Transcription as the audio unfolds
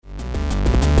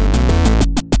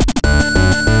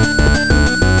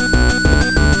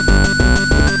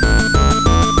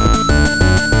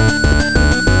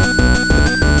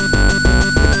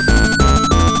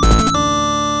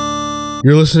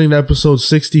You're listening to episode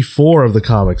 64 of the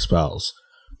Comics Pals.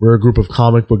 We're a group of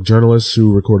comic book journalists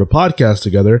who record a podcast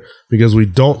together because we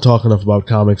don't talk enough about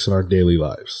comics in our daily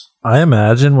lives. I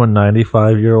imagine when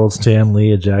 95-year-old Stan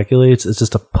Lee ejaculates, it's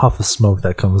just a puff of smoke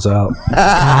that comes out.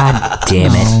 God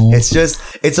damn it.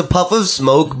 It's a puff of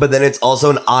smoke, but then it's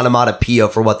also an onomatopoeia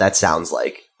for what that sounds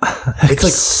like. It's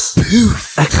like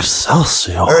poof.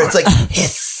 Excelsior. Or it's like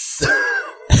hiss.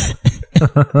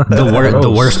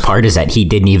 The worst part is that he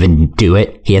didn't even do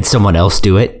it. He had someone else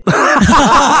do it. But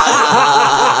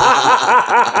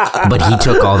he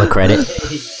took all the credit.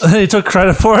 He took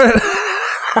credit for it?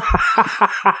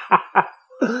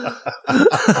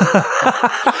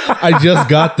 I just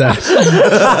got that.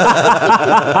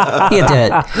 He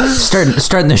had to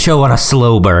starting the show on a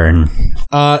slow burn.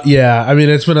 Yeah, I mean,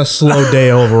 it's been a slow day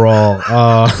overall.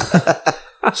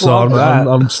 So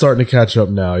I'm starting to catch up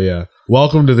now, yeah.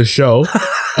 Welcome to the show.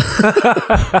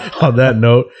 On that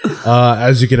note,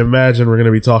 as you can imagine, we're going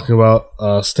to be talking about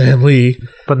Stan Lee.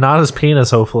 But not his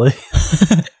penis, hopefully.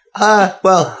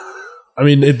 Well, I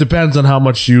mean, it depends on how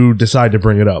much you decide to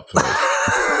bring it up.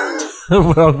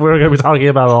 Well, we're going to be talking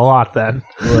about it a lot then.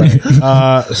 Right.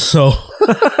 So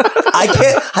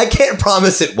I can't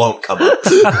promise it won't come up.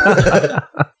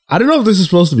 I don't know if this is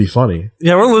supposed to be funny.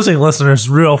 Yeah, we're losing listeners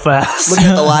real fast. Look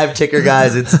at the live ticker,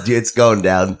 guys. It's going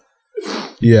down.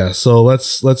 Yeah, so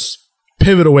let's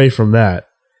pivot away from that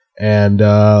and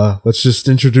let's just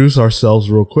introduce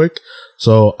ourselves real quick.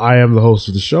 So I am the host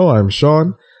of the show. I'm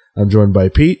Sean. I'm joined by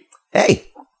Pete. Hey.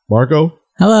 Marco.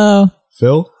 Hello.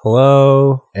 Phil.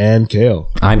 Hello. And Kale.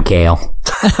 I'm Kale.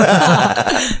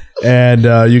 And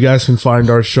you guys can find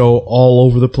our show all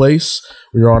over the place.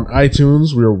 We are on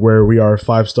iTunes. Where we are a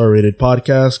 5-star rated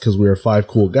podcast because we are 5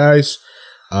 cool guys.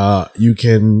 You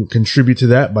can contribute to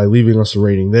that by leaving us a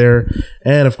rating there.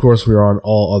 And of course, we are on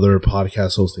all other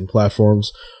podcast hosting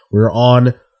platforms. We're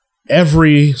on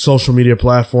every social media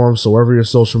platform. So wherever your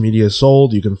social media is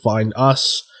sold, you can find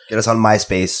us. Get us on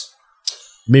MySpace.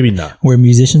 Maybe not. Where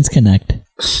musicians connect.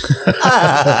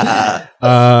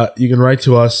 You can write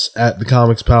to us at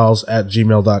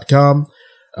thecomicspals@gmail.com.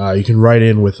 You can write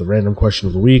in with a random question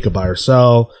of the week, a buy or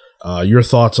sell, your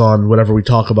thoughts on whatever we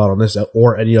talk about on this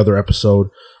or any other episode.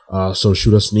 So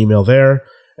shoot us an email there.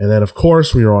 And then, of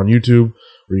course, we are on YouTube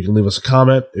where you can leave us a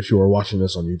comment if you are watching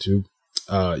this on YouTube.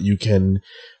 You can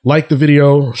like the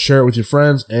video, share it with your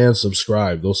friends, and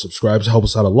subscribe. Those subscribes help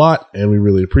us out a lot, and we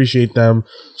really appreciate them.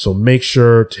 So make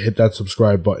sure to hit that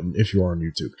subscribe button if you are on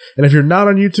YouTube. And if you're not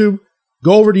on YouTube,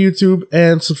 go over to YouTube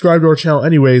and subscribe to our channel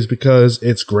anyways because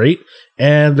it's great,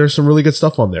 and there's some really good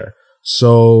stuff on there.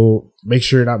 So make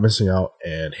sure you're not missing out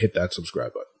and hit that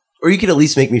subscribe button. Or you could at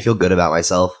least make me feel good about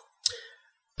myself.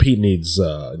 Pete needs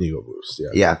an ego boost.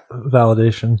 Yeah.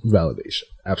 Validation.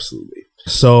 Absolutely.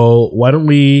 So why don't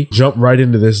we jump right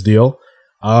into this deal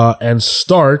and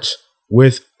start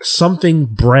with something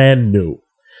brand new.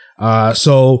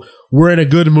 So we're in a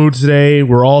good mood today.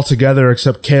 We're all together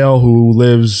except Kale, who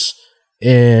lives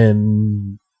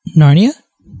in Narnia?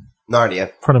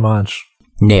 Pretty much.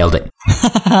 Nailed it.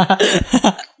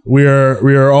 We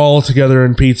are all together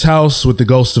in Pete's house with the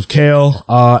ghost of Kale,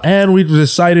 and we've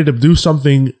decided to do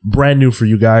something brand new for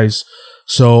you guys.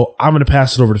 So I'm going to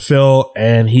pass it over to Phil,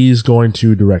 and he's going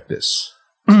to direct this.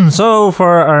 So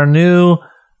for our new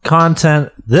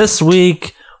content this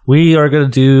week, we are going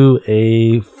to do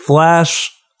a Flash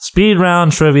speed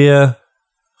round trivia.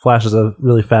 Flash is a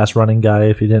really fast running guy,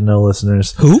 if you didn't know,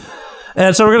 listeners. Who?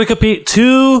 And so we're going to compete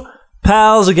 2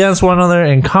 pals against one another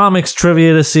in comics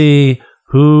trivia to see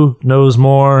who knows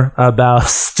more about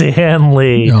Stan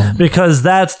Lee. No. Because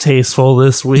that's tasteful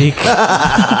this week.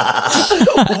 Wow.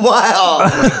 Oh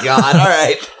my God. All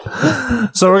right.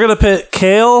 So we're going to pit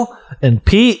Kale and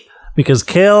Pete because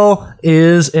Kale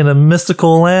is in a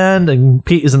mystical land and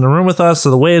Pete is in the room with us.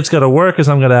 So the way it's going to work is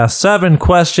I'm going to ask 7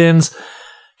 questions.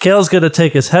 Kale's going to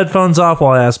take his headphones off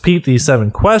while I ask Pete these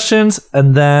 7 questions.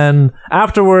 And then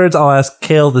afterwards, I'll ask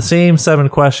Kale the same 7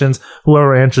 questions.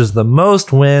 Whoever answers the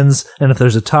most wins. And if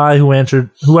there's a tie,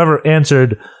 whoever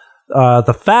answered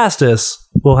the fastest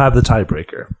will have the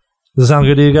tiebreaker. Does that sound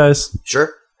good to you guys?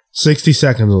 Sure. 60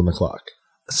 seconds on the clock.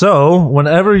 So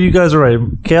whenever you guys are ready,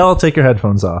 Kale, take your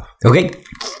headphones off. Okay.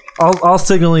 I'll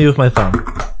signal you with my thumb.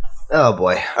 Oh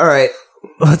boy. All right.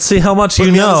 Let's see how much Put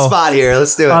you me on the know spot here.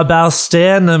 Let's do it. about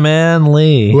Stan the Man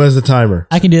Lee. Who has the timer?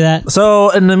 I can do that. So,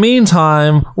 in the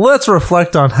meantime, let's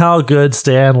reflect on how good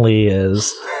Stan Lee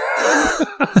is.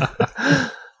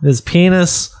 His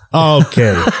penis.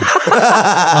 Okay.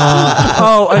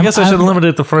 I guess I should have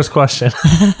limited the first question.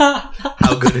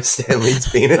 How good is Stan Lee's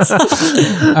penis? All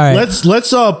right. Let's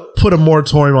put a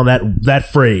moratorium on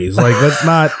that phrase. Like, let's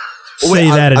not say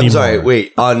that anymore. I'm sorry.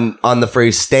 Wait, on the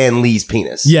phrase Stan Lee's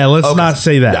penis. Yeah, let's not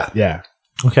say that. Yeah.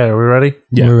 Okay, are we ready?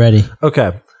 Yeah. We're ready.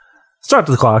 Okay. Start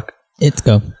the clock. Let's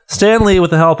go. Stan Lee, with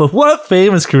the help of what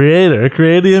famous creator,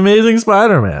 created the Amazing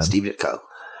Spider-Man? Steve Ditko.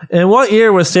 In what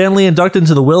year was Stan Lee inducted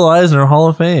into the Will Eisner Hall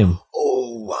of Fame?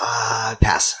 Oh,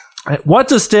 pass. What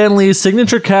does Stan Lee's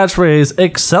signature catchphrase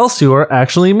Excelsior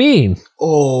actually mean?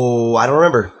 Oh, I don't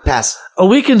remember. Pass. A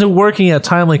week into working at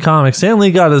Timely Comics, Stan Lee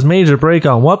got his major break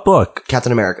on what book?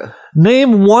 Captain America.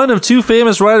 Name one of two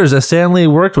famous writers that Stan Lee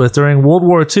worked with during World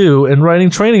War II in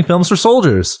writing training films for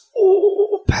soldiers.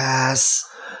 Oh, pass.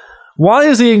 Why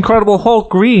is the Incredible Hulk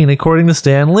green, according to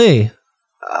Stan Lee?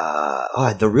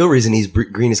 The real reason he's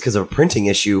green is because of a printing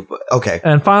issue. But okay.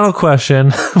 And final question,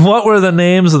 what were the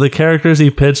names of the characters he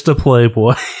pitched to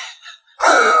Playboy?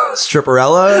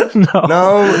 Stripperella?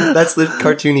 No, that's the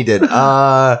cartoon he did.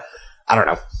 I don't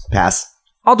know. Pass.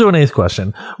 I'll do an eighth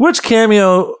question. Which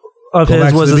cameo of Go his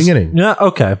back to was the his- beginning. Yeah,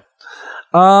 okay.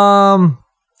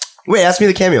 Wait, ask me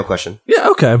the cameo question. Yeah,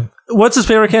 okay. What's his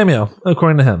favorite cameo,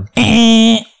 according to him?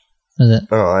 Was it?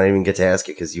 Oh, I didn't even get to ask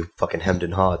it because you fucking hemmed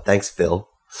and hawed. Thanks, Phil.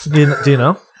 Do you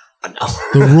know? No.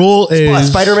 The rule is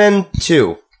Spider-Man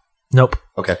 2. Nope.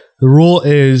 Okay. The rule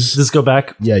is Just go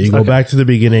back. yeah. You go Okay. back to the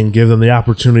beginning, give them the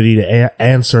opportunity to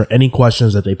answer any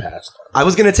questions that they passed. I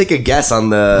was going to take a guess on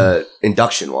the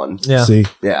induction one. Yeah. See,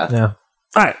 Yeah. Yeah.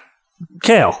 All right.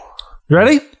 Kale, you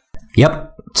ready?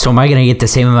 Yep. So am I going to get the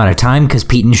same amount of time because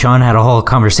Pete and Sean had a whole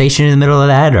conversation in the middle of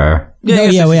that, or? No,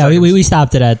 you got 60 seconds. we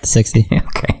stopped it at 60.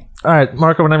 Okay. All right,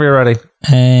 Marco, whenever you're ready.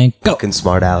 And go. Fucking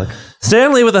smart, Alec.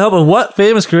 Stan Lee, with the help of what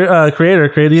famous creator,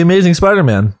 created the Amazing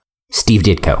Spider-Man? Steve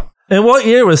Ditko. In what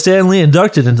year was Stan Lee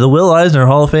inducted into the Will Eisner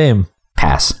Hall of Fame?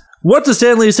 What What does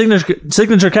Stan Lee's signature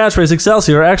catchphrase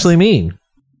Excelsior actually mean?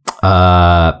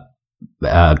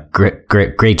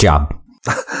 Great job.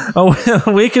 A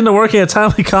week into working at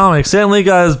Timely Comics, Stan Lee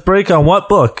got his break on what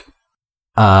book?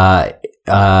 Oh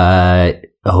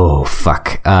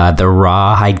fuck. The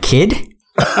Rawhide Kid.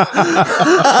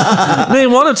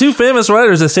 Name one of two famous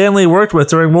writers that Stan Lee worked with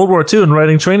during World War II in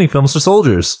writing training films for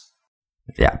soldiers.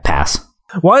 Yeah, pass.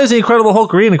 Why is the Incredible Hulk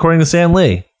green, according to Stan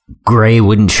Lee? Gray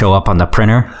wouldn't show up on the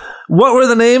printer. What were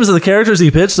the names of the characters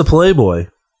he pitched to Playboy?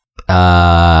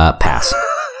 Pass.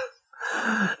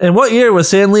 In what year was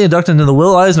Stan Lee inducted into the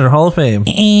Will Eisner Hall of Fame?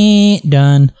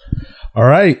 Done. all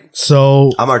right.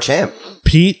 So I'm our champ.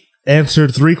 Pete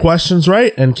answered 3 questions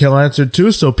right, and Kel answered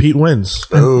 2. So Pete wins.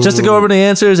 Just to go over the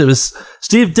answers, it was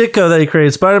Steve Ditko that he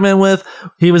created Spider-Man with.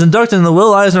 He was inducted in the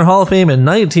Will Eisner Hall of Fame in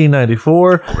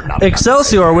 1994.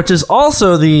 Excelsior, which is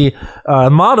also the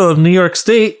motto of New York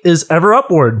State, is ever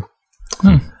upward.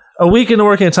 A week into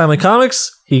working at Timely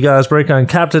Comics, he got his break on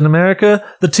Captain America.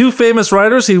 The two famous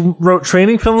writers he wrote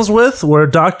training films with were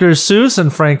Dr. Seuss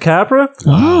and Frank Capra.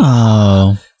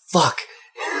 Oh. Fuck.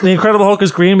 The Incredible Hulk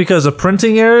is green because of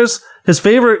printing errors. His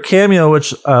favorite cameo,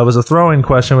 which was a throw-in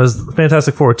question, was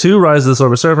Fantastic Four 2, Rise of the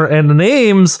Silver Surfer. And the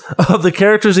names of the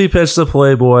characters he pitched to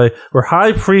Playboy were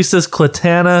High Priestess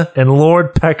Clitana and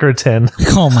Lord Peckerton.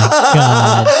 Oh my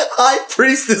god. High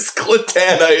Priestess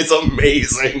Clitana is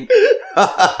amazing.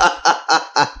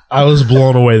 I was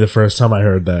blown away the first time I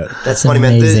heard that. That's funny,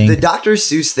 man. amazing. The Dr.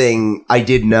 Seuss thing, I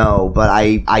did know, but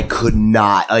I could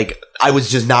not, like, I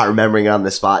was just not remembering it on the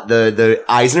spot. The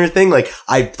Eisner thing, like,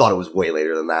 I thought it was way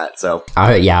later than that. So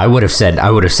I would have said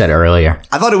earlier.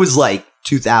 I thought it was like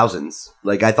 2000s.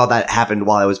 Like, I thought that happened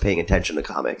while I was paying attention to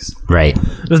comics. Right.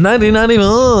 It was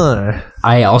 1994.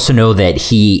 I also know that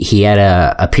he had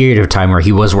a period of time where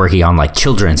he was working on like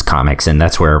children's comics, and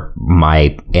that's where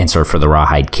my answer for the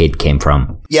Rawhide Kid came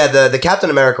from. Yeah, the Captain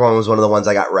America one was one of the ones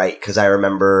I got right, because I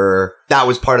remember that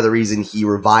was part of the reason he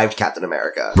revived Captain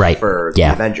America for the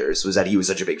Avengers, was that he was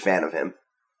such a big fan of him.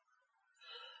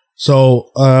 So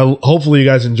hopefully you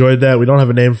guys enjoyed that. We don't have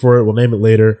a name for it. We'll name it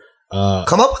later.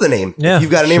 Come up with a name. Yeah, if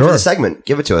you've got a name for sure. the segment,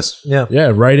 give it to us. Yeah.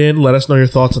 Yeah, write in. Let us know your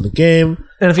thoughts on the game.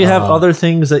 And if you have other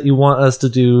things that you want us to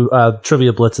do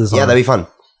trivia blitzes Yeah, on, that'd be fun.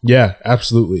 Yeah,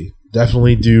 absolutely.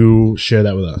 Definitely do share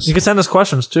that with us. you can send us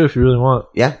questions too if you really want.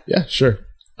 Yeah. Yeah, sure.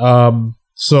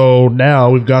 So now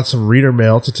we've got some reader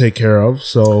mail to take care of.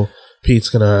 So Pete's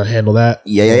gonna handle that.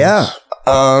 Yeah.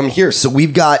 Here, so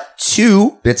we've got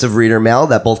 2 bits of reader mail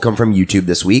that both come from YouTube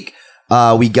this week.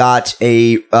 We got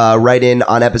a write-in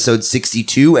on episode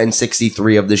 62 and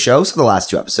 63 of the show, so the last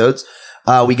 2 episodes.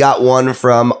 We got one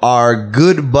from our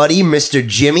good buddy, Mr.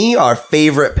 Jimmy, our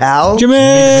favorite pal. Jimmy!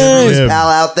 Jim. Pal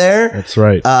out there. That's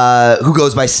right. Who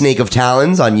goes by Snake of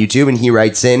Talons on YouTube, and he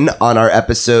writes in on our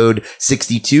episode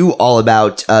 62 all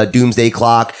about Doomsday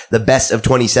Clock, the best of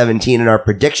 2017, and our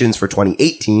predictions for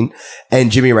 2018. And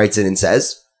Jimmy writes in and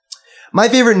says, My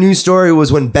favorite news story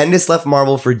was when Bendis left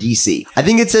Marvel for DC. I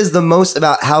think it says the most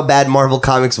about how bad Marvel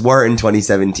comics were in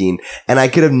 2017, and I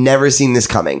could have never seen this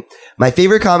coming. My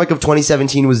favorite comic of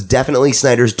 2017 was definitely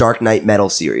Snyder's Dark Knight Metal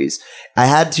series. If I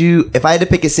had to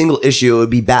pick a single issue, it would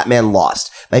be Batman Lost.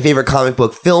 My favorite comic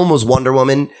book film was Wonder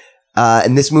Woman,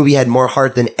 and this movie had more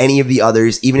heart than any of the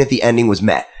others, even if the ending was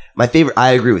meh.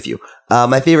 I agree with you.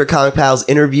 My favorite Comic Pals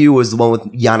interview was the one with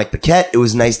Yannick Paquette. It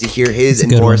was nice to hear his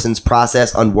and Morrison's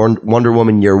process on Wonder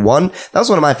Woman Year One. That was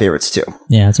one of my favorites too.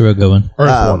 Yeah, it's a real good one.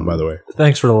 Earth One, by the way.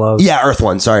 Thanks for the love. Yeah, Earth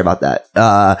One. Sorry about that.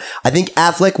 I think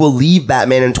Affleck will leave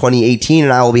Batman in 2018,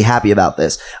 and I will be happy about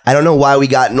this. I don't know why we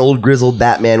got an old grizzled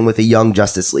Batman with a young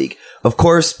Justice League. Of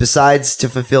course, besides to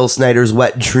fulfill Snyder's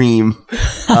wet dream,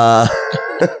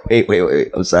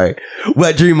 wait. I'm sorry.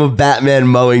 Wet dream of Batman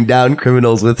mowing down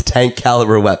criminals with tank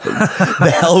caliber weapons.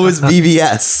 The hell was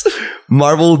BVS?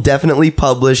 Marvel definitely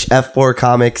publish Fantastic Four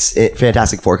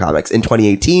comics in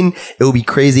 2018. It would be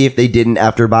crazy if they didn't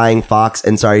after buying Fox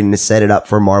and starting to set it up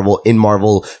for Marvel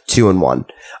 2-in-1.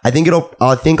 I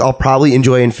think I'll probably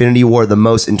enjoy Infinity War the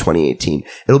most in 2018.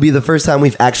 It'll be the first time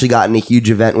we've actually gotten a huge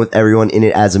event with everyone in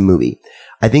it as a movie.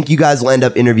 I think you guys will end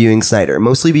up interviewing Snyder,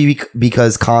 mostly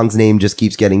because Kong's name just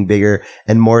keeps getting bigger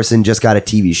and Morrison just got a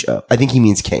TV show. I think he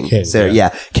means King. So, yeah.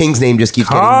 King's name just keeps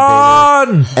getting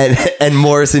bigger and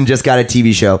Morrison just got a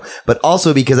TV show. But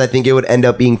also because I think it would end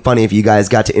up being funny if you guys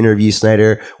got to interview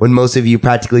Snyder when most of you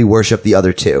practically worship the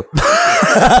other two.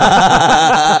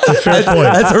 That's a fair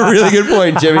point. That's a really good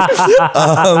point, Jimmy.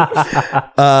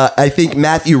 I think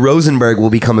Matthew Rosenberg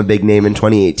will become a big name in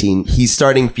 2018. He's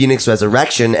starting Phoenix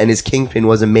Resurrection, and his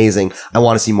Kingpin was amazing. I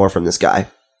want to see more from this guy.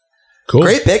 Cool.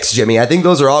 Great picks, Jimmy. I think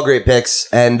those are all great picks,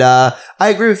 and I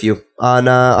agree with you on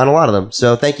a lot of them.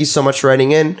 So thank you so much for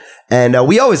writing in, and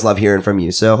we always love hearing from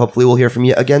you. So hopefully we'll hear from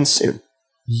you again soon.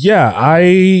 Yeah,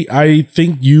 I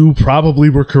think you probably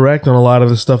were correct on a lot of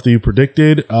the stuff that you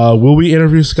predicted. Will we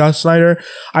interview Scott Snyder?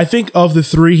 I think of the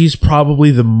three, he's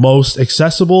probably the most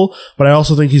accessible, but I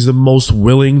also think he's the most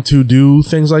willing to do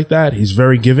things like that. He's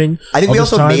very giving. I think we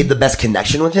also made the best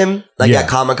connection with him. At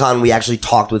Comic-Con, we actually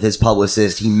talked with his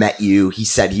publicist. He met you. He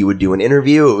said he would do an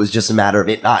interview. It was just a matter of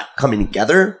it not coming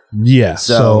together. Yeah,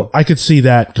 so I could see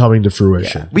that coming to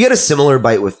fruition. Yeah. We had a similar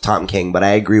bite with Tom King, but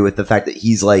I agree with the fact that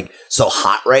he's like so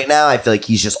hot right now. I feel like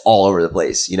he's just all over the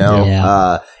place, you know?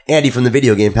 Yeah. Andy from the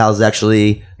Video Game Pals is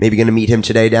actually maybe going to meet him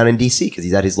today down in DC because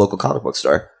he's at his local comic book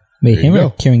store. Wait, him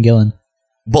or Kieran Gillen?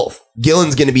 Both.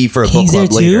 Gillen's going to be for a book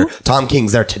club later. Tom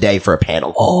King's there today for a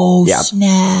panel. Oh,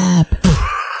 snap.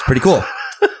 It's pretty cool.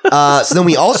 So then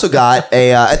we also got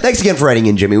thanks again for writing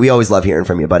in, Jimmy. We always love hearing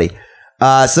from you, buddy.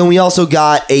 So then we also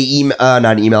got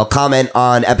comment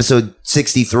on episode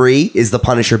 63. Is the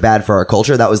Punisher bad for our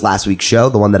culture? That was last week's show,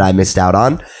 the one that I missed out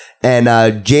on.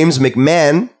 And James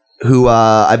McMahon, who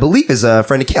I believe is a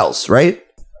friend of Kel's, right?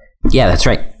 Yeah, that's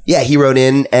right. Yeah, he wrote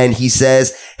in and he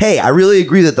says, "Hey, I really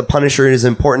agree that the Punisher is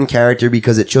an important character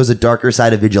because it shows a darker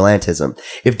side of vigilantism.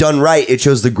 If done right, it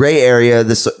shows the gray area,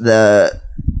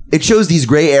 it shows these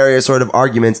gray area sort of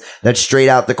arguments that straight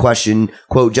out the question,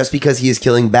 quote, just because he is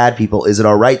killing bad people, is it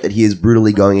all right that he is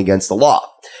brutally going against the law?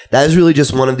 That is really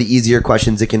just one of the easier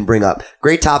questions it can bring up.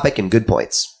 Great topic and good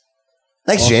points."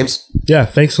 Thanks, awesome. James. Yeah,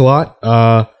 thanks a lot.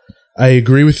 I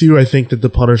agree with you. I think that the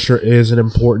Punisher is an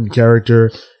important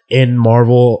character in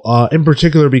Marvel, in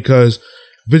particular because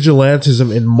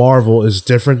vigilantism in Marvel is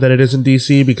different than it is in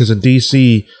DC, because in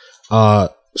DC,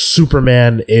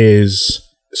 Superman is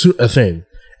a thing.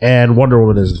 And Wonder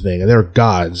Woman is the thing, and they're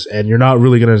gods, and you're not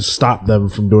really going to stop them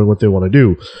from doing what they want to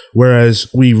do. Whereas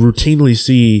we routinely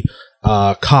see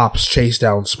cops chase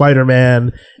down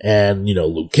Spider-Man, and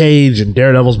Luke Cage and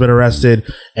Daredevil's been arrested,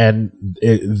 and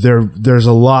there's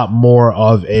a lot more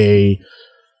of a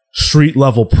street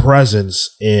level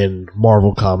presence in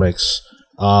Marvel Comics.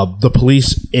 The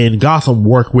police in Gotham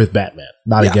work with Batman,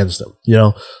 not against him,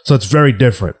 so it's very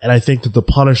different. And I think that the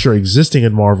Punisher existing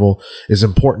in Marvel is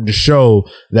important to show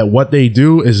that what they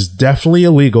do is definitely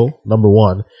illegal, number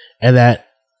one, and that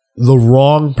the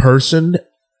wrong person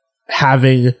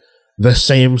having the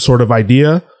same sort of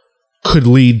idea could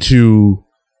lead to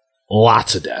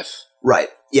lots of death. Right.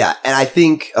 Yeah, and I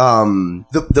think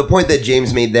the point that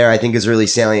James made there, I think, is a really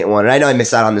salient one. And I know I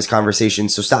missed out on this conversation,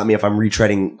 so stop me if I'm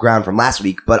retreading ground from last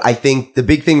week. But I think the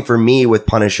big thing for me with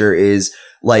Punisher is,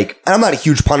 and I'm not a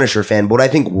huge Punisher fan, but what I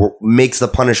think makes the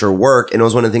Punisher work, and it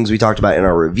was one of the things we talked about in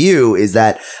our review, is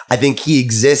that I think he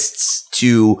exists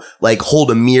to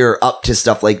hold a mirror up to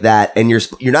stuff like that, and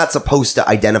you're not supposed to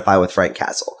identify with Frank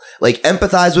Castle. Like,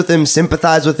 empathize with him,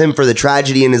 sympathize with him for the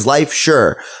tragedy in his life,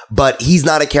 sure. But he's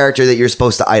not a character that you're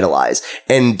supposed to idolize.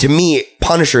 And to me,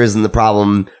 Punisher isn't the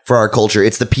problem for our culture.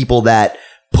 It's the people that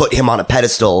put him on a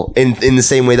pedestal in the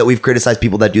same way that we've criticized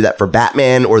people that do that for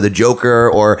Batman or the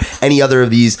Joker or any other of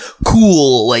these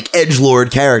cool, like,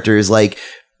 edgelord characters. Like,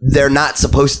 they're not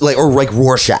supposed to, like, or like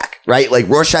Rorschach, right? Like,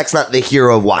 Rorschach's not the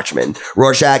hero of Watchmen.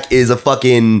 Rorschach is a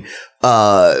fucking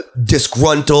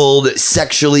disgruntled,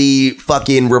 sexually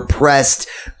fucking repressed,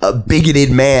 bigoted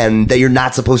man that you're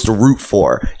not supposed to root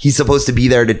for. He's supposed to be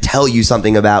there to tell you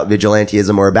something about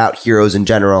vigilantism or about heroes in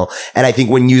general. And I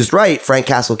think when used right, Frank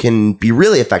Castle can be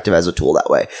really effective as a tool that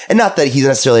way. And not that he's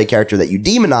necessarily a character that you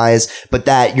demonize, but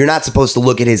that you're not supposed to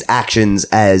look at his actions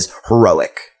as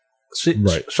heroic.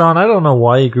 Right. Sean, I don't know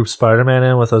why you group Spider-Man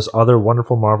in with those other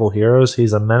wonderful Marvel heroes.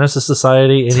 He's a menace to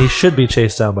society, and he should be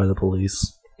chased down by the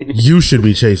police. You should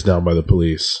be chased down by the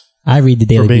police. I read the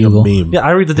Daily for being Bugle. a meme. Yeah,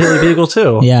 I read the Daily Bugle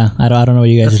too. Yeah, I don't know what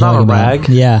you guys That's are talking not a about. rag.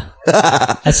 Yeah,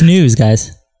 that's news,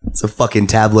 guys. It's a fucking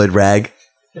tabloid rag.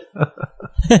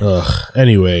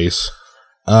 Anyways,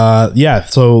 yeah.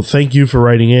 So thank you for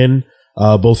writing in,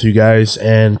 both of you guys,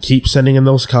 and keep sending in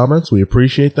those comments. We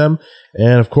appreciate them,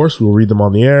 and of course, we'll read them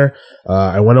on the air.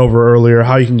 I went over earlier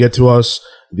how you can get to us.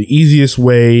 The easiest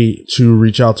way to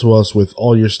reach out to us with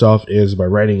all your stuff is by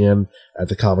writing in at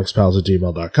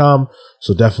thecomicspals@gmail.com.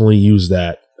 So definitely use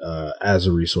that as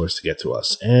a resource to get to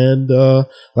us. And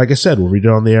like I said, we'll read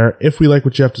it on the air if we like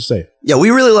what you have to say. Yeah, we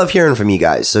really love hearing from you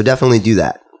guys, so definitely do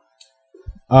that.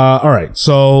 All right,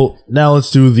 so now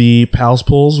let's do the pals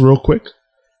pulls real quick.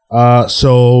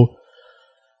 So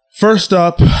first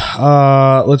up,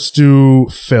 let's do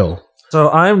Phil. So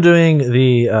I'm doing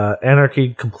the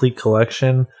Anarchy Complete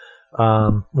Collection,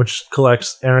 which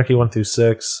collects Anarchy 1 through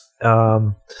 6.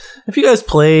 If you guys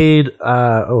played,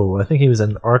 I think he was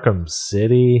in Arkham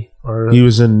City, or He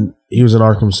was in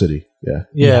Arkham City.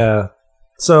 Yeah.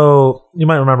 So you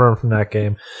might remember him from that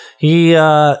game.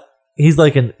 He's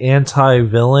like an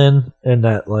anti-villain in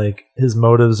that, like, his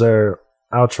motives are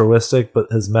altruistic, but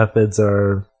his methods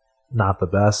are not the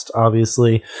best,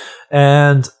 obviously.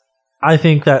 And I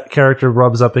think that character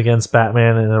rubs up against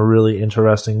Batman in a really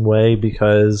interesting way,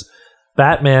 because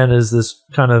Batman is this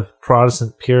kind of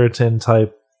Protestant Puritan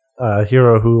type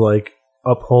hero who, like,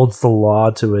 upholds the law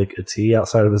to a T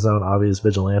outside of his own obvious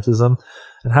vigilantism.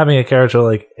 And having a character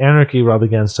like Anarchy rub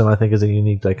against him, I think, is a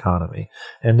unique dichotomy.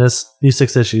 And these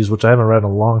 6 issues, which I haven't read in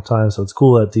a long time, so it's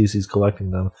cool that DC's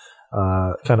collecting them,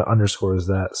 kind of underscores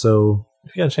that. So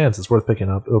if you get a chance, it's worth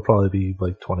picking up. It'll probably be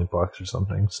like $20 or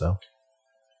something. So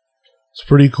It's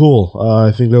pretty cool.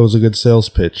 I think that was a good sales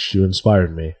pitch. You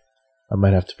inspired me. I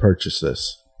might have to purchase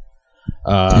this.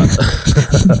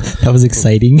 That was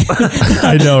exciting.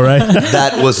 I know, right?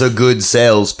 That was a good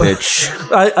sales pitch.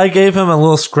 I gave him a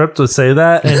little script to say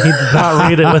that, and he did not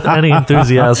read it with any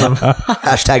enthusiasm.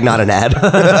 Hashtag not an ad.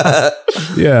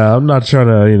 Yeah, I'm not trying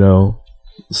to,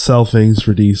 sell things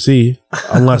for DC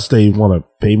unless they want to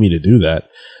pay me to do that.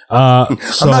 So,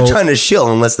 I'm not trying to shill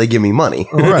unless they give me money.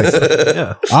 Right.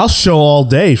 Yeah. I'll show all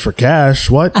day for cash.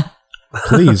 What?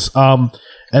 Please.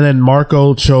 And then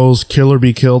Marco chose Kill or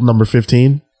Be Killed number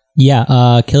 15.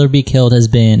 Yeah, Kill or Be Killed has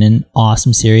been an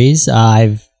awesome series.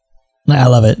 I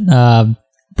love it.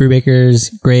 Brubaker's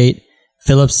great.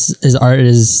 Phillips' art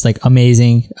is like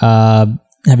amazing.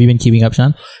 Have you been keeping up,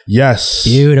 Sean? Yes.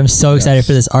 Dude, I'm so excited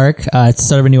for this arc. It's the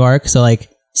start of a new arc, so like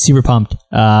super pumped.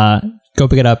 Go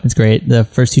pick it up. It's great. The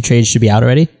first 2 trades should be out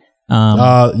already.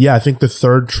 Yeah, I think the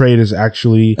 3rd trade is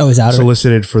actually is out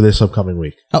solicited for this upcoming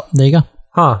week. Oh, there you go.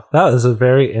 Huh, that is a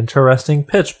very interesting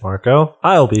pitch, Marco.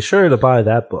 I'll be sure to buy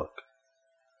that book.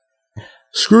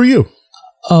 Screw you.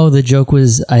 Oh, the joke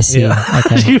was, I see. Yeah.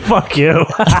 Okay. Fuck you.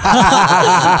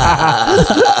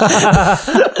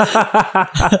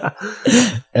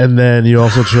 And then you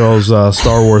also chose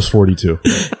Star Wars 42.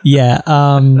 Yeah,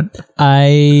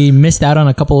 I missed out on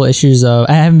a couple of issues of.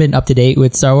 I haven't been up to date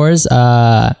with Star Wars.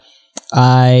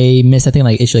 I missed, I think,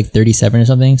 like issue like 37 or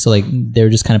something. So like they were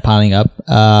just kind of piling up.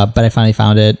 But I finally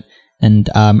found it, and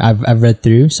I've read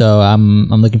through. So I'm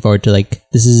looking forward to like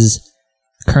this is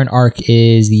current arc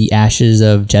is the Ashes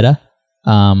of Jeddah,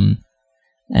 and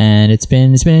it's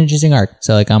been an interesting arc.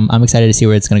 So like I'm excited to see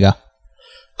where it's gonna go.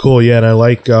 Cool, yeah, and I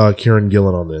like Kieran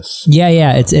Gillen on this.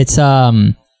 Yeah,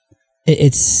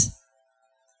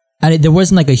 there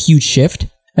wasn't like a huge shift.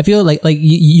 I feel like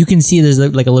you can see there's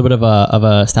like a little bit of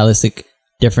a stylistic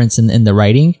difference in the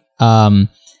writing. But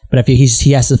I feel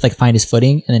he has to like find his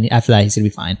footing, and then after that he's gonna be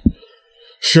fine.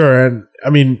 Sure, and I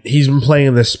mean he's been playing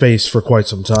in this space for quite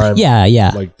some time.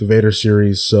 Yeah. Like the Vader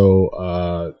series,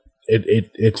 so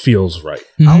it feels right.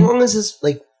 How long is this?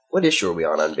 Like, What issue are we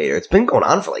on Vader? It's been going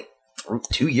on for like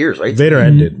 2 years, right? Vader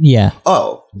ended. Yeah.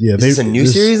 Oh, Yeah, is this a new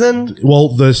series then?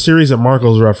 Well, the series that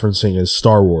Marco's referencing is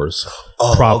Star Wars.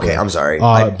 Oh, proper. okay. I'm sorry.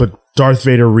 But Darth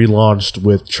Vader relaunched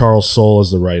with Charles Soule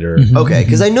as the writer Okay,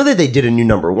 because I know that they did a new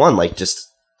number 1 like just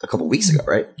a couple weeks ago,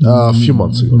 right? a few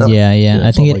months ago. Yeah. I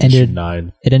it's think on, it like, issue ended.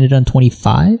 9. It ended on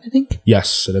 25. I think.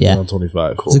 Yes, it ended Yeah. on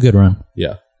 25. It's a good run.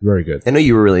 Yeah, very good. I know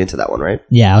you were really into that one, right?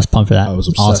 Yeah, I was pumped for that. I was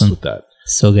obsessed Awesome. with that.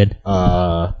 So good.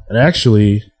 And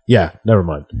actually, yeah, never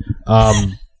mind.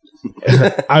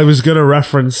 I was going to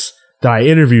reference that I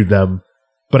interviewed them,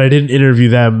 but I didn't interview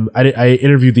them. I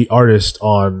interviewed the artist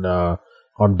on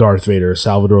Darth Vader,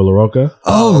 Salvador LaRocca.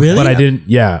 Oh, really? But I didn't.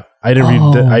 Yeah, I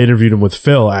interviewed him with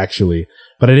Phil actually,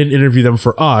 but I didn't interview them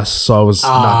for us, so I was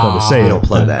not going to say We it. don't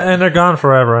plug that. And they're gone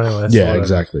forever anyway. so Yeah, whatever.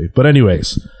 exactly. But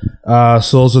anyways, so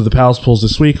those are the Pals pulls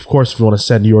this week. Of course, if you want to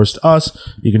send yours to us,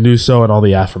 you can do so in all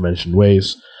the aforementioned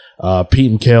ways. Pete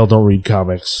and Kale don't read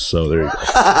comics, so there you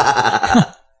go.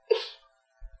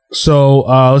 So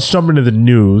let's jump into the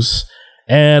news,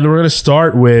 and we're going to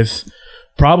start with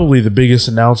probably the biggest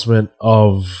announcement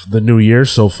of the new year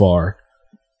so far,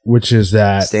 which is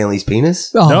that. Stanley's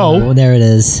penis? Oh, No. there it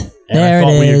is. And There I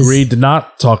thought it we is. agreed to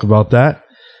not talk about that.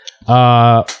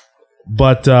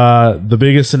 But the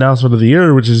biggest announcement of the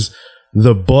year, which is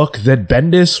the book that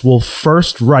Bendis will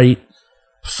first write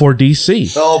for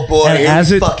DC. Oh boy, And here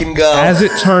as we it fucking go. As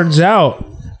it turns out,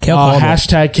 Kale called it.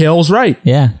 hashtag Kale's right.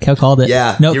 Yeah, Kale called it.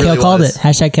 Yeah, No, he Kale really called was. it.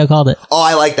 Hashtag Kale called it. Oh,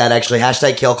 I like that actually.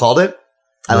 Hashtag Kale called it.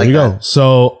 I There like you that. go.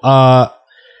 So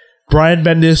Brian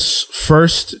Bendis'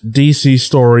 first DC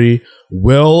story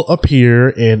will appear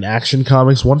in Action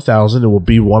Comics 1000. It will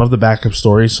be one of the backup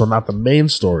stories, so not the main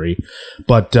story,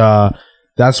 but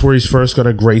that's where he's first going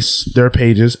to grace their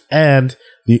pages, and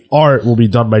the art will be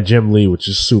done by Jim Lee, which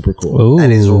is super cool. Ooh. That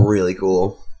is really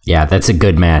cool. Yeah, that's a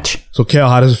good match. So, Kale,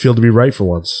 how does it feel to be right for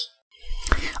once?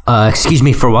 Excuse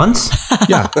me, for once?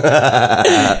 Yeah.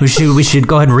 we should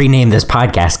go ahead and rename this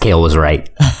podcast Kale Was Right.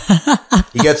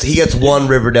 He gets one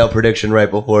Riverdale prediction right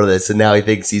before this, and now he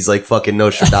thinks he's like fucking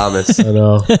Nostradamus. I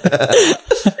know.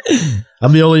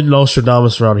 I'm the only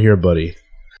Nostradamus around here, buddy.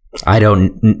 I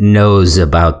don't knows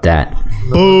about that.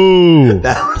 Boo!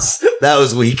 that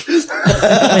was weak.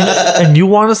 And you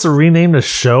want us to rename the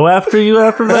show after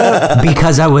that?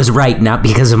 Because I was right, not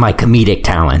because of my comedic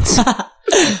talents.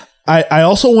 I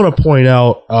also want to point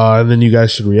out, and then you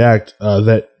guys should react,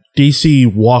 that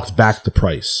DC walked back the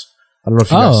price. I don't know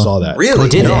if you guys Oh. saw that. Really? Oh,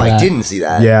 did no, they? I didn't see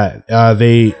that. Yeah,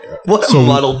 they. What a So-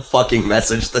 muddled fucking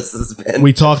message this has been.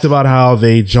 We talked about how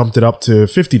they jumped it up to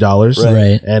 $50,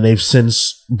 Right. and they've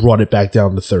since brought it back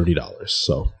down to $30.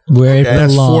 So Where it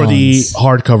that's belongs. for the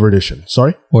hardcover edition.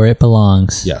 Sorry. Where it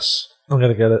belongs. Yes, I'm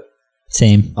going to get it.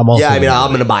 Same. I'm also. Yeah, I mean,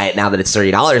 I'm gonna buy it now that it's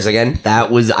 $30 again. That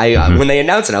was when they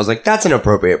announced it, I was like, that's an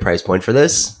appropriate price point for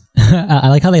this. I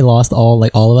like how they lost all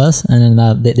of us, and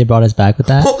then they brought us back with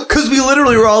that. Because we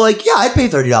literally were all like, yeah, I'd pay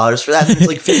 $30 for that. And it's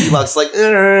like $50. Like,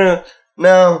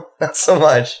 no, not so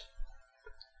much.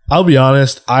 I'll be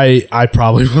honest. I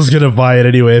probably was gonna buy it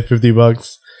anyway at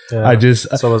 $50. Yeah, I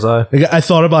just. so was I. I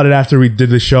thought about it after we did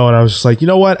the show, and I was just like, you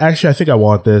know what? Actually, I think I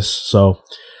want this. So,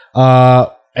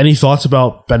 any thoughts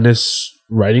about Bendis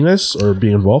writing this or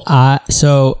being involved?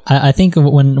 So I think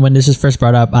when this was first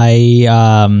brought up, I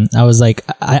was like,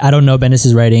 I don't know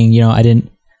Bendis' writing. You know, I didn't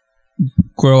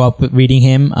grow up reading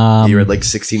him. You read like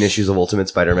 16 issues of Ultimate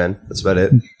Spider-Man. That's about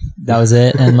it. That was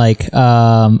it, and like,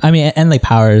 I mean, and like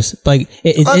Powers, but like,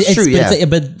 it's true, but, yeah. it's like,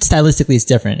 but stylistically, it's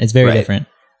different. It's very Right. different.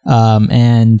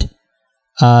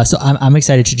 So I'm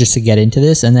excited to get into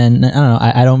this, and then I don't know.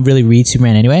 I don't really read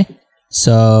Superman anyway,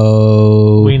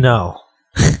 so We know.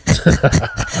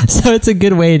 so it's a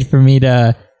good way for me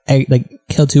to like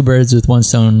kill two birds with one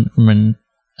stone from an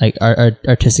like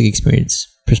artistic experience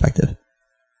perspective.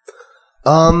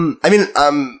 I mean,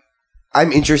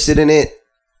 I'm interested in it.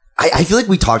 I feel like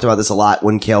we talked about this a lot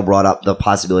when Kale brought up the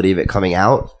possibility of it coming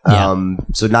out. Yeah.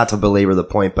 So not to belabor the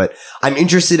point, but I'm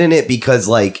interested in it because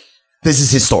like this is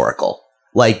historical.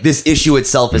 Like this issue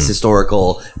itself is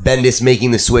historical. Bendis making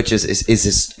the switch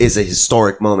is a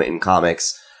historic moment in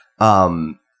comics.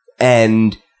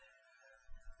 And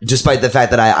despite the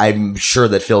fact that I'm sure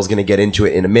that Phil's going to get into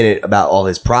it in a minute about all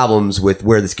his problems with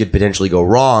where this could potentially go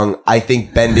wrong, I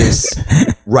think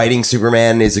Bendis writing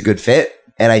Superman is a good fit.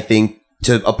 And I think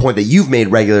to a point that you've made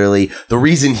regularly, the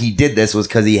reason he did this was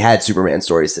because he had Superman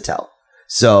stories to tell.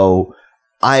 So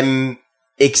I'm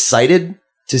excited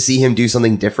to see him do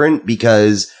something different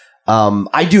because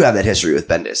I do have that history with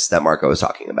Bendis that Marco was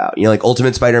talking about. You know, like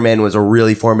Ultimate Spider-Man was a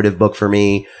really formative book for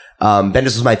me. Bendis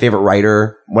was my favorite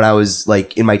writer when I was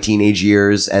like in my teenage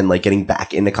years and like getting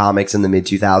back into comics in the mid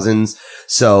 2000s.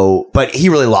 So, but he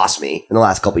really lost me in the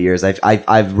last couple of years.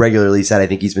 I've regularly said I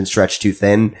think he's been stretched too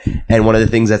thin. And one of the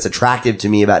things that's attractive to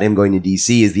me about him going to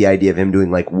DC is the idea of him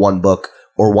doing like one book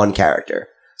or one character.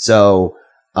 So,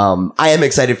 I am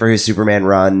excited for his Superman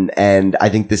run. And I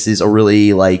think this is a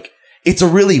really like, it's a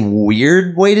really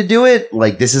weird way to do it.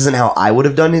 Like, this isn't how I would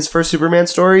have done his first Superman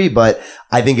story, but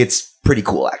I think it's pretty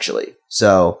cool, actually.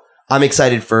 So I'm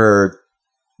excited for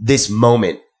this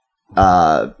moment.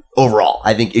 Overall,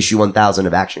 I think issue 1000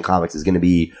 of Action Comics is going to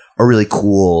be a really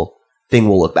cool thing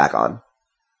we'll look back on.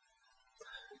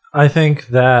 I think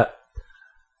that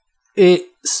it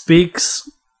speaks.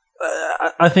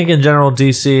 I think in general,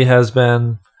 DC has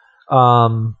been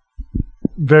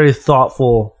very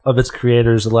thoughtful of its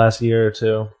creators the last year or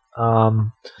two.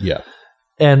 Yeah.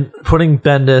 And putting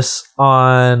Bendis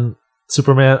on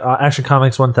Superman Action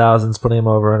Comics 1000 is putting him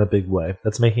over in a big way.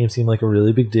 That's making him seem like a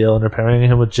really big deal, and they're pairing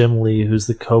him with Jim Lee, who's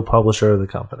the co-publisher of the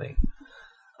company.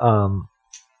 And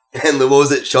what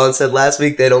was it Sean said last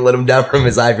week? They don't let him down from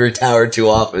his ivory tower too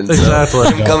often. So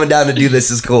exactly. him coming down to do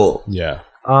this is cool. Yeah.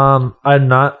 I'm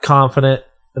not confident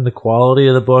in the quality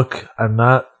of the book. I'm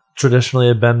not traditionally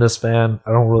a Bendis fan.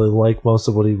 I don't really like most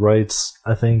of what he writes.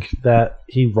 I think that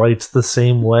he writes the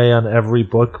same way on every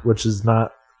book, which is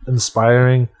not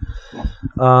inspiring.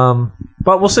 But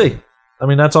we'll see. I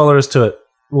mean, that's all there is to it.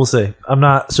 We'll see. I'm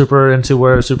not super into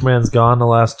where Superman's gone the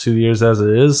last 2 years as it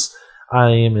is. I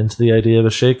am into the idea of a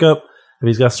shakeup. If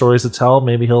he's got stories to tell,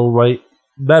 maybe he'll write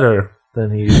better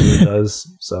than he usually does.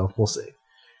 So we'll see.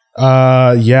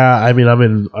 Yeah, I mean, I'm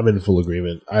in full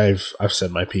agreement. I've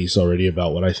said my piece already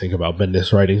about what I think about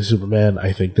Bendis writing Superman.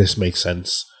 I think this makes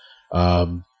sense.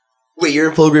 Wait, you're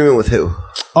in full agreement with who?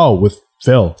 Oh, with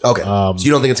Phil. Okay. So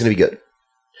you don't think it's going to be good?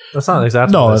 That's not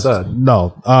exactly what I said.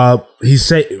 No.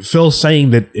 Phil's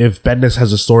saying that if Bendis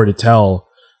has a story to tell,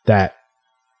 that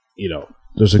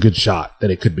there's a good shot that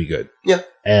it could be good. Yeah.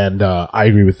 And I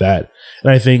agree with that.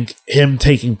 And I think him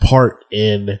taking part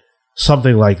in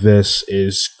something like this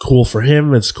is cool for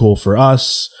him. It's cool for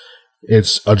us.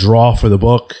 It's a draw for the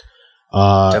book.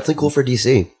 Definitely cool for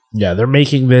DC. Yeah, they're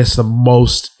making this the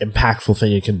most impactful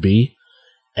thing it can be,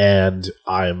 and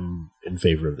I'm in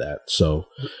favor of that. So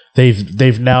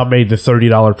they've now made the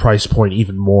 $30 price point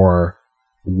even more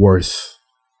worth.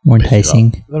 More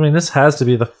enticing. I mean, this has to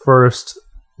be the first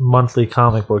monthly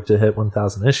comic book to hit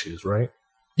 1,000 issues, right?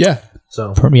 Yeah.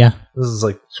 So Yeah. this is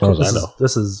like, as far as I know,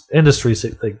 this is industry.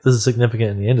 Like, this is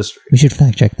significant in the industry. We should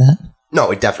fact check that.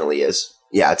 No, it definitely is.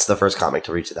 Yeah, it's the first comic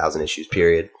to reach 1,000 issues.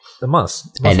 Period. It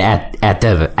must. And at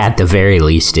the very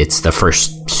least, it's the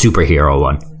first superhero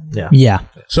one. Yeah. Yeah.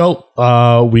 So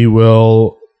we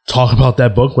will talk about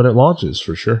that book when it launches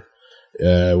for sure.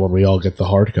 When we all get the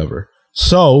hardcover.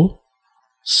 So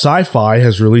Sci-Fi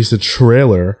has released a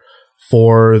trailer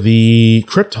for the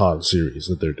Krypton series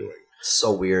that they're doing.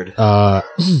 So weird.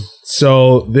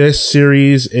 So this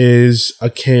series is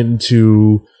akin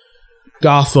to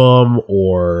Gotham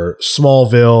or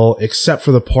Smallville, except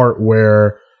for the part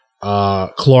where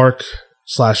Clark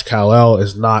 / Kal-El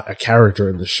is not a character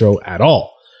in the show at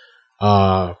all.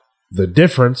 The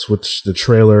difference, which the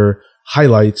trailer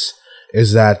highlights,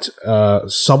 is that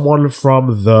someone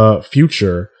from the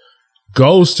future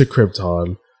goes to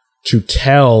Krypton to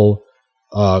tell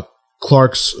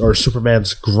Clark's or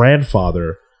Superman's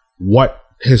grandfather what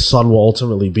his son will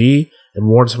ultimately be, and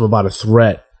warns him about a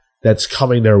threat that's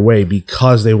coming their way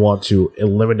because they want to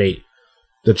eliminate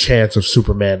the chance of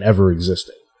Superman ever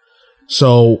existing.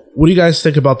 So, what do you guys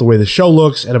think about the way the show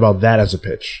looks and about that as a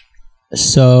pitch?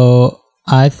 So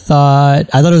I thought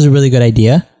it was a really good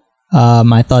idea.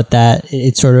 I thought that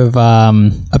it sort of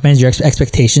upends your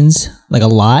expectations like a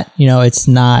lot. It's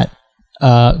not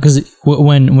because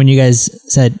when you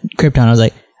guys said Krypton, I was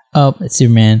like, oh, it's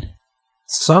Superman.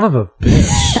 Son of a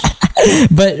bitch.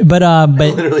 but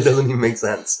It literally doesn't even make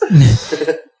sense.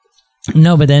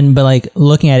 no, but like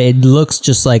looking at it looks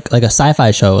just like a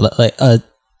sci-fi show.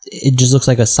 It just looks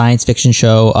like a science fiction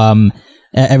show.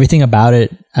 Everything about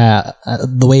it,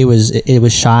 the way it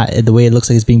was shot, the way it looks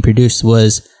like it's being produced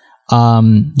was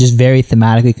just very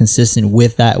thematically consistent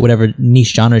with that whatever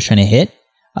niche genre is trying to hit.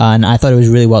 And I thought it was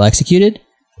really well executed,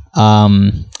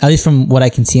 at least from what I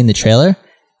can see in the trailer.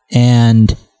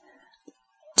 And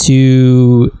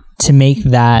to make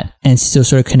that and still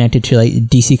sort of connected to like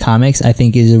DC Comics, I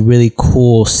think is a really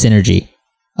cool synergy.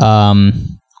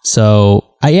 So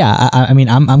I mean,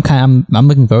 I'm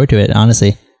looking forward to it,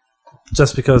 honestly.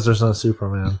 Just because there's no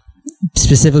Superman.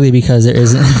 Specifically because there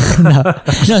isn't. no,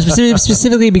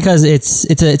 specifically because it's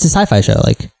a sci-fi show.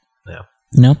 Like,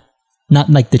 yeah. Not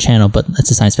like the channel, but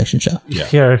it's a science fiction show.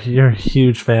 Yeah. You're a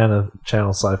huge fan of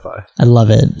channel sci-fi. I love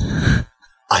it.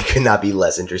 I could not be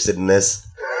less interested in this.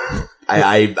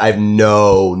 I have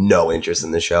no interest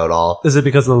in the show at all. Is it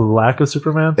because of the lack of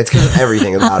Superman? It's because of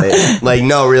everything about it. Like,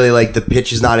 no, really, like the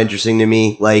pitch is not interesting to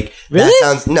me. Like, Really?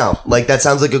 that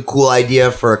sounds like a cool idea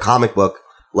for a comic book,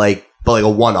 like, but like a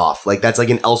one-off. Like, that's like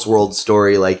an Elseworld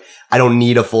story. Like, I don't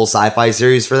need a full sci-fi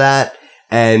series for that.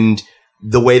 And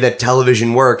the way that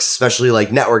television works, especially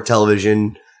like network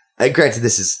television, granted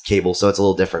this is cable, so it's a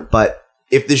little different, but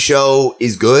if the show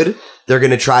is good, they're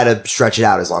going to try to stretch it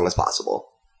out as long as possible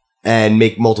and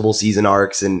make multiple season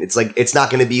arcs. And it's like, it's not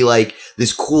going to be like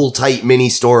this cool, tight mini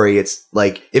story. It's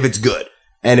like, if it's good,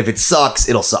 and if it sucks,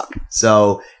 it'll suck.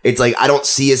 So it's like, I don't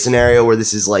see a scenario where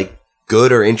this is like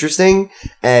good or interesting.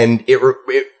 And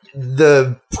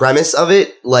the premise of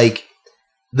it, like,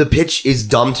 the pitch is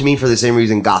dumb to me for the same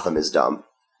reason Gotham is dumb.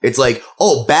 It's like,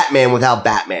 oh, Batman without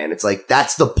Batman. It's like,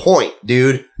 that's the point,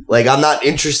 dude. Like, I'm not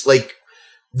interested. Like,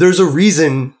 there's a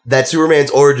reason that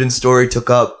Superman's origin story took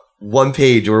up one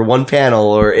page or one panel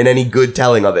or in any good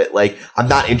telling of it. Like, I'm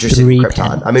not interested in Krypton.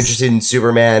 panels. I'm interested in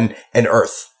Superman and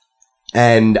Earth.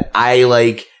 And I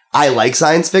like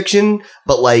science fiction,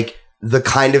 but like the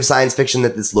kind of science fiction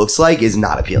that this looks like is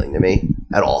not appealing to me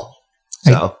at all.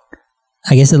 So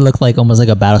I guess it looked like almost like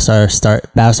a Battlestar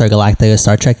Galactica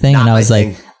Star Trek thing, Not and I my was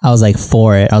thing. like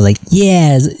for it. I was like,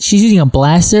 yeah, she's using a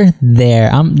blaster.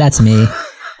 That's me.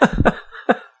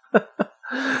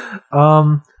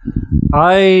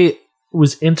 I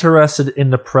was interested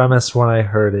in the premise when I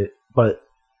heard it, but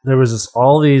there was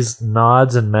all these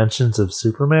nods and mentions of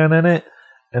Superman in it,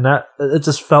 and that it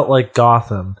just felt like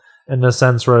Gotham in the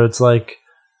sense where it's like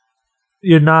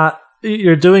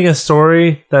you're doing a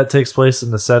story that takes place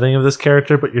in the setting of this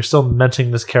character, but you're still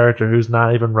mentioning this character who's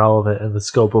not even relevant in the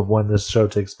scope of when this show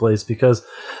takes place because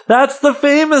that's the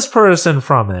famous person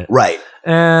from it. right.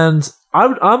 And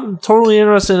I'm totally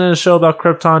interested in a show about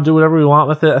Krypton. Do whatever we want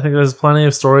with it. I think there's plenty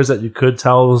of stories that you could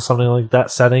tell with something like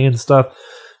that setting and stuff.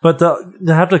 But to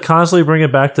have to constantly bring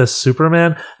it back to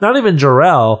Superman, not even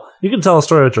Jor-El. You can tell a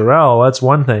story of Jor-El, that's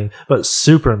one thing. But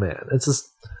Superman, it's just...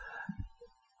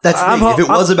 That's the thing. If it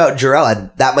was about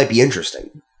Jor-El, that might be interesting.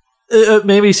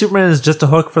 Maybe Superman is just a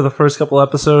hook for the first couple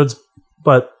episodes,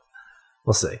 but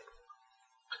we'll see.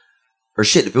 Or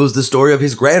shit, if it was the story of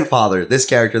his grandfather, this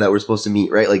character that we're supposed to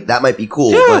meet, right? Like, that might be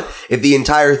cool. Yeah. But if the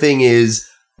entire thing is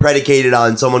predicated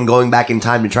on someone going back in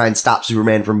time to try and stop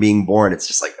Superman from being born, it's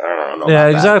just like, I don't know. Yeah,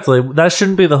 about that. exactly. That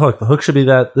shouldn't be the hook. The hook should be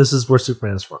that this is where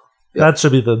Superman's from. Yeah. That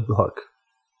should be the hook.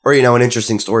 Or, an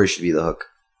interesting story should be the hook.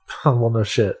 Well, no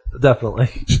shit. Definitely.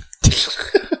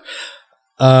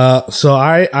 So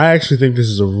I actually think this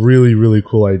is a really, really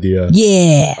cool idea.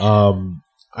 Yeah.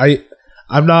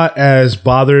 I'm not as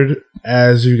bothered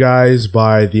as you guys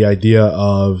by the idea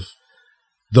of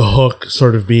the hook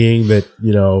sort of being that,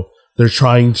 they're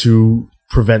trying to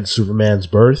prevent Superman's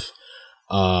birth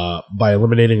by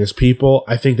eliminating his people.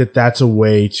 I think that that's a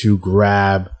way to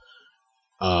grab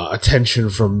attention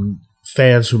from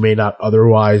fans who may not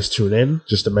otherwise tune in.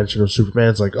 Just a mention of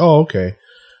Superman's like, oh, okay.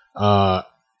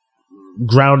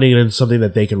 Grounding it in something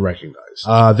that they can recognize.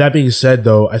 That being said,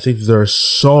 though, I think there are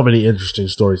so many interesting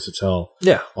stories to tell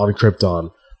on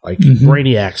Krypton, like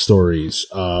Brainiac stories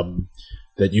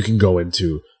that you can go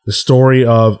into. The story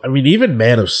of, even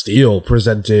Man of Steel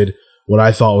presented what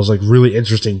I thought was like really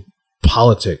interesting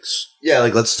politics. Yeah,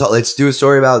 like let's do a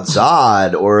story about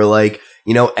Zod or like,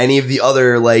 any of the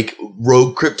other like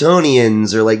rogue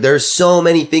Kryptonians or like there's so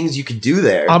many things you could do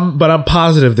there. But I'm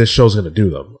positive this show's going to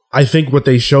do them. I think what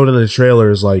they showed in the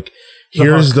trailer is like,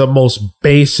 here's the most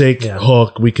basic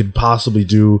hook we could possibly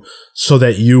do so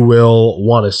that you will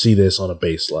want to see this on a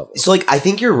base level. So like, I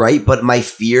think you're right, but my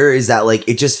fear is that like,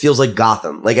 it just feels like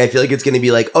Gotham. Like, I feel like it's going to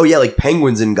be like, oh yeah, like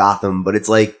Penguin's in Gotham, but it's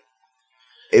like,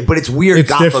 but it's weird. It's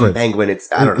Gotham different. Penguin.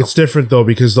 I don't know. It's different though,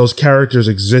 because those characters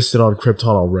existed on Krypton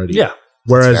already. Yeah.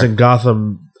 Whereas in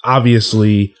Gotham,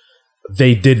 obviously,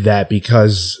 they did that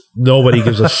because nobody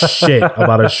gives a shit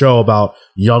about a show about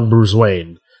young Bruce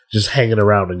Wayne just hanging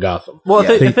around in Gotham. Well,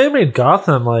 if they made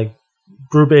Gotham like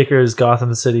Brubaker's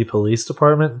Gotham City Police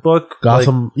Department book,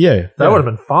 Gotham, that would have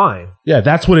been fine. Yeah,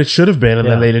 that's what it should have been, and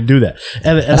then they didn't do that.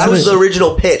 And that was the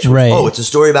original pitch. Right. Oh, it's a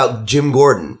story about Jim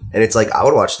Gordon. And it's like, I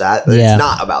would watch that, but it's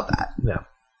not about that.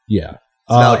 Yeah.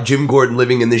 It's about Jim Gordon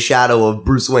living in the shadow of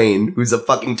Bruce Wayne, who's a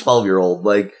fucking 12-year-old.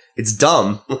 Like, it's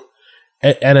dumb.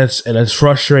 And it's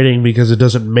frustrating because it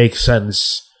doesn't make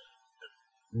sense,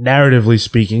 narratively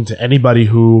speaking, to anybody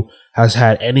who has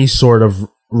had any sort of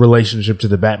relationship to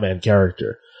the Batman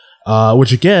character,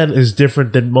 which again is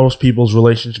different than most people's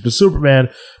relationship to Superman,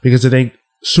 because I think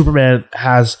Superman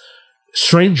has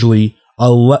strangely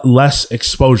less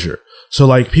exposure. So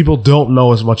like people don't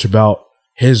know as much about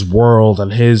his world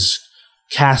and his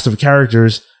cast of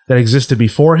characters that existed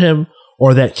before him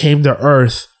or that came to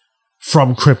Earth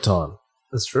from Krypton.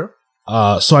 That's true.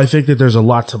 So I think that there's a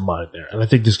lot to mine there, and I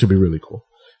think this could be really cool.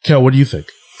 Kel, what do you think?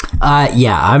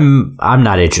 Yeah, I'm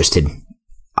not interested.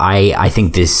 I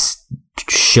think this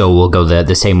show will go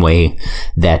the same way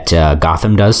that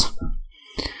Gotham does.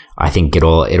 I think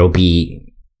it'll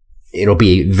be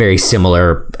very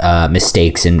similar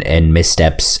mistakes and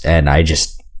missteps, and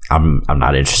I'm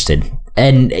not interested.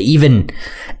 And even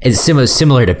it's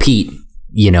similar to Pete.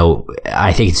 You know,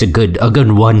 I think it's a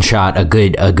good one shot, a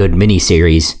good mini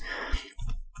series,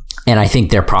 and I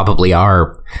think there probably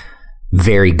are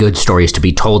very good stories to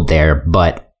be told there,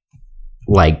 but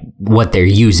like what they're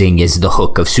using is the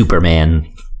hook of Superman,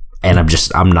 and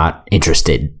I'm not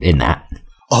interested in that.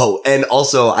 Oh, and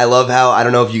also I love how, I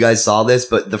don't know if you guys saw this,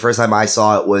 but the first time I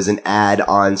saw it was an ad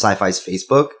on Sci-Fi's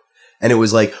Facebook, and it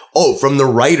was like, oh, from the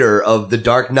writer of The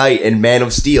Dark Knight and Man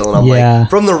of Steel, and I'm like,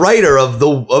 from the writer of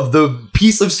the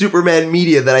piece of Superman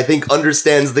media that I think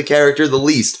understands the character the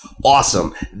least.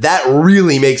 Awesome. That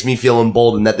really makes me feel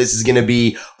emboldened that this is going to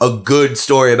be a good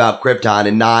story about Krypton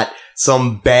and not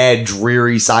some bad,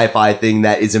 dreary sci-fi thing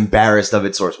that is embarrassed of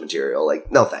its source material.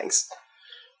 Like, no thanks.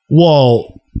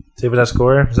 Well, David S.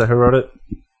 Goyer, is that who wrote it?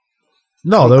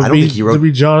 no, that'd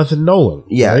be Jonathan Nolan.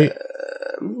 Yeah. Right?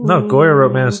 No, Goyer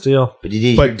wrote Man of Steel. But did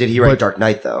he write Dark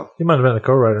Knight, though? He might have been a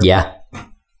co-writer. Yeah,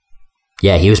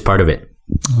 he was part of it.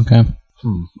 Okay.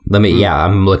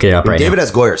 I'm looking it up right David now.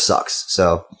 S. Goyer sucks,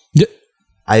 so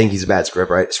I think he's a bad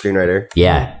screenwriter.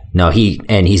 Yeah, no, he's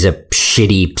a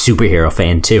shitty superhero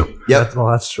fan too. Yep. Well,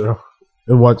 that's true.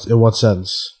 In what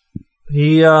sense?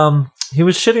 He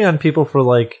was shitting on people for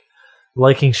like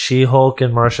liking She-Hulk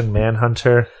and Martian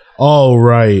Manhunter. Oh,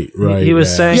 right. He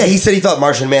was saying, Yeah, he said he thought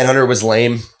Martian Manhunter was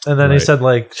lame. and then he said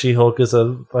like She-Hulk is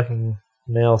a fucking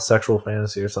male sexual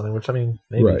fantasy or something, which I mean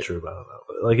may be true, but I don't know.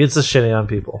 But like it's a shitting on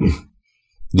people.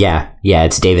 Yeah,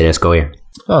 it's David S. Goyer.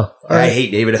 Huh. I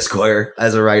hate David S. Goyer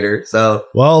as a writer, so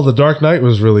Well, The Dark Knight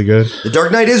was really good, The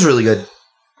Dark Knight is really good.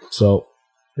 so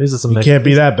He's just a he mix, can't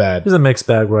be that bad. He's a mixed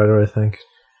bag writer, I think.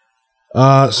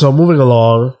 So moving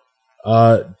along,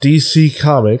 DC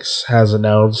Comics has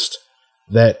announced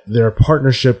that their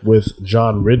partnership with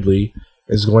John Ridley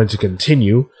is going to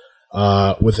continue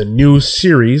with a new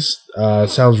series.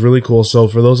 Sounds really cool. So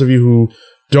for those of you who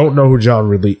don't know who John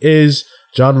Ridley is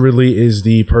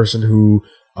the person who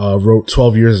wrote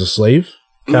 12 Years a Slave.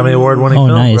 Academy Award winning Oh,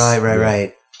 film. nice.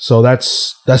 Right. So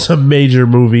that's a major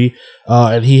movie,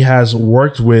 and he has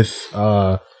worked with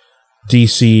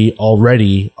DC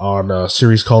already on a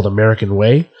series called American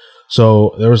Way.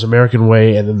 So there was American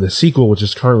Way, and then the sequel, which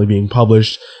is currently being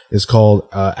published, is called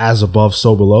As Above,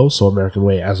 So Below. So American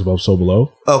Way, As Above, So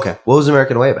Below. Okay. What was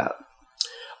American Way about?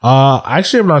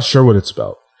 Actually, I'm not sure what it's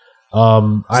about.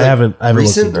 I haven't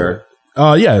recent looked into it.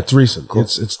 Yeah, it's recent. Cool.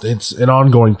 It's an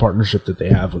ongoing partnership that they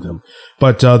have with him.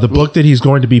 But the book that he's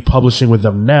going to be publishing with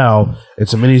them now,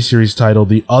 it's a miniseries titled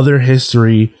 "The Other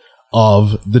History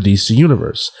of the DC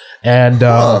Universe," and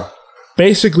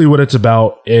basically what it's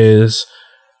about is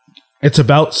it's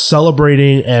about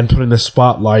celebrating and putting the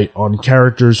spotlight on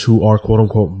characters who are quote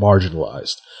unquote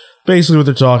marginalized. Basically, what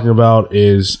they're talking about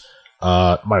is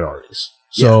minorities.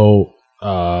 So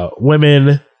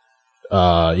women,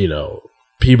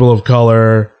 people of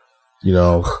color,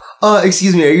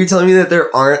 Excuse me, are you telling me that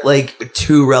there aren't like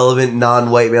two relevant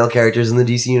non-white male characters in the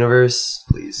DC universe?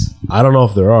 Please. I don't know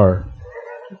if there are.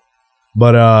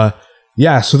 But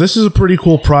so this is a pretty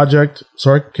cool project.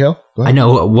 Sorry, Kale? Go ahead. I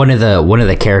know one of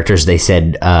the characters they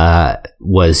said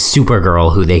was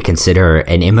Supergirl, who they consider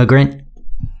an immigrant,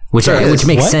 which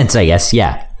makes sense, I guess.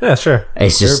 Yeah, sure.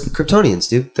 It's They're just Kryptonians,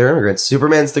 dude. They're immigrants.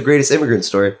 Superman's the greatest immigrant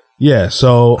story. Yeah,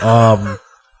 so I'm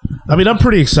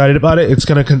pretty excited about it. It's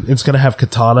gonna have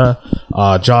Katana,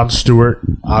 Jon Stewart,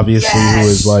 obviously, who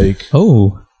is like,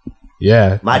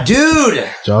 My dude!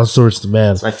 Jon Stewart's the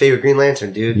man. It's my favorite Green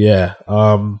Lantern, dude. Yeah.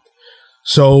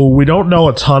 So we don't know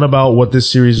a ton about what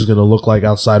this series is gonna look like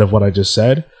outside of what I just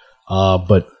said.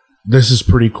 But this is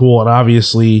pretty cool, and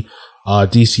obviously,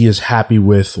 DC is happy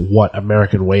with what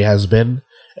American Way has been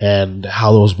and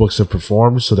how those books have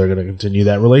performed, so they're going to continue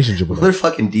that relationship with them. They're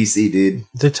fucking DC, dude.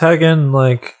 They tag in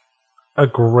like a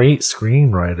great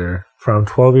screenwriter from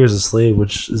 12 Years a Slave,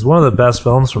 which is one of the best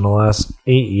films from the last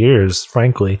 8 years,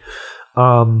 frankly.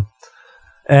 And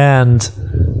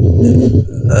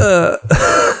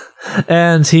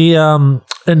he and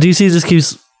DC just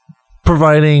keeps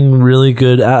providing really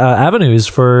good avenues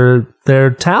for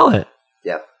their talent.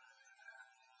 Yeah.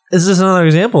 is just another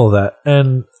example of that.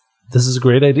 And this is a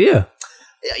great idea.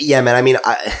 Yeah, man. I mean,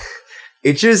 I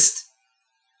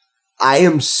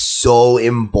am so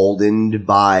emboldened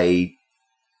by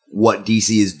what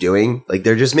DC is doing. Like,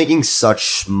 they're just making such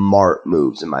smart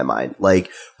moves in my mind. Like,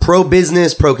 pro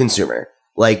business, pro consumer.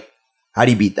 Like, how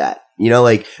do you beat that? You know,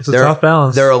 like, It's a tough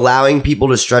balance. They're allowing people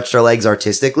to stretch their legs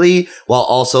artistically while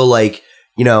also, like,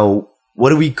 you know,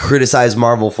 what do we criticize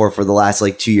Marvel for the last,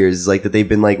 like, 2 years? Is, like, that they've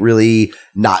been, like, really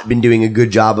not been doing a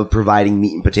good job of providing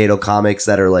meat and potato comics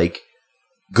that are, like,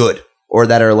 good or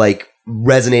that are, like,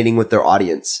 resonating with their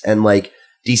audience. And, like,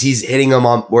 DC's hitting them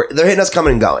on, they're hitting us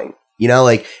coming and going. You know,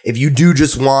 like, if you do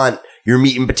just want your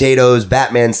meat and potatoes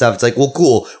Batman stuff, it's like, well,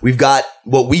 cool. We've got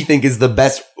what we think is the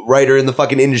best writer in the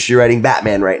fucking industry writing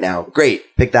Batman right now. Great.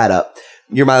 Pick that up.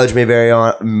 Your mileage may vary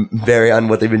on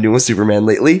what they've been doing with Superman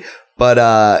lately.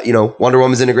 But, you know, Wonder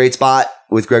Woman's in a great spot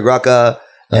with Greg Rucka.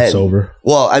 That's over.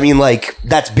 Well, I mean, like,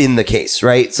 that's been the case,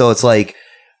 right? So it's like,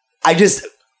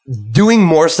 doing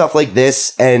more stuff like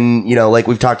this, and, you know, like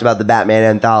we've talked about the Batman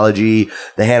anthology,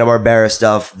 the Hanna-Barbera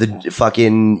stuff, the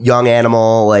fucking Young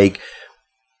Animal, like,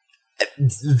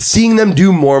 seeing them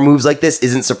do more moves like this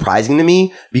isn't surprising to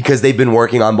me because they've been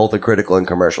working on both a critical and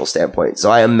commercial standpoint.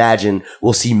 So I imagine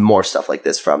we'll see more stuff like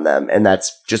this from them, and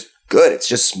that's just good. It's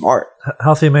just smart.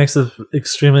 Healthy mix of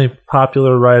extremely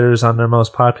popular writers on their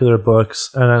most popular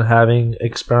books and then having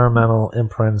experimental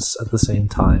imprints at the same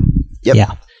time. Yep.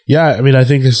 Yeah. Yeah, I mean, I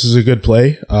think this is a good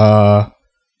play.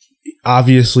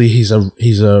 Obviously, he's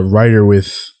a writer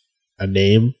with a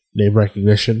name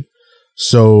recognition,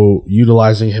 so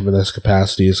utilizing him in this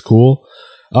capacity is cool.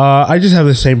 I just have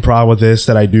the same problem with this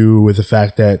that I do with the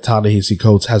fact that Ta-Nehisi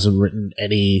Coates hasn't written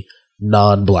any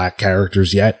non-black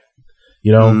characters yet.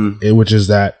 You know, which is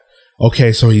that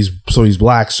okay? So he's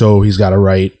black, so he's got to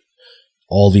write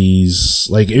all these,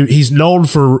 like, he's known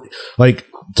for, like,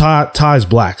 Ta is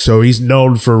black, so he's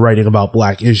known for writing about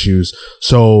black issues.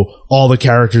 So all the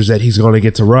characters that he's going to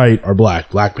get to write are black.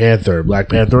 Black Panther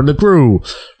and the Crew,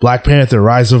 Black Panther,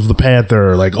 Rise of the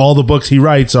Panther. Like, all the books he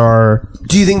writes are.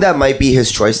 Do you think that might be his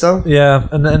choice, though? Yeah,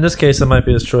 and in this case, it might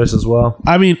be his choice as well.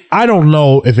 I mean, I don't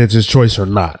know if it's his choice or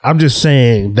not. I'm just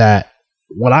saying that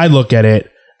when I look at it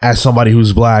as somebody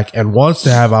who's black and wants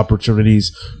to have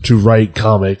opportunities to write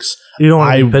comics, You don't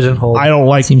want to be pigeonholed. I don't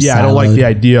like. Seems I don't like siloed. the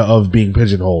idea of being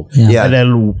pigeonholed. Yeah. And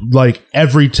then, like,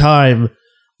 every time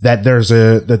that there's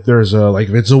a like,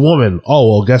 if it's a woman, oh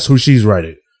well, guess who she's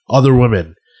writing? Other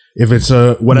women. If it's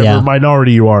a whatever Yeah.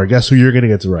 minority you are, guess who you're gonna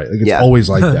get to write? Like, it's Yeah. always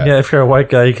like that. Yeah, if you're a white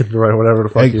guy, you can write whatever the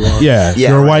fuck Like, you want. yeah, if Yeah,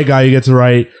 you're a right. white guy, you get to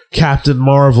write Captain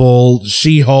Marvel,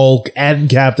 She-Hulk, and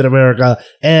Captain America,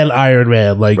 and Iron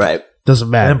Man. Like, Right. doesn't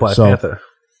matter. And Black So Panther.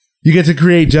 you get to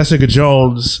create Jessica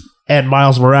Jones and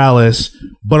Miles Morales,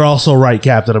 but also write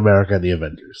Captain America and the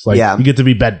Avengers. Like, Yeah. you get to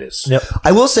be Bendis. Yep.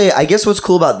 I will say, I guess what's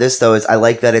cool about this, though, is I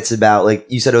like that it's about, like,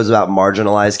 you said it was about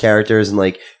marginalized characters, and,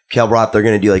 like, Kel brought up they're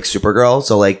going to do, like, Supergirl.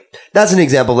 So, like, that's an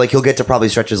example. Like, he'll get to probably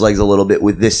stretch his legs a little bit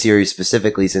with this series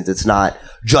specifically, since it's not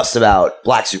just about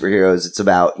black superheroes. It's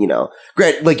about, you know,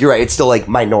 great. Like, you're right. It's still, like,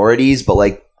 minorities, but,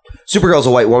 like, Supergirl's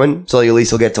a white woman. So, like, at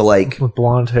least he'll get to, like, With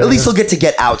blonde hair. at least he'll get to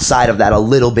get outside of that a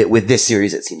little bit with this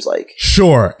series, it seems like.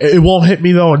 Sure. It won't hit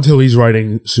me, though, until he's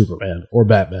writing Superman or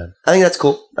Batman. I think that's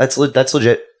cool. That's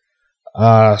legit.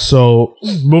 So,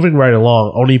 moving right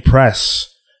along, Oni Press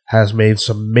has made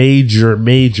some major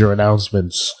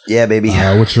announcements, Yeah, baby.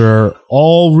 which are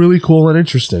all really cool and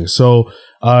interesting. So,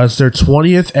 it's their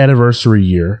 20th anniversary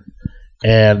year,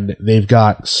 and they've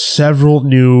got several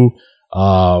new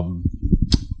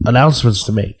announcements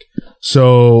to make.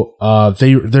 So,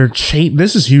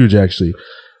 this is huge, actually.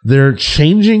 They're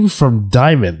changing from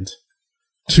Diamond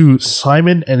to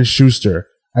Simon and Schuster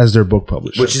as their book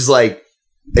publisher. Which is, like,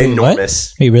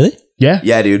 enormous. Wait, really? Yeah.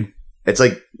 Yeah, dude. It's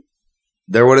like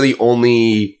they're one of the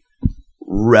only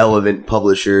relevant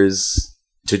publishers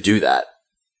to do that.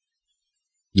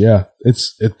 Yeah.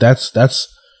 That's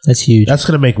That's huge. going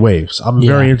to make waves. I'm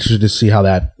very Yeah. interested to see how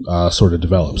that sort of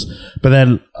develops. But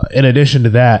then, in addition to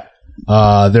that,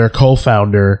 their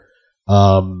co-founder,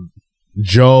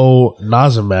 Joe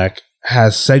Nazimak,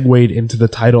 has segued into the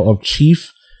title of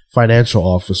Chief Financial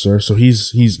Officer. So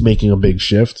he's making a big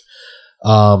shift.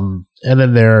 And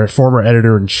then their former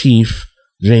editor-in-chief,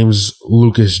 James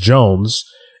Lucas Jones,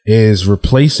 is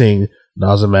replacing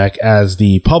Nazimak as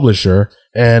the publisher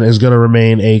and is going to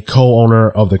remain a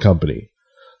co-owner of the company.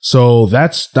 So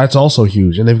that's also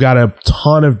huge. And they've got a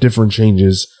ton of different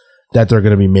changes that they're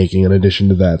going to be making in addition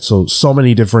to that. So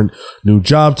many different new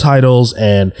job titles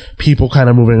and people kind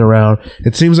of moving around.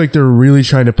 It seems like they're really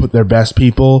trying to put their best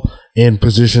people in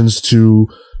positions to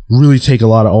really take a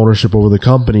lot of ownership over the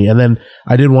company. And then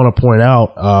I did want to point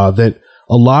out that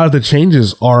a lot of the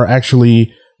changes are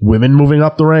actually women moving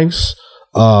up the ranks,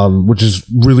 which is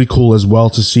really cool as well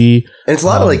to see. And it's a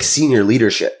lot of like senior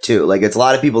leadership too. Like it's a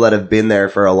lot of people that have been there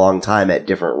for a long time at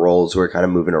different roles who are kind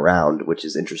of moving around, which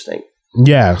is interesting.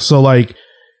 Yeah. So like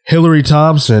Hillary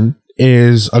Thompson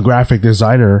is a graphic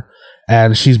designer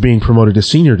and she's being promoted to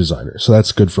senior designer. So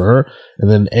that's good for her. And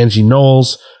then Angie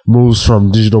Knowles moves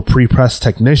from digital pre-press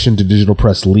technician to digital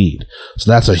press lead. So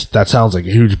that sounds like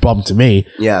a huge bump to me.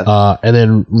 Yeah. And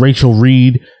then Rachel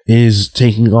Reed is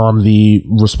taking on the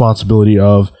responsibility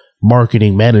of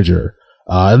marketing manager.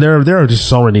 And there are just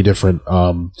so many different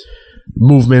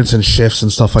movements and shifts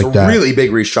and stuff like that. Really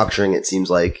big restructuring, it seems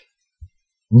like.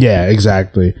 Yeah,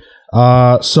 exactly.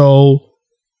 So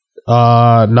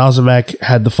Nazamek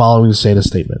had the following to say in a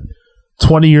statement.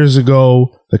 20 years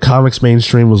ago, the comics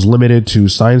mainstream was limited to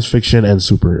science fiction and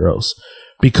superheroes.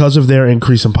 Because of their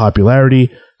increase in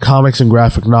popularity, comics and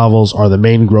graphic novels are the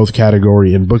main growth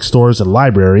category in bookstores and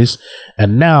libraries,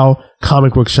 and now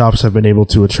comic book shops have been able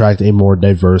to attract a more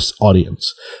diverse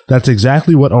audience. That's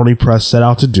exactly what Oni Press set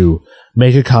out to do,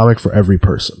 make a comic for every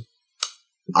person.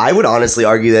 I would honestly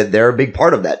argue that they're a big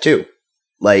part of that too.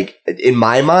 Like, in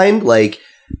my mind, like,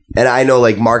 and I know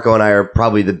like Marco and I are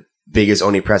probably the biggest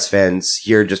Oni Press fans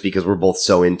here just because we're both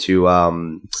so into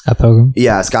Scott Pilgrim.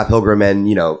 Yeah, Scott Pilgrim and,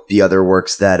 you know, the other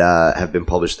works that have been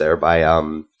published there by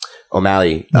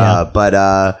O'Malley.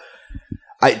 Yeah.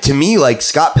 To me, like,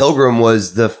 Scott Pilgrim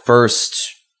was the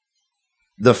first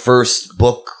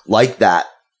book like that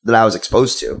I was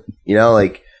exposed to. You know,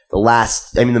 like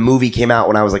the movie came out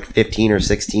when I was like 15 or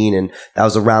 16, and that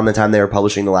was around the time they were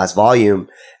publishing the last volume.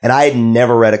 And I had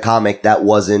never read a comic that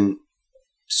wasn't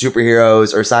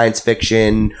superheroes or science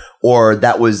fiction or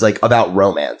that was like about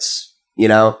romance, you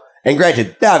know? And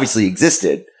granted, that obviously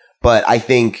existed, but I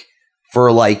think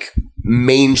for like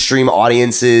mainstream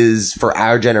audiences for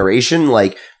our generation,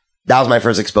 like that was my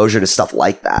first exposure to stuff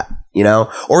like that, you know?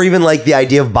 Or even like the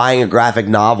idea of buying a graphic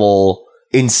novel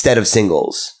instead of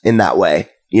singles in that way,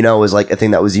 you know, was like a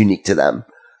thing that was unique to them.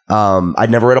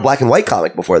 I'd never read a black and white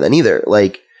comic before then either.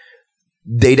 Like,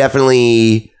 they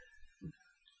definitely,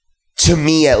 to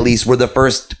me at least, were the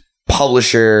first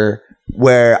publisher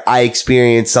where I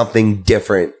experienced something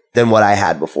different than what I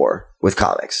had before with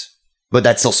comics, but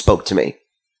that still spoke to me.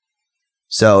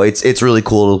 So it's really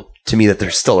cool to me that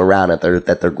they're still around,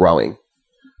 that they're growing.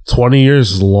 20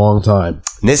 years is a long time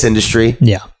In this industry,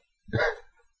 Yeah.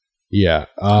 Yeah.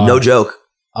 no joke.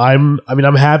 I'm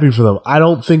happy for them. I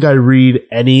don't think I read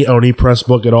any Oni Press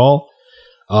book at all.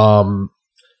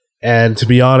 And to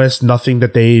be honest, nothing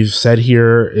that they've said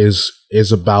here is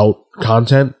about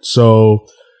content. So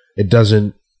it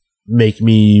doesn't make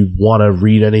me want to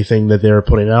read anything that they're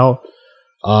putting out.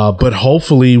 But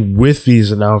hopefully with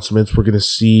these announcements, we're going to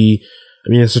see, I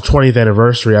mean, it's the 20th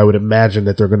anniversary. I would imagine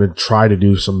that they're going to try to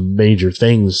do some major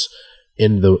things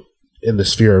in the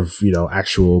sphere of, you know,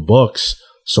 actual books.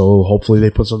 So hopefully they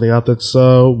put something out that's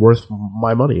worth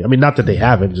my money. I mean, not that they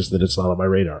haven't, just that it's not on my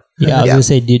radar. Yeah, I was going to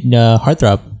say, dude,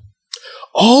 Heartthrob.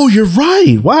 Oh, you're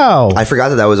right. Wow. I forgot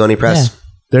that was Oni Press. Yeah.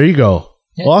 There you go.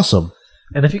 Yeah. Awesome.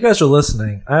 And if you guys are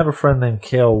listening, I have a friend named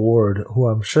Kale Ward who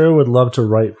I'm sure would love to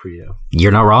write for you.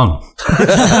 You're not wrong.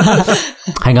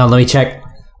 Hang on, let me check.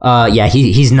 Yeah,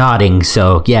 he's nodding.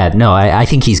 So yeah, no, I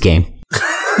think he's game.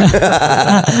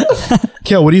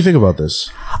 Kale, what do you think about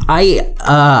this?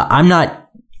 I'm not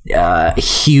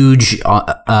huge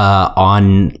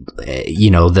on you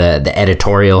know the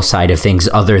editorial side of things,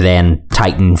 other than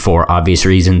Titan for obvious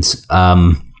reasons.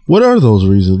 What are those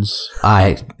reasons?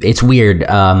 It's weird.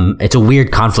 It's a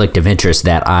weird conflict of interest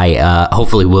that I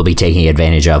hopefully will be taking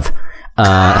advantage of.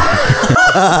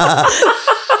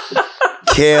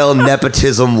 Kale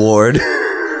Nepotism Ward.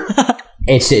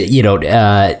 It's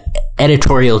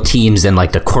editorial teams and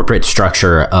like the corporate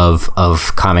structure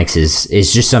of comics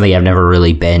is just something I've never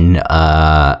really been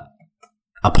a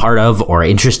part of or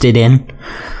interested in.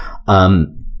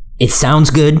 It sounds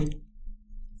good.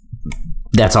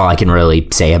 That's all I can really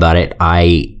say about it.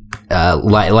 I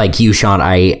like you, Sean.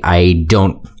 I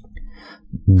don't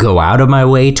go out of my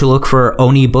way to look for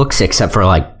Oni books except for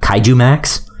like Kaiju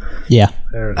Max. Yeah.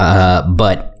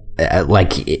 But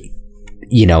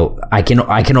you know, I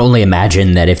can only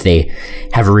imagine that if they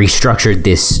have restructured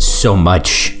this so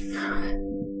much,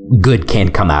 good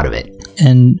can come out of it.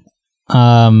 And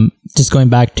just going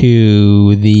back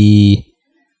to the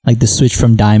switch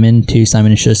from Diamond to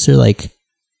Simon & Schuster, like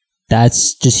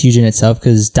that's just huge in itself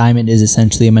because Diamond is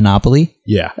essentially a monopoly.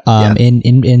 Yeah.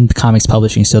 In comics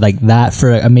publishing. So like that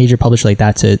for a major publisher like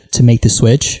that to make the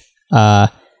switch,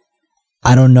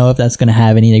 I don't know if that's going to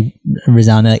have any like,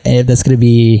 resounding, like, if that's going to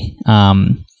be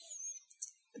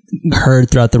heard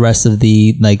throughout the rest of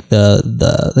the like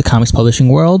the comics publishing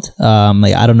world.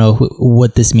 Like I don't know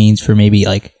what this means for maybe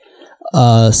like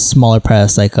a smaller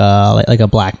press, like a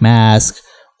Black Mask,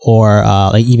 or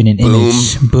like even an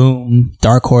Image, Boom,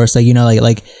 Dark Horse, like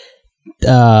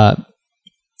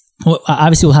well,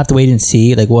 obviously we'll have to wait and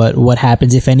see like what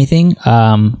happens, if anything.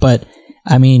 But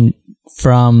I mean,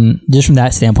 from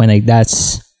that standpoint, like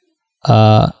that's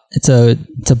it's a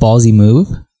ballsy move,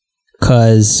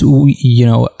 because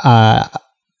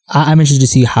I'm interested to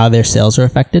see how their sales are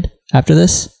affected after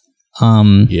this.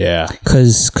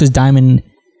 Because Diamond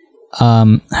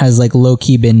has like low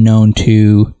key been known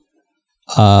to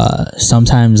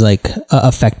sometimes like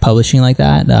affect publishing like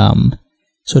that,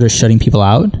 sort of shutting people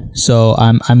out. So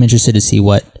I'm interested to see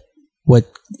what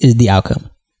is the outcome.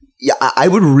 Yeah, I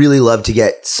would really love to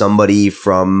get somebody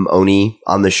from Oni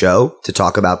on the show to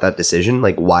talk about that decision,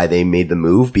 like why they made the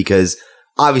move, because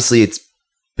obviously it's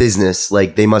business.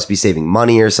 Like they must be saving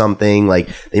money or something. Like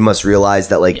they must realize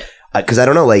that, like, because I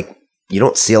don't know, like you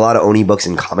don't see a lot of Oni books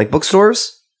in comic book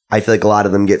stores. I feel like a lot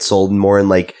of them get sold more in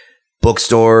like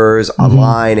bookstores,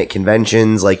 online, at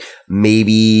conventions. Like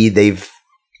maybe they've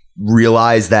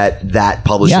realized that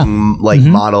publishing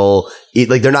model,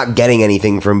 like they're not getting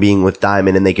anything from being with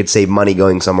Diamond, and they could save money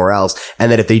going somewhere else,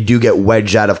 and that if they do get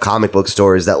wedged out of comic book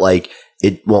stores, that like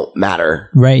it won't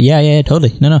matter. Right. Yeah,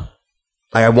 totally. No.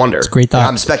 I wonder. It's a great thought. Like,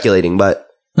 I'm speculating, but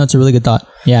that's a really good thought.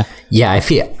 Yeah. Yeah, I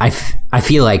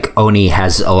feel like Oni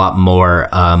has a lot more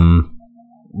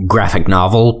graphic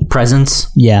novel presence.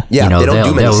 Yeah. Yeah, they don't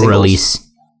do many singles.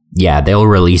 They'll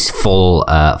release full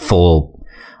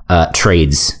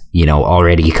trades,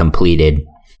 already completed,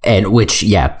 and which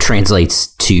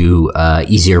translates to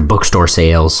easier bookstore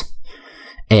sales,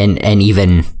 and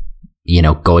even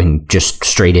going just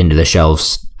straight into the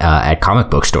shelves at comic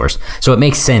book stores. So it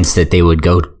makes sense that they would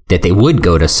go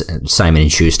to Simon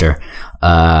and Schuster,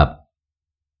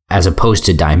 as opposed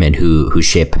to Diamond, who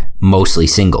ship mostly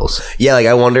singles. Yeah, like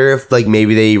I wonder if like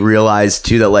maybe they realize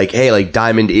too that like, hey, like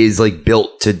Diamond is like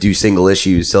built to do single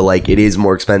issues, so like it is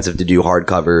more expensive to do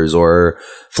hardcovers or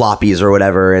floppies or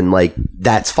whatever, and like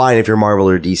that's fine if you're Marvel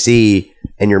or DC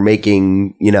and you're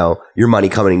making your money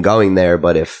coming and going there,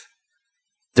 but if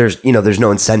there's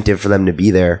no incentive for them to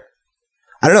be there,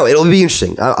 I don't know. It'll be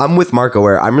interesting. I'm with Marco,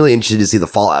 where I'm really interested to see the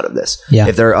fallout of this. Yeah.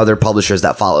 If there are other publishers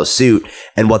that follow suit,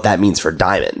 and what that means for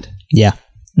Diamond. Yeah.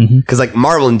 Because like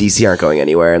Marvel and DC aren't going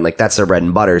anywhere, and like that's their bread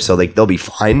and butter, so like they'll be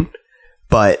fine.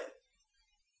 But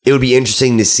it would be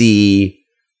interesting to see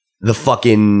the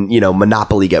fucking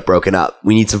monopoly get broken up.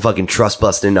 We need some fucking trust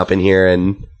busting up in here,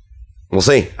 and we'll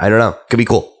see. I don't know. Could be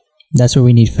cool. That's what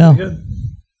we need, Phil.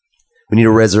 We need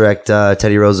to resurrect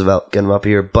Teddy Roosevelt, get him up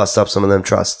here, bust up some of them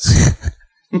trusts.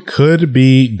 Could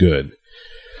be good.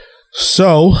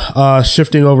 So,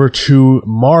 shifting over to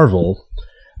Marvel,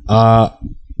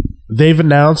 they've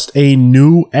announced a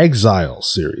new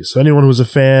Exiles series. So anyone who's a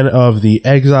fan of the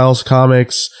Exiles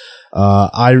comics,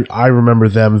 I remember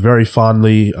them very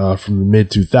fondly from the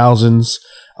mid-2000s.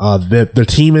 The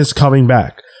team is coming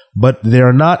back, but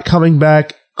they're not coming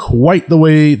back quite the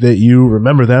way that you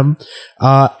remember them.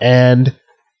 And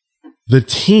the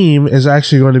team is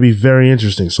actually going to be very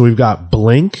interesting. So we've got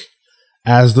Blink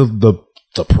as the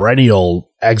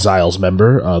perennial Exiles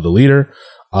member, the leader.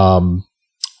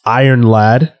 Iron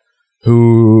Lad,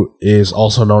 who is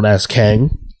also known as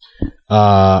Kang.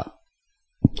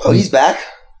 He's back?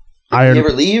 Did he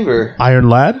ever leave? Or? Iron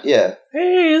Lad? Yeah.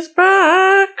 He's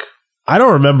back. I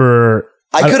don't remember.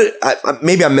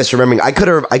 Maybe I'm misremembering. I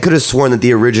could have sworn that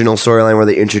the original storyline where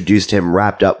they introduced him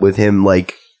wrapped up with him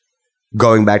like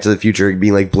going back to the future and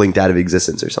being like blinked out of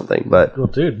existence or something. But Well,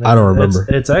 dude, I don't remember.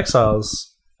 It's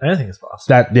Exiles. Anything is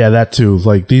possible. That too.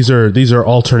 Like these are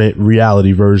alternate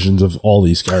reality versions of all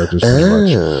these characters pretty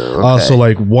much. Okay. So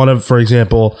like for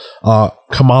example,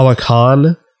 Kamala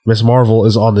Khan, Miss Marvel,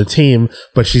 is on the team,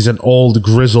 but she's an old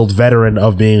grizzled veteran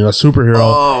of being a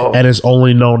superhero and is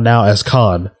only known now as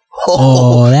Khan.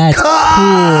 Oh, that's cool.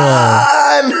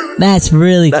 That's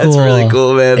really cool. That's really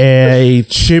cool, man. A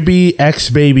chibi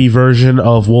ex-baby version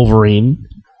of Wolverine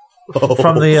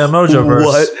From the Mojoverse.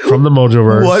 What? from the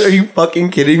Mojoverse. What? Are you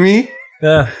fucking kidding me?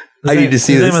 Yeah. I need to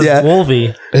see his this, name is yeah.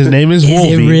 Wolvie. His name is Is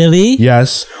Wolvie. it really?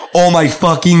 Yes. Oh my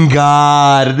fucking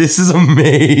god. This is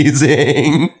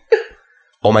amazing.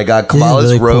 Oh my god.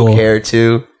 Kamala's really rogue cool. hair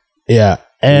too. Yeah.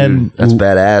 And That's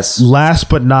badass. last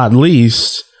but not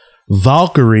least,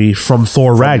 Valkyrie from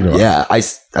Thor Ragnarok. Yeah, I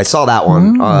saw that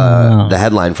one. The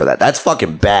headline for that. That's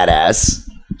fucking badass.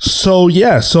 So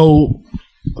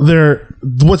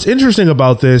what's interesting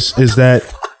about this is that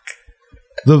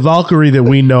the Valkyrie that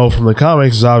we know from the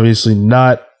comics is obviously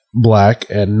not black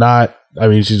and not. I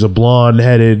mean, she's a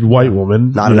blonde-headed white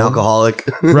woman, Not an alcoholic.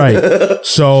 right?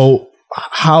 So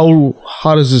how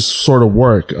does this sort of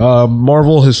work?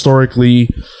 Marvel historically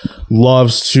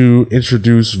loves to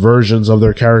introduce versions of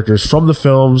their characters from the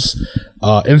films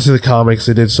into the comics.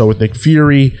 They did so with Nick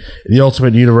Fury in the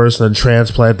Ultimate Universe, and then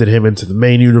transplanted him into the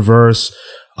main universe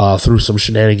through some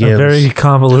shenanigans. A very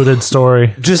convoluted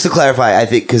story. Just to clarify, I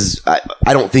think, because I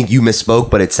don't think you misspoke,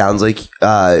 but it sounds like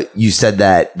you said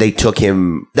that they put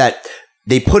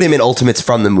him in Ultimates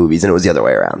from the movies, and it was the other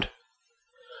way around.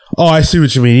 Oh, I see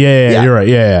what you mean. Yeah. You're right.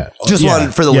 Yeah. Just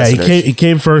one for the listeners. He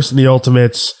came first in the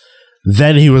Ultimates,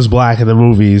 then he was black in the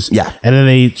movies. Yeah. And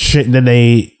then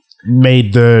they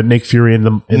made the Nick Fury in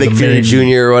the Nick Fury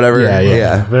Jr. or whatever.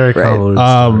 Yeah. Very convoluted.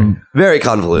 Story. Very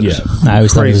convoluted. Yeah. I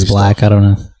always thought he was black. I don't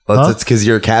know. Well, it's because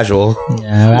you're casual.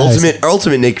 Yeah,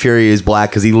 Ultimate Nick Fury is black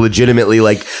because he legitimately,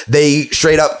 like, they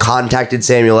straight up contacted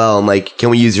Samuel L. and like, can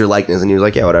we use your likeness? And he was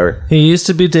like, yeah, whatever. He used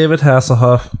to be David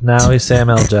Hasselhoff. Now he's Sam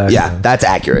L. Jackson. Yeah, that's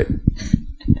accurate.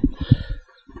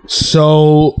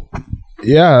 So,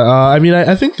 yeah, I mean,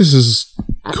 I think this is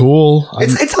cool. It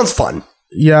sounds fun.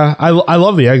 Yeah, I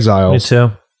love the Exiles. Me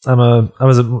too.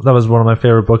 That was one of my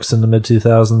favorite books in the mid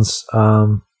 2000s.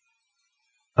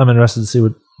 I'm interested to see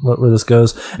where this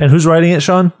goes. And who's writing it,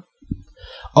 Sean?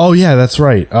 Oh yeah, that's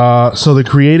right. So the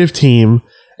creative team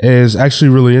is actually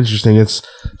really interesting. It's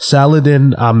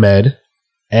Saladin Ahmed,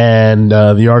 and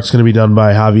the art's going to be done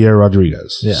by Javier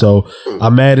Rodriguez. Yeah. So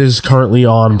Ahmed is currently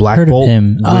on Black Heard of Bolt,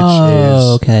 him. which Oh,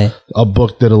 is okay. a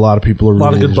book that a lot of people are really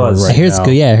lot of good enjoying buzz. right I hear it's now.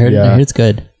 good. Yeah, I heard it's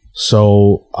good.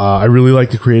 So I really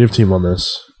like the creative team on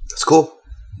this. It's cool.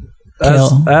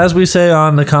 As we say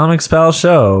on the Comics Pal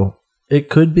show, it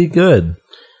could be good.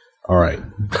 All right,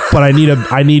 but I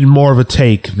need more of a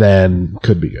take than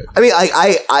could be good. I mean,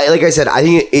 I like I said, I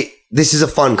think this is a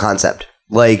fun concept.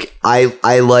 Like,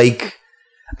 I like,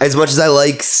 as much as I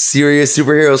like serious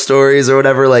superhero stories or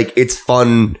whatever, like, it's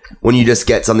fun when you just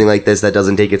get something like this that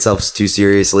doesn't take itself too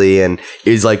seriously and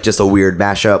is like just a weird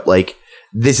mashup. Like,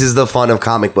 this is the fun of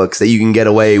comic books that you can get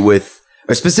away with,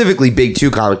 or specifically big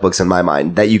two comic books in my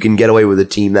mind, that you can get away with a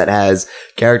team that has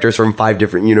characters from 5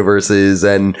 different universes,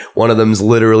 and one of them's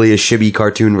literally a chibi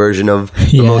cartoon version of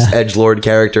the most edgelord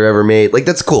character ever made. Like,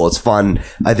 that's cool. It's fun.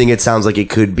 I think it sounds like it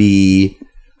could be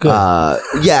good.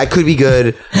 It could be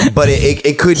good, but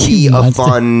it could be a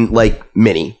fun, like,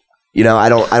 mini. You know, I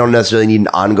don't necessarily need an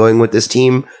ongoing with this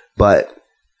team, but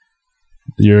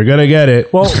you're gonna get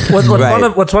it. Well, what's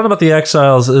fun about the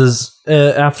Exiles is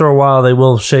after a while they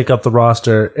will shake up the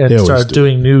roster and start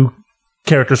doing new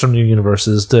characters from new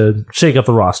universes to shake up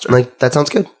the roster. Like, that sounds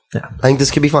good. Yeah, I think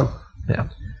this could be fun. Yeah.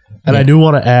 And I do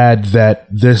want to add that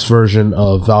this version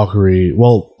of Valkyrie,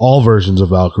 well, all versions of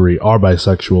Valkyrie are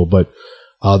bisexual, but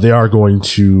they are going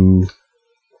to.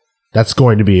 That's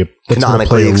going to be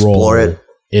canonically explore it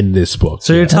in this book.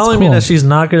 So you're telling me that she's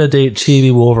not going to date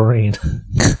Chibi Wolverine?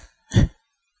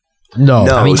 No,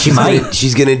 I mean, she might.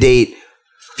 She's gonna date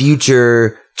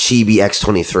future Chibi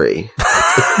X-23,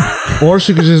 or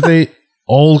she could just date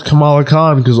old Kamala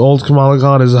Khan because old Kamala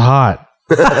Khan is hot.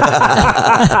 The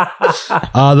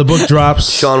book drops.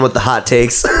 Sean with the hot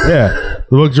takes. Yeah,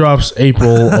 the book drops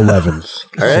April 11th.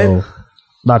 All right, so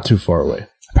not too far away.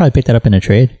 I probably picked that up in a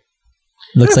trade.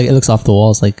 It looks off the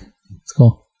walls. Like, it's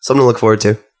cool. Something to look forward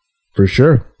to, for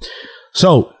sure.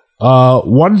 So,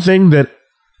 one thing that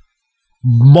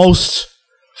most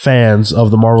fans of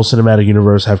the Marvel Cinematic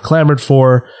Universe have clamored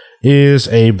for is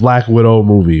a Black Widow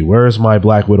movie. Where is my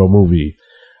Black Widow movie?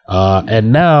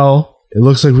 And now it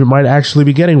looks like we might actually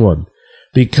be getting one,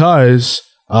 because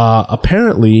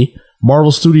apparently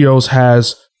Marvel Studios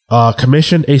has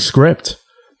commissioned a script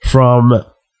from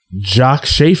Jock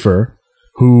Schaefer,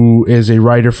 who is a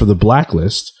writer for The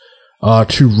Blacklist,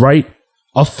 to write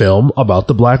a film about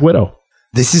the Black Widow.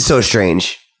 This is so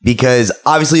strange. Because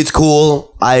obviously it's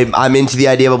cool. I'm into the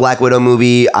idea of a Black Widow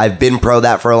movie. I've been pro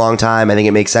that for a long time. I think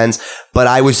it makes sense. But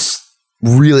I was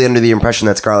really under the impression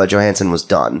that Scarlett Johansson was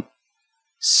done.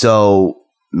 So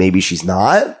maybe she's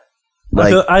not.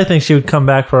 Like, I think she would come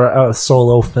back for a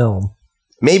solo film.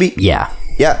 Maybe. Yeah.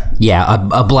 Yeah.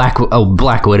 A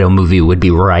Black Widow movie would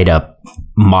be right up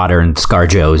modern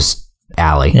ScarJo's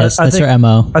alley. Yes, that's her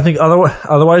MO. I think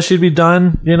otherwise she'd be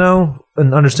done, you know,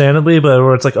 and understandably, but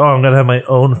where it's like, oh, I'm going to have my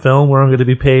own film where I'm going to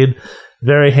be paid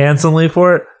very handsomely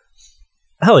for it.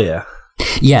 Hell yeah.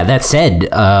 Yeah, that said,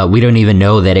 we don't even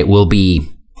know that it will be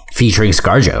featuring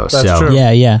ScarJo. That's So true.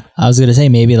 Yeah. I was gonna say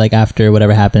maybe like after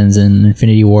whatever happens in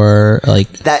Infinity War, like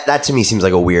That to me seems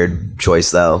like a weird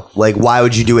choice, though. Like, why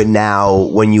would you do it now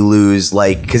when you lose?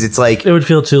 Like, because it's like It would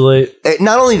feel too late.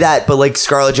 not only that, but like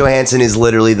Scarlett Johansson is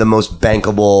literally the most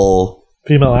bankable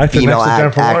Female actor. female next to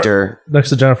Jennifer actor. Next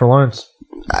to Jennifer Lawrence.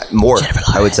 More,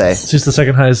 I would say. She's the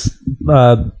second highest.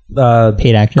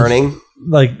 paid actors. Earning,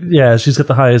 She's got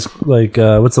the highest.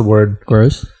 What's the word?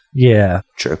 Gross. Yeah.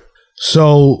 true.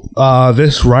 So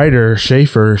this writer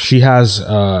Schaefer, she has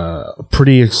a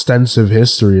pretty extensive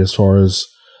history as far as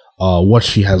what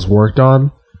she has worked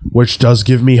on, which does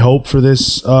give me hope for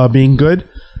this being good.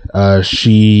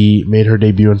 She made her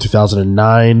debut in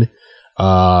 2009,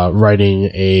 writing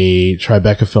a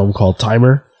Tribeca film called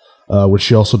Timer, which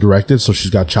she also directed. So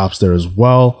she's got chops there as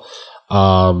well.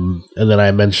 And then I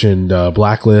mentioned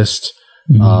Blacklist,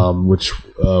 which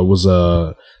was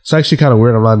a. It's actually kind of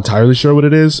weird. I'm not entirely sure what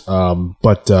it is.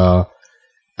 But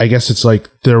I guess it's like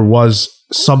there was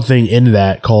something in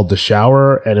that called The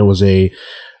Shower, and it was a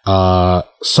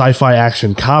sci-fi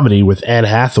action comedy with Anne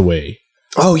Hathaway.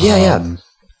 Oh yeah.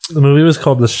 The movie was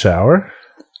called The Shower.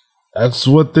 That's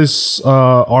what this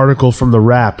article from The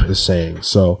Wrap is saying.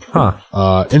 So,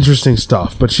 interesting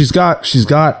stuff. But she's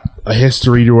got a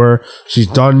history to her. She's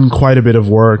done quite a bit of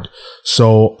work.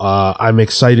 So I'm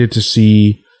excited to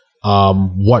see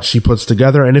what she puts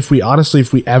together, and if we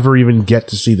ever even get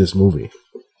to see this movie.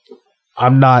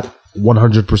 I'm not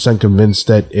 100% convinced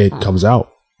that it comes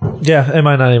out. Yeah, it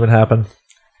might not even happen.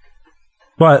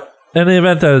 But in the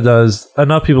event that it does,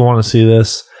 enough people want to see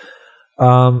this.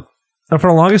 And for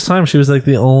the longest time, she was like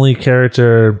the only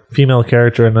female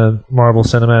character in the Marvel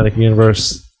Cinematic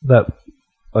Universe that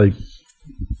like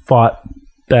fought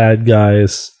bad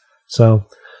guys. So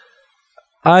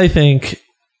I think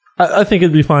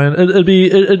it'd be fine. It'd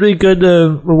be good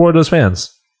to reward those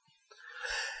fans.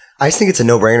 I just think it's a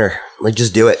no-brainer. Like,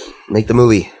 just do it. Make the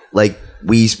movie. Like,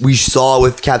 we saw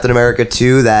with Captain America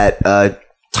 2 that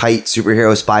tight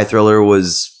superhero spy thriller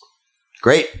was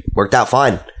great. Worked out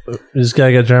fine. You just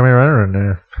gotta get Jeremy Renner in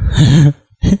there.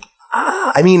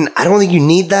 I mean, I don't think you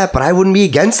need that, but I wouldn't be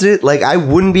against it. Like, I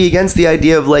wouldn't be against the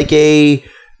idea of like a,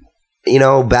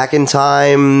 back in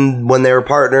time when they were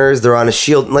partners, they're on a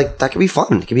shield. Like, that could be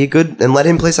fun. It could be good, and let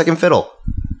him play second fiddle.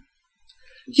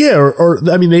 Yeah, or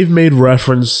I mean, they've made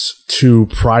reference to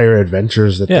prior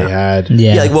adventures that they had.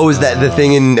 Yeah. Yeah, like what was that? The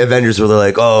thing in Avengers where they're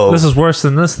like, oh, This is worse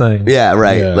than this thing. yeah,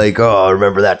 right. Yeah. Like, oh, I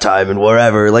remember that time and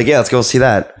wherever. Like, yeah, let's go see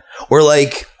that. Or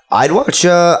like, I'd watch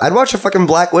a fucking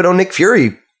Black Widow Nick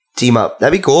Fury team up.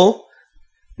 That'd be cool.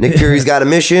 Nick Fury's got a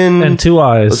mission. And 2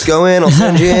 eyes. Let's go in. I'll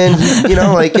send you in.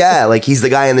 Like he's the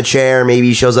guy in the chair. Maybe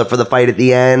he shows up for the fight at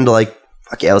the end. Like,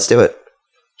 fuck yeah, let's do it.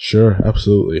 Sure,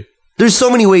 absolutely. There's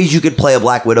so many ways you could play a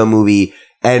Black Widow movie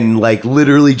and like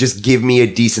literally just give me a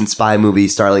decent spy movie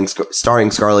starring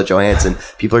Scarlett Johansson.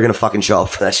 People are gonna fucking show up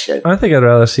for that shit. I think I'd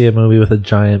rather see a movie with a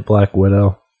giant Black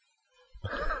Widow.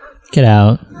 Get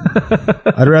out.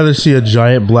 I'd rather see a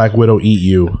giant Black Widow eat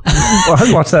you, Well,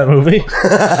 I'd watch that movie.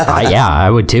 yeah, I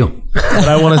would too. but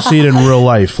I want to see it in real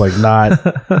life, like not.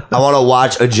 I want to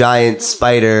watch a giant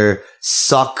spider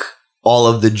suck all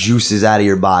of the juices out of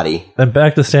your body. And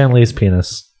back to Stan Lee's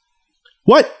penis.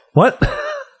 What? What?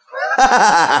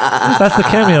 That's the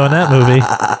cameo in that movie.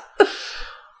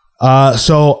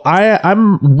 So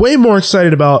I'm way more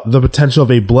excited about the potential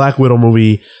of a Black Widow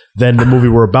movie than the movie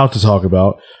we're about to talk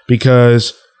about,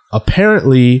 because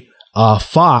apparently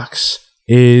Fox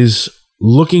is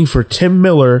looking for Tim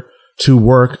Miller to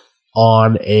work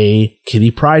on a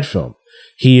Kitty Pryde film.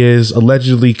 He is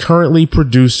allegedly currently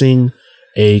producing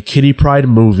a Kitty Pryde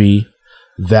movie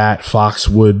that Fox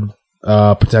would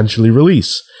potentially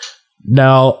release.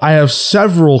 Now, I have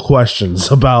several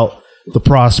questions about the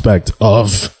prospect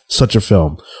of such a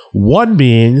film. One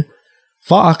being,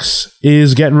 Fox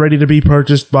is getting ready to be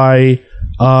purchased by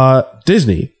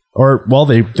Disney. Or, well,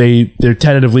 they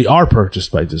tentatively are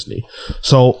purchased by Disney.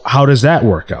 So, how does that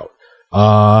work out?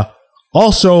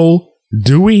 Also,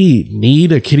 do we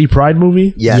need a Kitty Pryde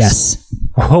movie? Yes.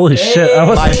 Holy shit.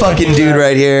 My fucking dude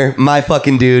right here. My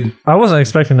fucking dude. I wasn't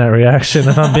expecting that reaction,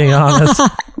 if I'm being honest.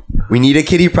 We need a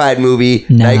Kitty Pryde movie.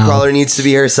 No. Nightcrawler needs to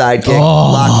be her sidekick.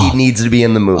 Oh. Lockheed needs to be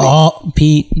in the movie. Oh,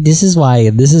 Pete, this is why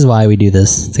we do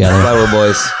this together. Bye, we're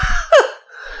boys.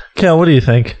 Kel, what do you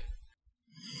think?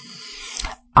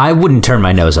 I wouldn't turn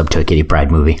my nose up to a Kitty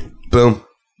Pryde movie. Boom.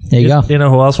 There you go. You know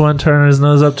who else wouldn't turn his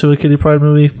nose up to a Kitty Pryde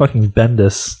movie? Fucking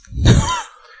Bendis.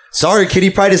 Sorry, Kitty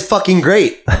Pryde is fucking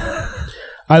great.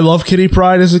 I love Kitty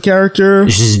Pryde as a character.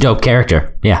 She's a dope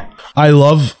character. Yeah. I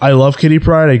love Kitty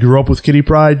Pryde. I grew up with Kitty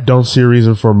Pryde. Don't see a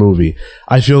reason for a movie.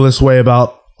 I feel this way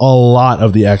about a lot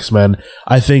of the X-Men.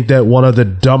 I think that one of the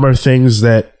dumber things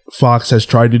that Fox has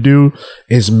tried to do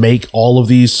is make all of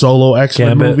these solo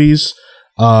X-Men movies.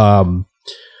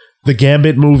 The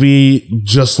Gambit movie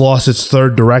just lost its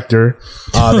third director.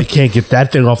 They can't get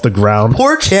that thing off the ground.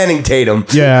 Poor Channing Tatum.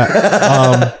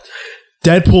 Yeah.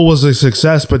 Deadpool was a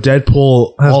success, but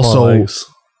Deadpool also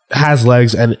has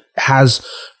legs and has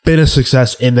been a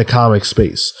success in the comic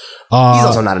space. He's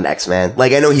also not an X-Man.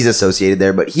 Like, I know he's associated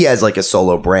there, but he has like a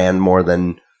solo brand more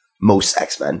than most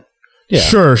X-Men. Yeah.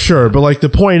 Sure. But like the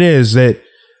point is that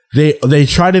they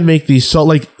try to make these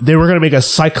they were going to make a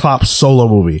Cyclops solo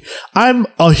movie. I'm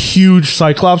a huge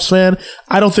Cyclops fan.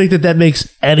 I don't think that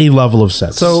makes any level of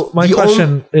sense. So my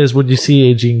question is, would you see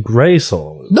a Jean Grey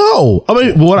solo movie? No. I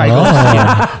mean, would I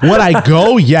go? Would I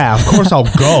go? Yeah, of course I'll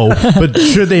go. But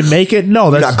should they make it?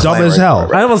 No, that's dumb as hell.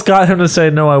 I almost got him to say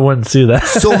no, I wouldn't see that.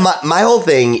 So my whole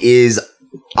thing is,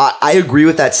 I agree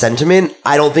with that sentiment.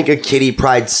 I don't think a Kitty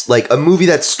Pride, like a movie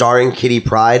that's starring Kitty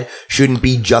Pryde, shouldn't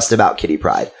be just about Kitty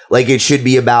Pryde. Like, it should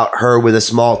be about her with a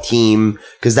small team,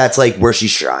 because that's like where she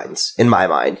shines in my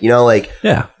mind. You know, like,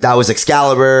 that was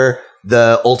Excalibur,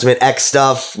 the Ultimate X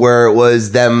stuff, where it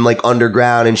was them like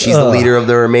underground and she's the leader of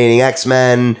the remaining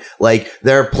X-Men. Like,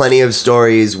 there are plenty of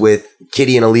stories with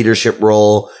Kitty in a leadership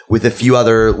role with a few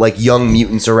other like young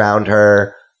mutants around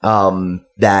her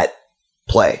that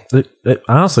play.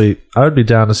 Honestly, I would be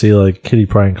down to see like Kitty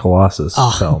Pryde and Colossus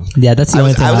film. Yeah, that's the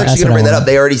only thing. I was actually going to bring that up.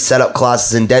 They already set up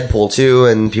Colossus in Deadpool too,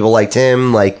 and people liked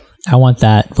him. Like, I want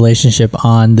that relationship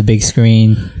on the big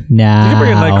screen now. You can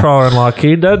bring a Nightcrawler and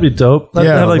Lockheed. That'd be dope.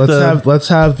 Let's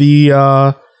have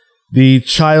the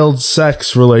child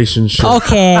sex relationship.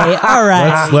 Okay, all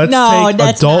right. Let's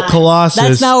take adult Colossus.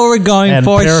 That's not what we're going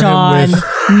for, Sean.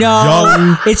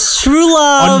 No, it's true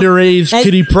love. Underage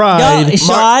Kitty Pryde. No,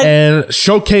 Sean. And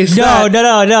showcase that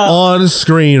no. on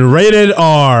screen. Rated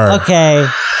R. Okay.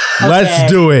 Let's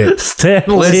do it. Stan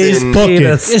Lee's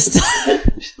penis.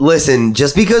 Listen,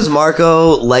 just because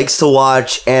Marco likes to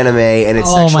watch anime and it's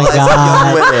sexualized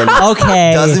young women,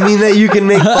 doesn't mean that you can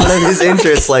make fun of his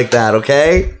interests like that,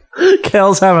 okay?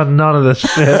 Kale's having none of this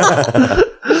shit.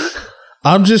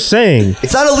 I'm just saying.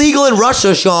 It's not illegal in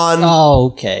Russia, Sean.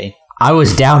 Oh, okay. I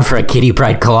was down for a Kitty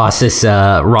Pryde Colossus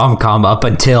rom-com up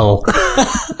until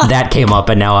that came up,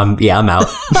 and now I'm out.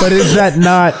 But is that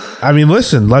not... I mean,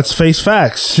 listen, let's face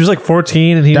facts. She was like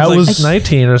 14 and he was like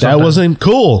 19 or something. That wasn't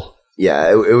cool.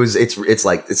 Yeah,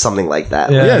 it's something like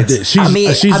that. Yeah,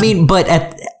 but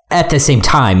at the same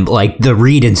time, like, the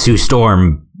Reed and Sue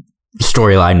Storm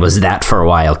storyline was that for a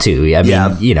while too. I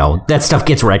mean, you know, that stuff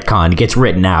gets retconned, gets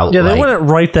written out. Yeah, they wouldn't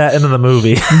write that into the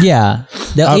movie. Yeah,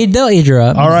 they'll age her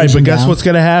up. All right, but guess what's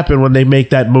going to happen when they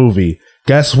make that movie?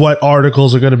 Guess what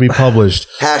articles are going to be published?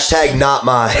 # not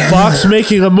mine. Fox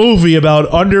making a movie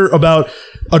about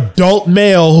adult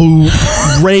male who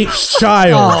rapes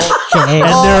child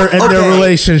and their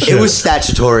relationship. It was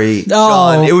statutory,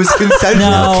 Sean. It was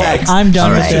consensual sex. I'm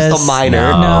done with this. Just a minor.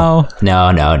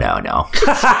 No.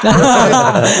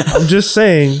 I'm just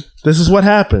saying, this is what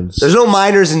happens. There's no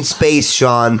minors in space,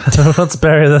 Sean. Let's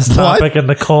bury this topic in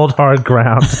the cold, hard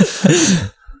ground.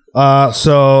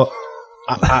 So...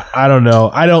 I don't know.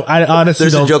 I honestly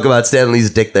There's don't. a joke about Stan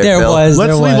Lee's dick there, Phil. Let's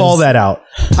leave all that out.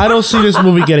 I don't see this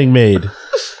movie getting made.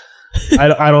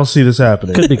 I don't see this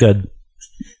happening. Could be good.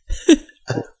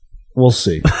 We'll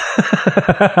see.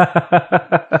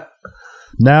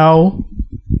 Now,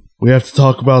 we have to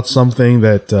talk about something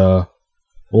that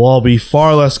we'll all be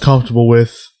far less comfortable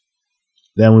with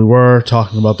than we were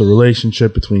talking about the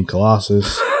relationship between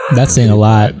Colossus. That's saying a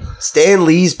lot. Stan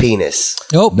Lee's penis.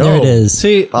 Oh, no. There it is.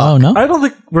 See, no? I don't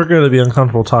think we're going to be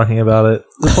uncomfortable talking about it.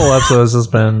 This whole episode has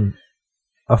just been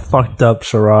a fucked up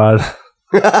charade.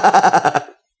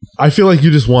 I feel like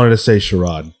you just wanted to say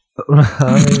charade.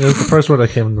 I mean, it was the first word that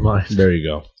came to mind. There you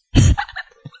go.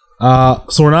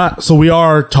 So we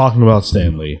are talking about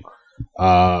Stan Lee.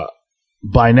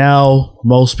 By now,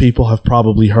 most people have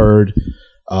probably heard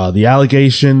the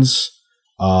allegations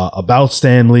about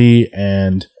Stan Lee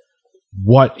and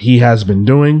what he has been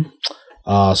doing.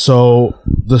 So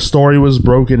the story was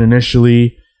broken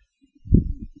initially.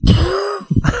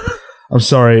 I'm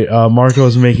sorry, Marco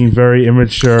is making very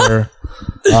immature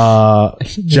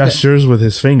gestures with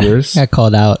his fingers. Got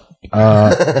called out.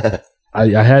 I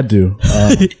had to.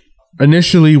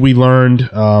 Initially, we learned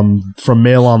from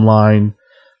Mail Online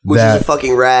Which is a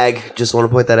fucking rag. Just want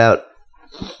to point that out.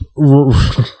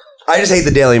 I just hate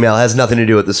the Daily Mail. It has nothing to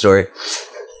do with the story.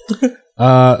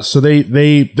 So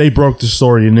they broke the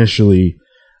story initially.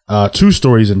 Two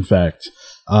stories, in fact,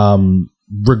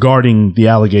 regarding the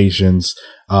allegations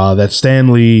that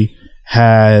Stan Lee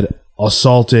had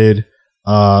assaulted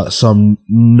some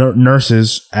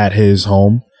nurses at his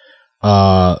home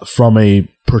from a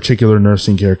particular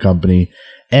nursing care company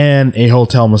and a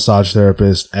hotel massage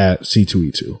therapist at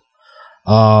C2E2.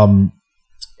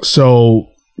 So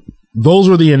those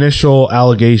were the initial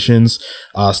allegations.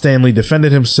 Stanley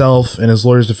defended himself and his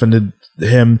lawyers defended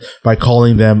him by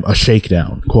calling them a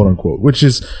shakedown, quote unquote, which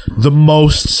is the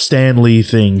most Stanley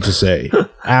thing to say.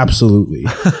 Absolutely.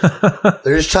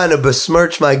 They're just trying to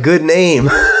besmirch my good name.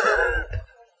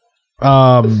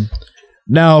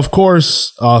 Now, of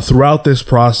course, throughout this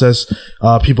process,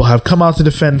 people have come out to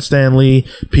defend Stanley.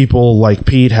 People like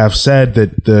Pete have said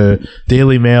that the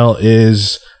Daily Mail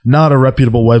is not a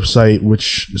reputable website,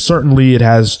 which certainly it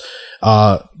has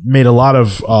made a lot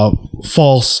of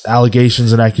false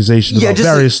allegations and accusations about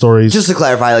various stories. Just to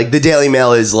clarify, like the Daily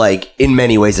Mail is like in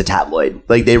many ways a tabloid.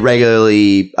 Like they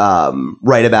regularly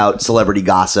write about celebrity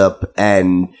gossip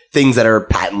and things that are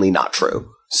patently not true.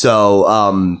 So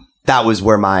that was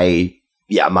where my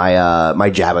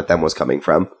jab at them was coming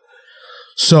from.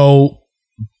 So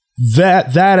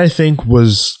that I think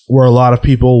was where a lot of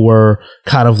people were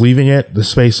kind of leaving it, the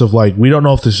space of like, we don't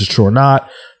know if this is true or not,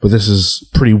 but this is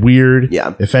pretty weird.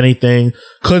 Yeah. If anything,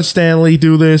 could Stanley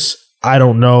do this? I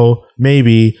don't know.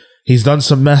 Maybe he's done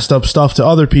some messed up stuff to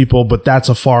other people, but that's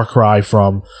a far cry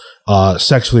from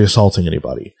sexually assaulting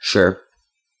anybody. Sure.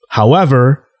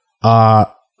 However,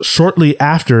 shortly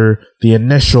after the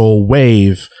initial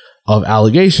wave of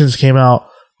allegations came out,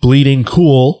 Bleeding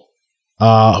Cool,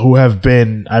 who have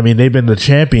been, they've been the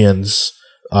champions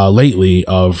lately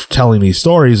of telling these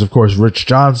stories. Of course, Rich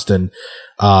Johnston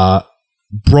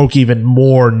broke even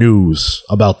more news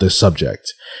about this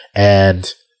subject.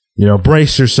 And,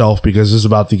 brace yourself because this is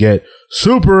about to get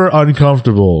super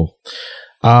uncomfortable.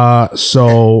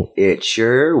 So it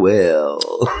sure will.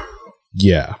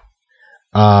 Yeah.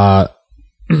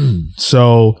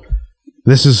 So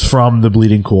this is from the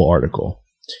Bleeding Cool article.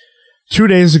 2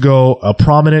 days ago, a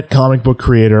prominent comic book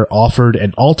creator offered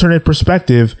an alternate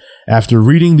perspective after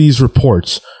reading these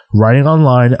reports, writing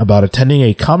online about attending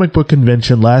a comic book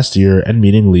convention last year and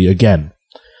meeting Lee again.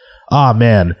 Ah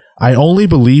man, I only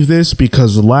believe this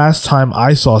because the last time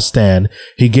I saw Stan,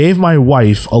 he gave my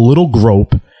wife a little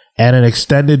grope and an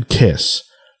extended kiss.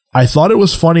 I thought it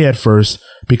was funny at first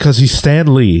because he's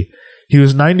Stan Lee. He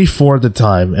was 94 at the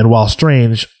time, and while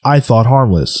strange, I thought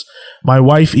harmless. My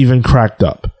wife even cracked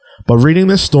up. But reading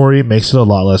this story makes it a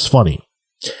lot less funny.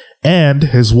 And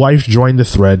his wife joined the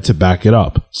thread to back it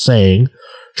up, saying,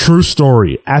 true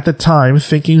story. At the time,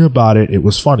 thinking about it, it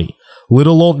was funny.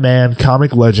 Little old man,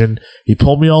 comic legend. He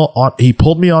pulled me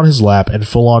on his lap and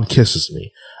full on kisses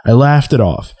me. I laughed it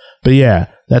off. But yeah,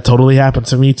 that totally happened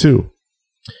to me too.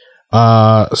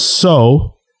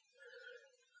 So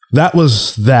that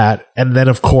was that. And then,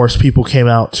 of course, people came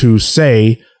out to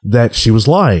say that she was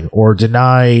lying or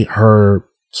deny her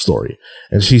story.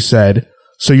 And she said,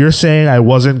 so you're saying I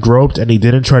wasn't groped and he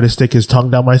didn't try to stick his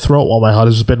tongue down my throat while my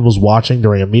husband was watching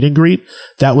during a meet and greet?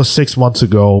 That was 6 months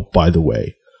ago, by the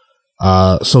way.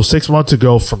 So 6 months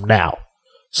ago from now.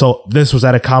 So this was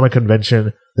at a comic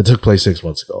convention that took place 6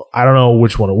 months ago. I don't know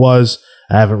which one it was.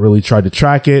 I haven't really tried to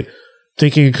track it.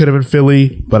 Thinking it could have been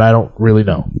Philly, but I don't really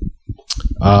know.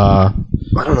 I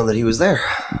don't know that he was there.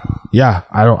 Yeah,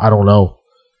 I don't know.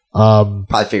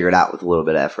 Probably figure it out with a little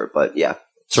bit of effort, but yeah,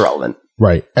 it's irrelevant.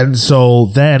 Right. And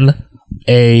so then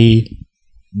the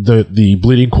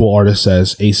Bleeding Cool artist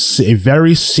says, a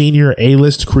very senior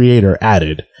A-list creator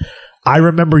added, I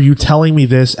remember you telling me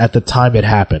this at the time it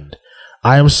happened.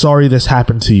 I am sorry this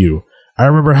happened to you. I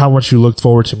remember how much you looked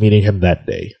forward to meeting him that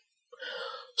day.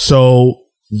 So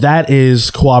that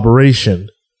is corroboration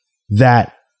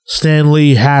that Stan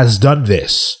Lee has done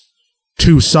this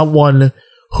to someone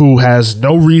who has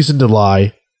no reason to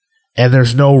lie and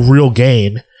there's no real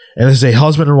gain. And this is a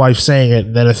husband and wife saying it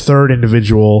and then a third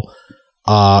individual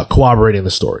corroborating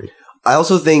the story. I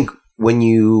also think when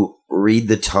you read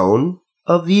the tone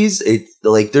of these, it's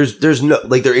like there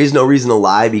is no reason to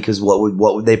lie because what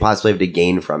would they possibly have to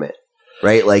gain from it?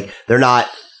 Right? Like they're not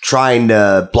trying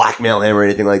to blackmail him or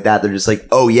anything like that. They're just like,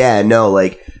 oh yeah, no,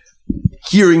 like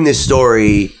hearing this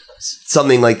story,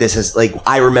 something like this is like,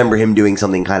 I remember him doing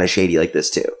something kind of shady like this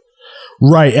too.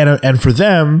 Right. And for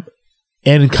them,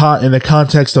 in the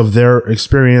context of their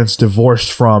experience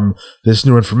divorced from this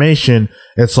new information,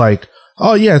 it's like,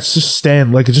 oh yeah, it's just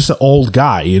Stan, like it's just an old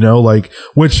guy, like,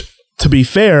 which to be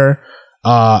fair,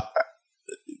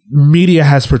 media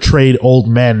has portrayed old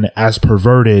men as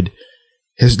perverted,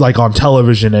 like on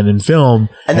television and in film,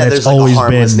 and that there's always like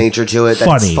a harmless nature to it.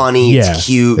 That's funny, yeah, it's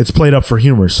cute, it's played up for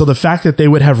humor. So the fact that they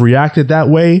would have reacted that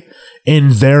way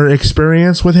in their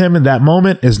experience with him in that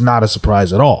moment is not a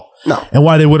surprise at all. No. And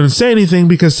why they wouldn't say anything,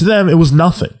 because to them, it was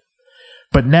nothing.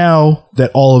 But now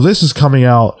that all of this is coming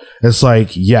out, it's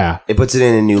like, yeah. It puts it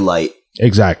in a new light.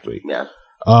 Exactly. Yeah.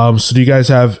 So do you guys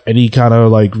have any kind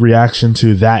of like reaction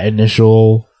to that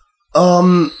initial?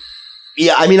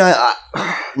 Yeah, I mean, I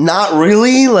not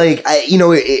really. Like,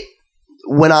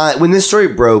 when this story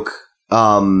broke,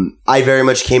 I very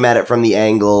much came at it from the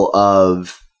angle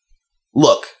of,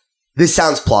 look, this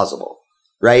sounds plausible,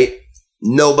 right?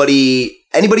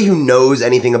 Anybody who knows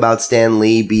anything about Stan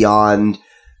Lee beyond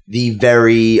the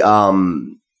very,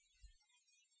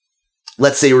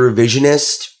 let's say,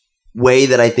 revisionist way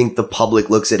that I think the public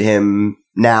looks at him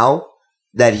now,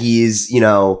 that he's,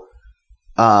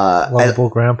 lovable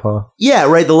grandpa. Yeah,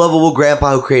 right. The lovable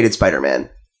grandpa who created Spider-Man.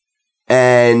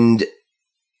 And,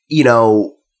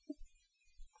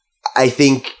 I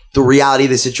think the reality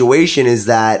of the situation is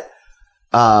that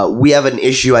we have an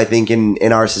issue, I think,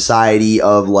 in our society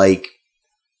of like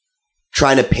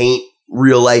trying to paint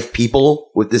real life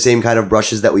people with the same kind of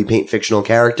brushes that we paint fictional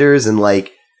characters. And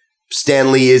like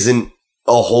Stan Lee isn't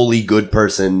a wholly good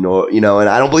person, or, and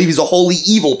I don't believe he's a wholly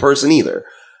evil person either.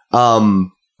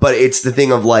 But it's the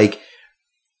thing of like,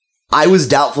 I was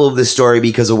doubtful of this story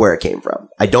because of where it came from.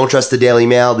 I don't trust the Daily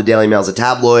Mail. The Daily Mail's a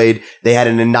tabloid. They had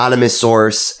an anonymous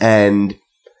source, and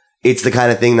it's the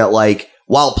kind of thing that, like,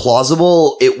 while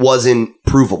plausible, it wasn't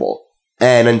provable.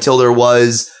 And until there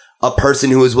was a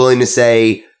person who was willing to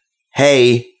say,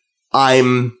 hey,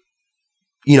 I'm,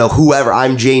 whoever,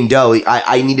 I'm Jane Doe.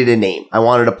 I needed a name. I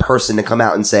wanted a person to come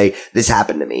out and say, this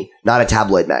happened to me, not a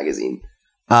tabloid magazine.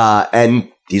 And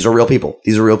these are real people.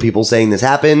 These are real people saying this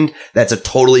happened. That's a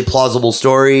totally plausible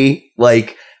story.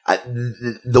 Like,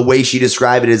 the way she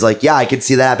described it is like, yeah, I could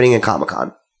see that happening at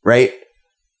Comic-Con, right?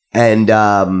 And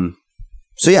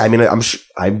so yeah, I mean,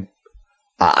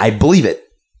 I believe it.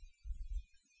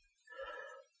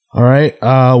 All right.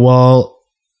 Well,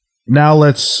 now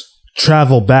let's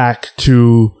travel back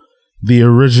to the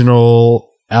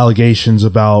original allegations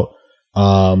about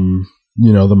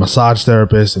the massage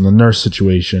therapist and the nurse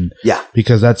situation. Yeah.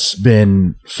 Because that's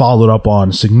been followed up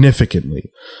on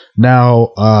significantly.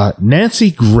 Now,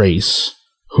 Nancy Grace,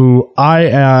 who I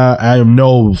am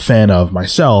no fan of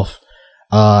myself,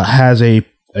 has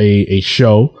a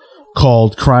show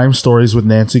called Crime Stories with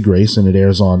Nancy Grace, and it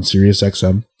airs on Sirius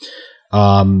XM.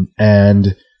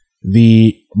 And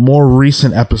the more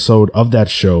recent episode of that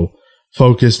show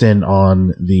focused in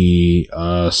on the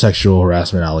sexual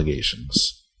harassment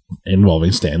allegations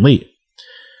involving Stan Lee.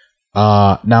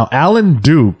 Now, Alan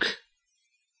Duke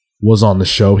was on the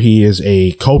show. He is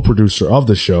a co-producer of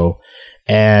the show,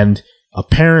 and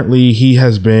apparently he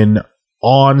has been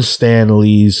on Stan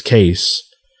Lee's case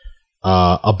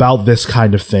about this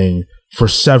kind of thing for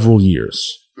several years.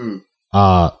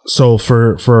 So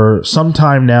for some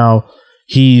time now,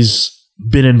 he's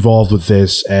been involved with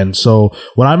this. And so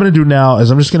what I'm going to do now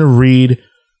is I'm just going to read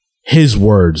his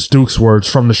words, Duke's words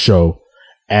from the show,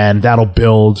 and that'll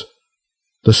build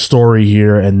the story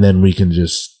here, and then we can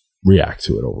just react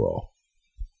to it overall.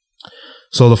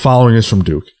 So the following is from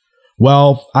Duke.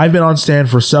 Well, I've been on Stan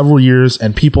for several years,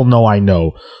 and people know I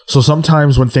know. So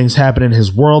sometimes when things happen in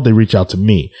his world, they reach out to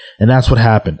me. And that's what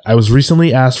happened. I was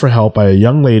recently asked for help by a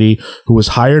young lady who was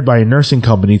hired by a nursing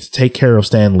company to take care of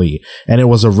Stan Lee. And it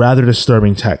was a rather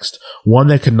disturbing text, one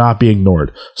that could not be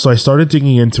ignored. So I started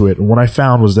digging into it, and what I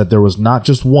found was that there was not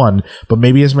just one, but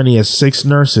maybe as many as 6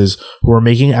 nurses who were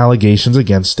making allegations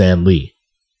against Stan Lee.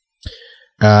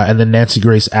 And then Nancy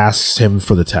Grace asks him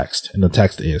for the text. And the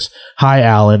text is, "Hi,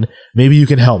 Alan. Maybe you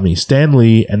can help me. Stan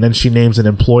Lee," and then she names an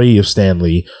employee of Stan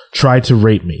Lee, "tried to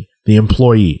rape me. The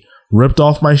employee ripped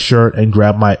off my shirt and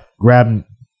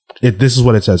this is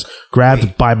what it says,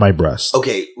 grabbed by my breast."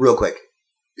 Okay, real quick.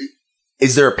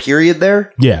 Is there a period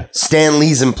there? Yeah. Stan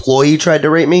Lee's employee tried to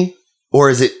rape me?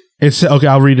 Or is it... It's okay,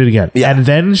 I'll read it again. Yeah. And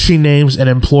then she names an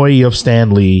employee of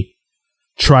Stan Lee,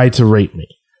 tried to rape me.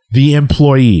 The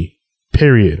employee...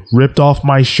 period, ripped off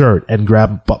my shirt and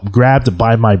grabbed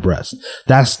by my breast.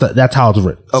 That's how it's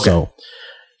written. Okay. So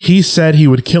he said he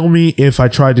would kill me if I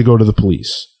tried to go to the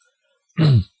police.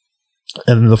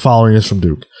 And the following is from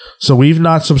Duke. So we've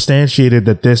not substantiated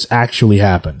that this actually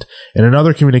happened. In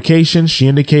another communication, she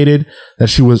indicated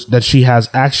that she has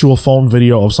actual phone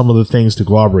video of some of the things to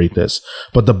corroborate this.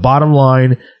 But the bottom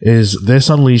line is this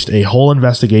unleashed a whole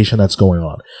investigation that's going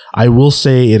on. I will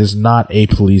say it is not a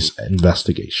police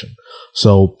investigation.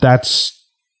 So that's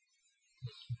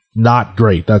not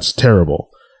great. That's terrible.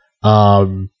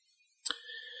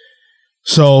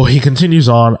 So he continues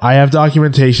on. I have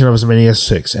documentation of as many as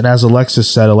 6. And as Alexis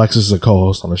said, Alexis is a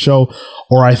co-host on the show,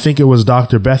 or I think it was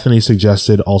Dr. Bethany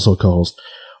suggested, also a co-host.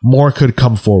 more could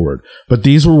come forward. But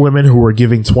these were women who were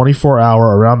giving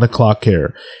 24-hour around-the-clock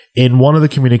care. In one of the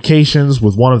communications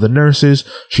with one of the nurses,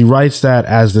 she writes that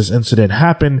as this incident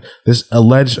happened, this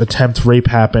alleged attempt rape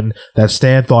happened, that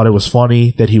Stan thought it was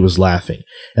funny, that he was laughing.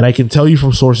 And I can tell you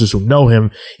from sources who know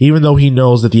him, even though he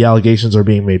knows that the allegations are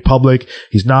being made public,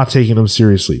 he's not taking them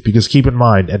seriously. Because keep in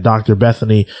mind, at Dr.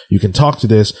 Bethany, you can talk to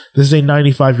this is a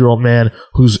 95-year-old man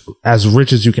who's as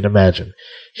rich as you can imagine.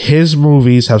 His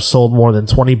movies have sold more than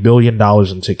 $20 billion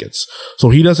in tickets.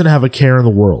 So he doesn't have a care in the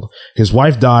world. His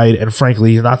wife died, and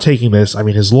frankly, he's not taking this. I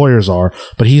mean, his lawyers are,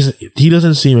 but he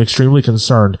doesn't seem extremely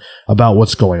concerned about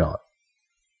what's going on.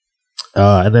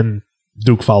 And then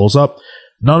Duke follows up.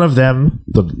 None of them,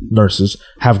 the nurses,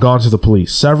 have gone to the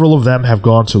police. Several of them have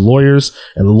gone to lawyers,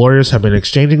 and the lawyers have been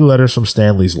exchanging letters from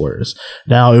Stanley's lawyers.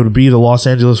 Now, it would be the Los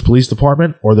Angeles Police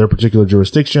Department or their particular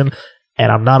jurisdiction, and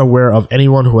I'm not aware of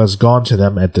anyone who has gone to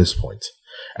them at this point.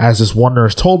 As this one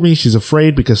nurse told me, she's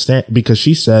afraid because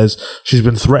she says she's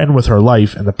been threatened with her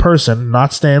life, and the person,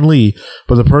 not Stan Lee,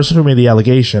 but the person who made the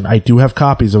allegation, I do have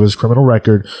copies of his criminal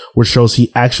record, which shows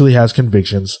he actually has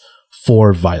convictions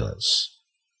for violence.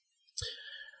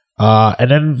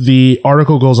 And then the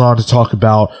article goes on to talk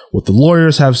about what the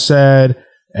lawyers have said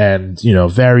and,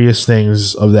 various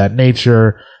things of that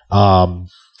nature, and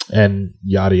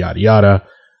yada, yada, yada.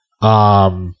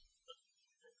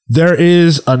 There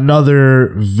is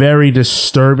another very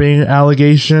disturbing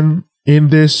allegation in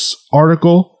this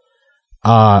article,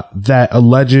 that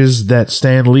alleges that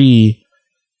Stan Lee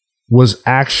was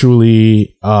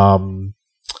actually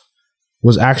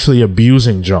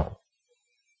abusing Joan.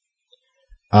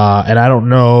 And I don't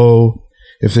know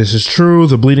if this is true.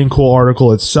 The Bleeding Cool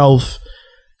article itself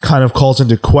kind of calls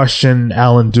into question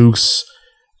Alan Duke's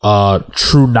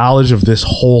true knowledge of this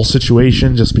whole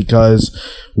situation, just because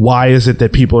why is it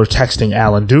that people are texting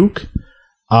Alan Duke?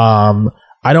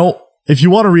 If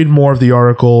you want to read more of the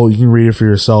article, you can read it for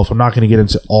yourself. I'm not going to get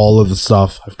into all of the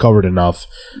stuff. I've covered enough.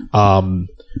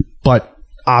 But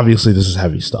obviously this is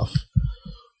heavy stuff.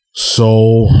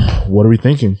 So what are we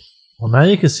thinking? Well, now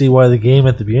you can see why the game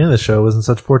at the beginning of the show was in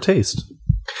such poor taste.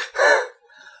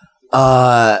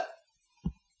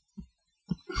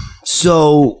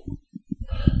 So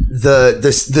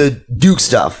the Duke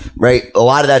stuff, right? A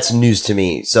lot of that's news to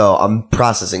me, so I'm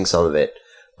processing some of it.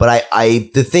 But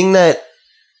the thing that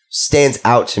stands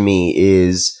out to me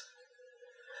is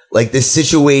like this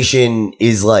situation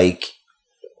is like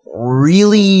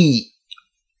really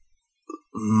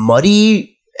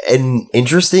muddy and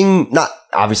interesting. Not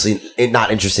obviously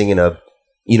not interesting in a,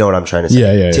 you know what I'm trying to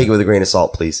say. Yeah. Take it with a grain of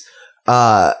salt, please.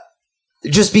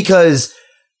 Just because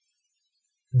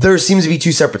there seems to be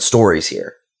two separate stories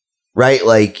here, right?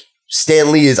 Like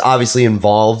Stan Lee is obviously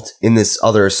involved in this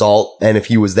other assault, and if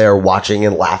he was there watching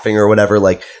and laughing or whatever,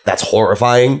 like that's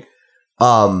horrifying.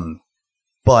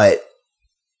 But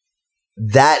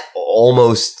that's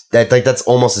almost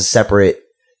a separate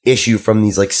issue from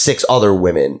these like 6 other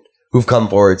women who've come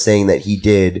forward saying that he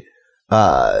did,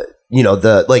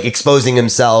 the like exposing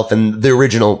himself and the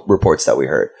original reports that we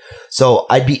heard. So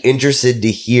I'd be interested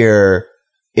to hear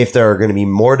if there are going to be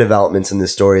more developments in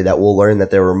this story that we'll learn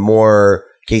that there were more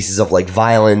cases of like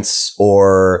violence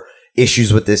or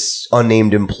issues with this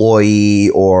unnamed employee,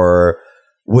 or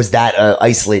was that an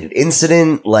isolated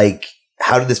incident? Like,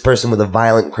 how did this person with a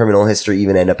violent criminal history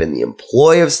even end up in the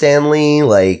employ of Stan Lee?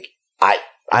 Like,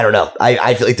 I don't know.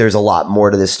 I feel like there's a lot more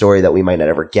to this story that we might not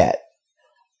ever get.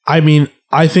 I mean,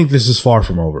 I think this is far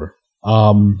from over.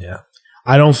 Yeah.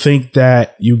 I don't think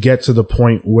that you get to the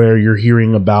point where you're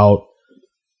hearing about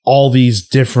all these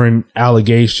different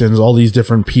allegations, all these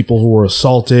different people who were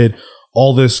assaulted,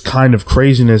 all this kind of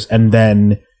craziness, and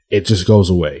then it just goes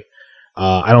away.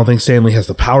 I don't think Stan Lee has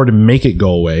the power to make it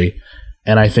go away.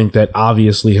 And I think that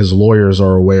obviously his lawyers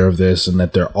are aware of this and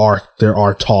that there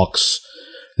are talks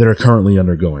that are currently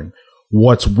undergoing.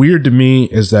 What's weird to me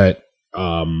is that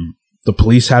the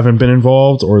police haven't been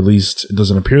involved, or at least it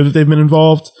doesn't appear that they've been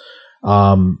involved.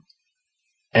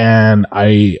 And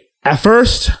at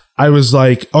first I was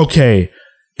like, okay,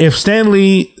 if Stan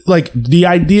Lee, like the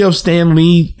idea of Stan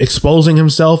Lee exposing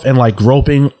himself and like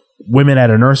groping women at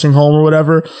a nursing home or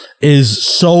whatever is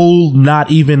so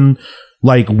not even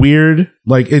like weird.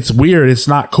 Like it's weird. It's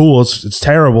not cool. It's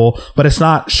terrible, but it's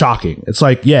not shocking. It's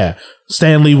like, yeah,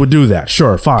 Stan Lee would do that.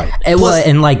 Sure. Fine.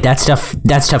 And like that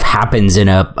stuff happens in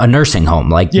a nursing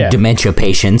home, like dementia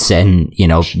patients, and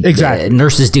exactly.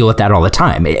 Nurses deal with that all the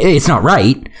time. It's not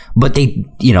right, but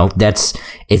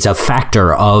it's a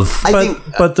factor of.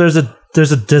 But there's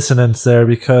a dissonance there,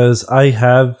 because I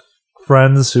have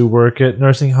friends who work at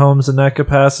nursing homes in that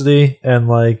capacity, and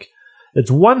like it's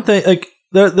one thing, like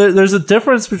there's a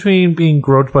difference between being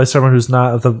groped by someone who's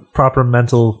not at the proper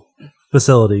mental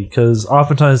facility, because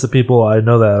oftentimes the people I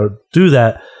know that do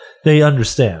that, they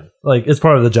understand. Like, it's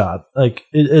part of the job. Like,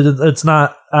 it's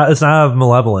not out of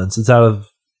malevolence. It's out of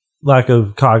lack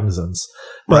of cognizance.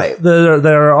 But Right.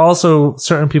 there are also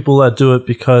certain people that do it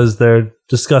because they're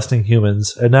disgusting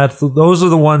humans, and those are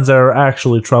the ones that are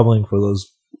actually troubling for those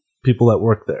people that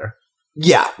work there.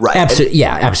 Yeah, right.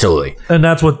 Absolutely. And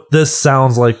that's what this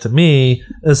sounds like to me,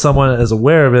 as someone is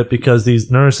aware of it, because these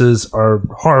nurses are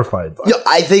horrified by it. Yeah,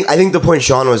 I think the point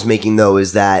Sean was making, though,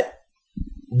 is that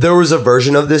there was a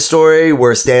version of this story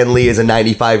where Stan Lee is a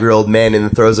 95-year-old man in the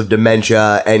throes of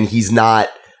dementia, and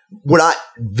we're not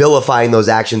vilifying those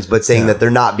actions, but saying that they're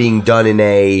not being done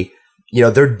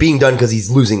they're being done because he's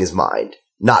losing his mind,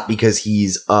 not because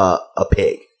he's a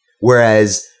pig.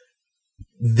 Whereas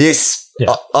this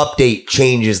update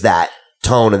changes that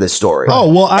tone of the story.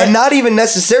 Oh, well, and not even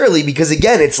necessarily, because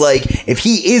again, it's like, if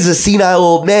he is a senile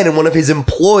old man and one of his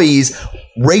employees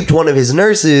raped one of his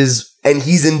nurses and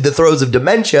he's in the throes of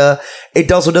dementia,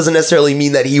 it also doesn't necessarily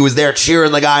mean that he was there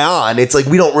cheering the guy on. It's like,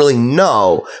 we don't really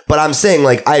know. But I'm saying,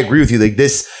 like, I agree with you. Like,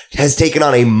 this has taken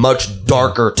on a much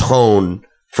darker tone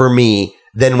for me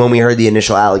than when we heard the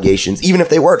initial allegations, even if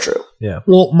they were true. Yeah.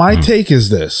 Well, my take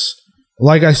is this.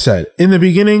 Like I said in the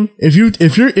beginning, if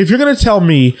you're gonna tell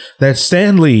me that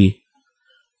Stan Lee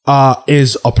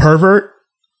is a pervert,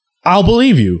 I'll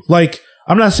believe you. Like,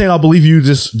 I'm not saying I'll believe you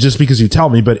just because you tell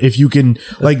me, but if you can,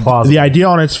 like, plausible. The idea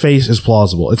on its face is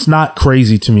plausible. It's not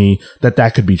crazy to me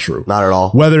that could be true. Not at all.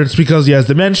 Whether it's because he has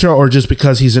dementia or just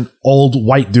because he's an old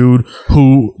white dude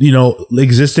who,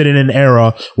 existed in an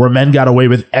era where men got away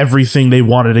with everything they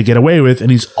wanted to get away with,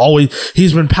 and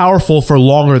he's been powerful for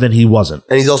longer than he wasn't.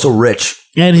 And he's also rich.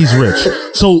 And he's rich.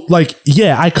 So, like,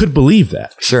 yeah, I could believe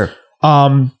that. Sure.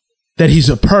 That he's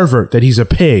a pervert, that he's a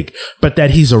pig, but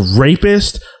that he's a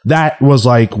rapist, that was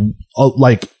like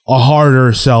a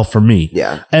harder sell for me.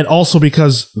 Yeah. And also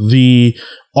because the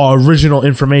original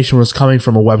information was coming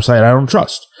from a website I don't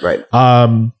trust. Right.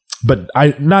 But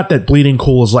not that Bleeding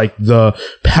Cool is like the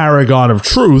paragon of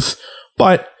truth,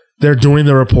 but they're doing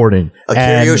the reporting.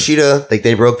 Akira Yoshida, like,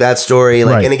 they broke that story.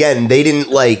 Like, Right. and again, they didn't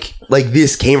like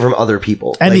this came from other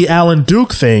people. And like, the Alan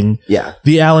Duke thing. Yeah.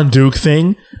 The Alan Duke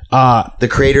thing. The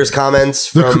creators' comments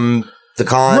from the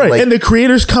con. Right, like, and the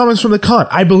creators' comments from the con.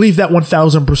 I believe that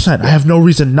 1,000%. I have no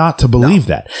reason not to believe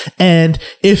that. And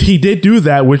if he did do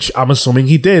that, which I'm assuming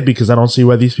he did, because I don't see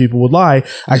why these people would lie,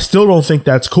 I still don't think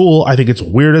that's cool. I think it's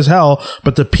weird as hell.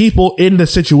 But the people in the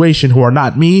situation who are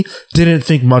not me didn't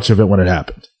think much of it when it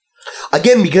happened.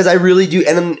 Again, because I really do,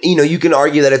 and you can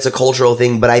argue that it's a cultural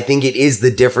thing, but I think it is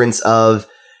the difference of,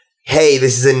 hey,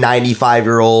 this is a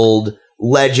 95-year-old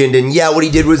legend, and yeah, what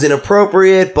he did was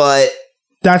inappropriate, but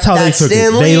That's how that's they took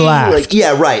Stan it. They Lee. laughed. Like,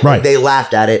 yeah, right. Right. Like, they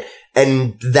laughed at it,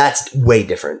 and that's way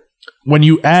different. When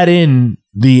you add in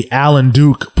the Alan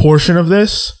Duke portion of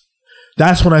this,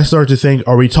 that's when I start to think,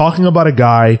 are we talking about a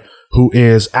guy who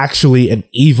is actually an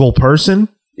evil person?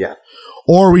 Yeah.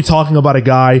 Or are we talking about a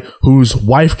guy whose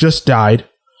wife just died,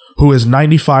 who is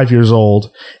 95 years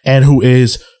old, and who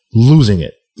is losing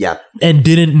it? Yeah. And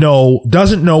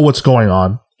doesn't know what's going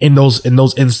on in those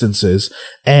instances,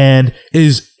 and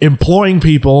is employing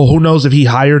people. Who knows if he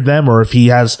hired them or if he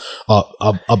has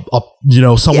someone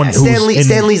who's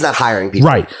Stan Lee's not hiring people.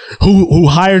 right, who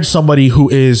hired somebody who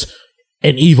is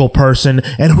an evil person,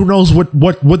 and who knows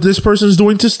what this person is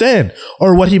doing to Stan,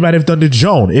 or what he might have done to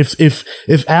Joan.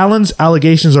 If Alan's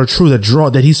allegations are true,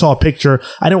 that he saw a picture,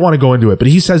 I didn't want to go into it, but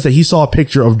he says that he saw a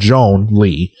picture of Joan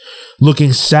Lee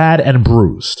looking sad and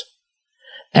bruised.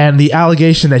 And the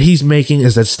allegation that he's making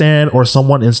is that Stan or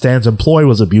someone in Stan's employ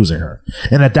was abusing her,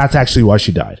 and that's actually why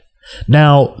she died.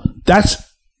 Now, that's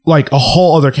like a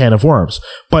whole other can of worms.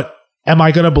 But am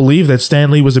I going to believe that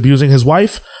Stan Lee was abusing his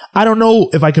wife? I don't know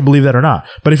if I can believe that or not.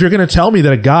 But if you're going to tell me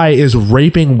that a guy is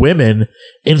raping women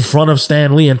in front of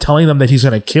Stan Lee and telling them that he's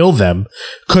going to kill them,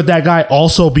 could that guy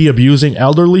also be abusing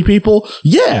elderly people?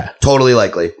 Yeah. Totally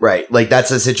likely. Right. Like,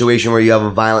 that's a situation where you have a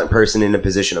violent person in a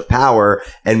position of power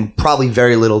and probably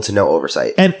very little to no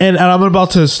oversight. And I'm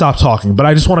about to stop talking, but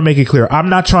I just want to make it clear. I'm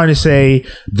not trying to say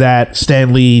that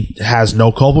Stan Lee has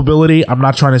no culpability. I'm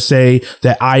not trying to say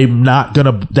that I'm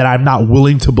not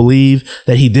willing to believe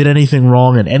that he did anything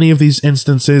wrong in any of these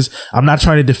instances. I'm not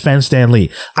trying to defend Stan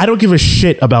Lee. I don't give a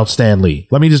shit about Stan Lee.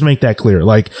 Let me just make that clear.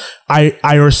 Like,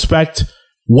 I respect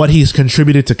what he's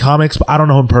contributed to comics, but I don't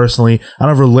know him personally. I don't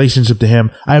have a relationship to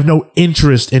him. I have no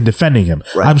interest in defending him.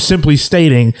 Right. I'm simply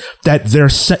stating that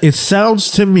it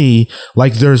sounds to me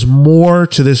like there's more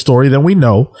to this story than we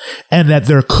know, and that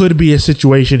there could be a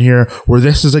situation here where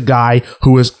this is a guy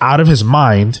who is out of his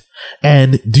mind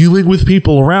and dealing with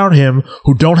people around him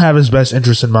who don't have his best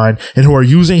interest in mind and who are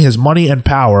using his money and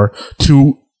power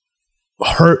to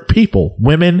hurt people,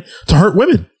 to hurt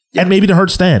women. And maybe to hurt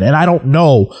Stan, and I don't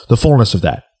know the fullness of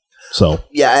that. So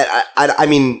yeah, I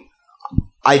mean,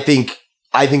 I think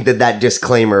that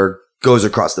disclaimer goes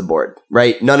across the board,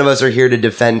 right? None of us are here to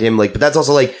defend him, but that's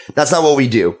also that's not what we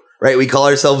do, right? We call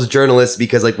ourselves journalists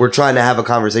because we're trying to have a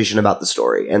conversation about the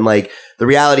story, and the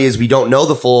reality is we don't know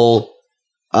the full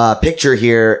picture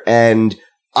here, and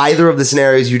either of the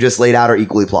scenarios you just laid out are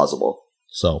equally plausible.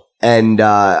 So and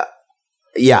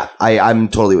yeah, I'm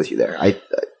totally with you there.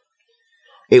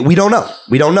 We don't know.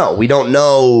 We don't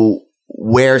know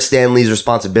where Stan Lee's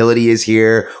responsibility is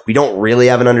here. We don't really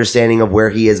have an understanding of where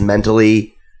he is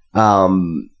mentally, or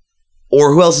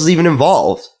who else is even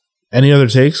involved. Any other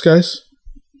takes, guys?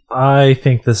 I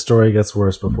think this story gets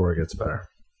worse before it gets better.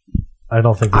 I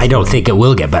don't think it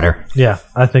will get better. Yeah,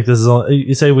 I think this is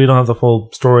you say we don't have the full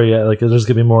story yet. There's going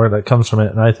to be more that comes from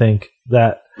it, and I think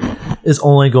that is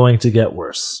only going to get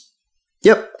worse.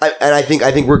 Yep, and I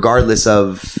think regardless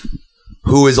of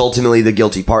who is ultimately the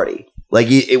guilty party,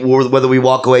 whether we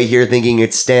walk away here thinking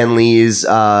it's Stan Lee's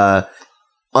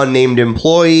unnamed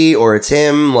employee or it's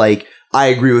him, I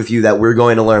agree with you that we're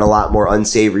going to learn a lot more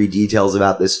unsavory details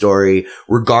about this story,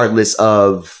 regardless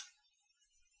of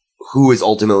who is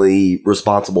ultimately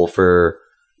responsible for,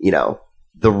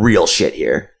 the real shit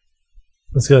here.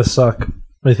 It's gonna suck. What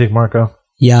do you think, Marco?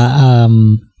 Yeah,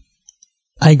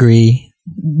 I agree.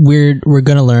 We're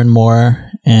gonna learn more,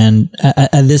 and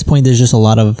at this point, there's just a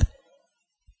lot of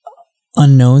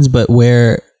unknowns. But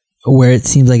where it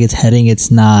seems like it's heading,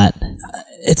 it's not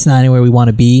anywhere we want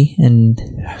to be, and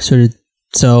sort of.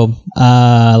 So,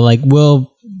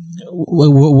 we'll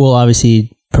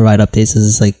obviously provide updates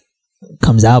as this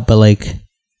comes out, but I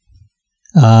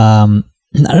don't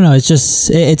know. It's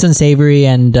just it's unsavory,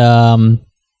 and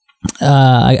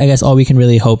I guess all we can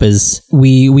really hope is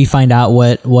we find out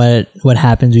what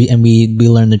happens, and we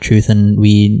learn the truth, and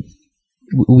we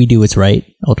do what's right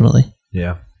ultimately.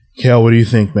 Yeah. Kale, what do you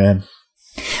think, man?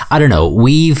 I don't know.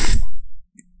 We've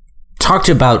talked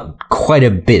about quite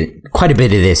a bit of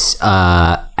this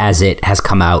as it has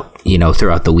come out,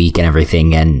 throughout the week and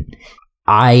everything, and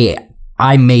I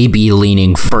may be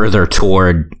leaning further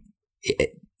toward,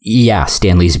 yeah,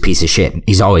 Stan Lee's a piece of shit.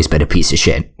 He's always been a piece of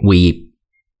shit.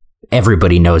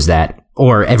 Everybody knows that,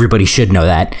 or everybody should know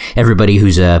that. Everybody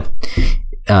who's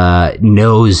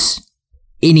knows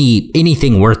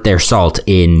anything worth their salt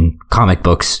in comic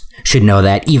books should know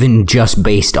that, even just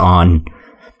based on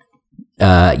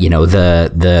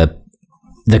the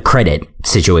credit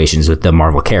situations with the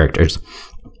Marvel characters.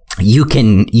 You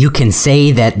can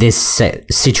say that this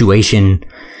situation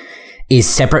is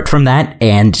separate from that,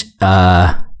 and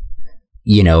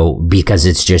because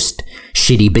it's just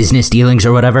shitty business dealings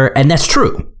or whatever, and that's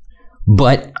true.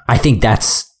 But I think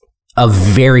that's a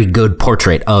very good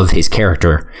portrait of his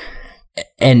character,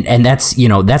 and that's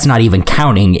that's not even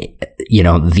counting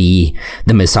the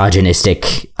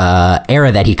misogynistic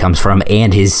era that he comes from,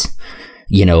 and his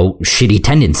shitty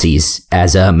tendencies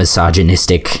as a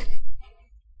misogynistic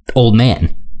old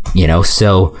man.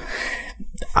 So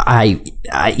I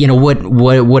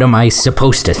what am I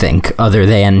supposed to think other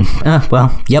than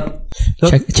yep,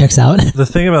 checks out. The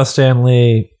thing about Stan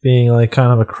Lee being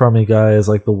kind of a crummy guy is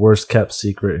the worst kept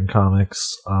secret in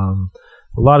comics. A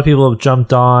lot of people have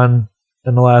jumped on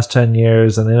in the last 10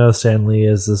 years, and they know Stan Lee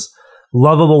is this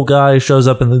lovable guy who shows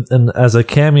up in as a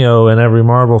cameo in every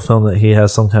Marvel film that he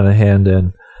has some kind of hand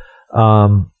in.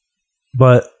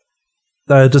 But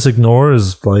that just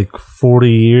ignores 40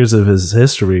 years of his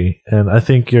history, and I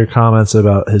think your comments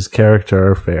about his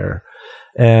character are fair.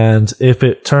 And if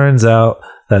it turns out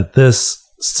that this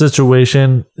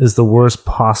situation is the worst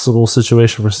possible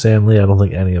situation for Stan Lee, I don't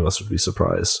think any of us would be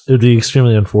surprised. It would be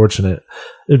extremely unfortunate.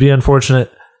 It'd be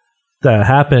unfortunate that it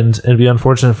happened, and it'd be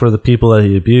unfortunate for the people that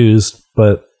he abused,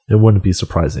 but it wouldn't be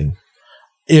surprising.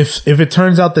 If it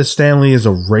turns out that Stan Lee is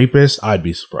a rapist, I'd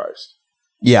be surprised.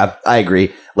 Yeah, I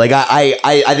agree.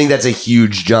 I think that's a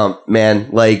huge jump,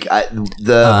 man.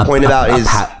 The point about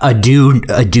a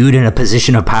dude in a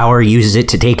position of power uses it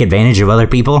to take advantage of other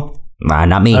people.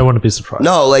 Not me. I wouldn't be surprised.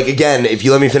 No, again, if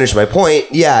you let me finish my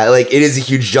point, yeah, it is a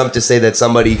huge jump to say that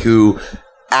somebody who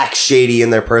acts shady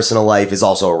in their personal life is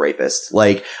also a rapist.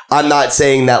 I'm not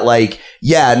saying that,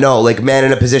 man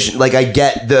in a position, I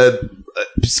get the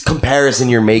comparison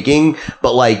you're making,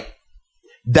 but like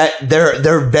that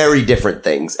they're very different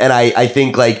things. And I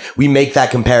think like we make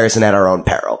that comparison at our own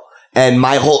peril. And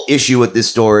my whole issue with this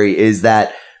story is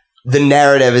that the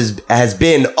narrative has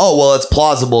been, oh, well, it's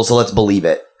plausible, so let's believe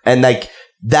it. And like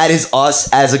that is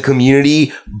us as a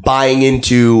community buying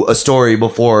into a story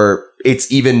before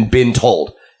it's even been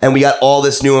told. And we got all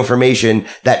this new information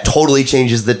that totally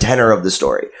changes the tenor of the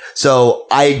story. So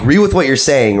I agree with what you're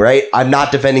saying, right? I'm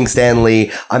not defending Stan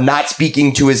Lee. I'm not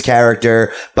speaking to his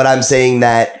character, but I'm saying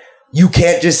that you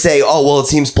can't just say, oh, well, it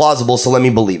seems plausible, so let me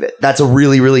believe it. That's a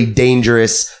really, really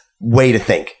dangerous way to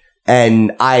think.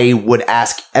 And I would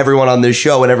ask everyone on this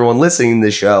show and everyone listening to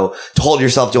this show to hold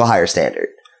yourself to a higher standard.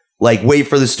 Like, wait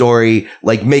for the story,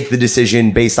 like, make the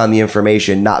decision based on the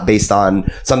information, not based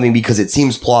on something because it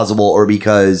seems plausible or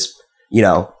because, you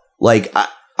know, like,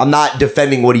 I'm not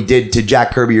defending what he did to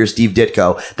Jack Kirby or Steve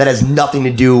Ditko. That has nothing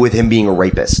to do with him being a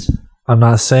rapist. I'm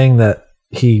not saying that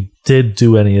he did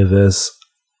do any of this.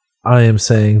 I am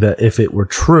saying that if it were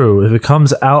true, if it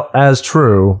comes out as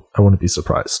true, I wouldn't be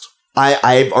surprised.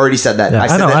 I've already said that. Yeah, I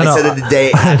said it the day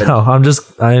it happened.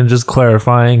 I am just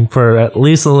clarifying for at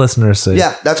least the listeners' sake.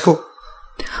 Yeah, that's cool.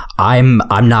 I'm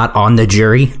not on the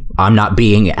jury. I'm not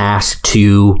being asked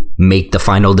to make the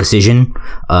final decision.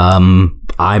 I'm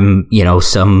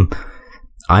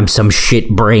some shit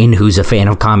brain who's a fan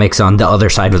of comics on the other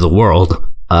side of the world.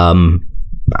 My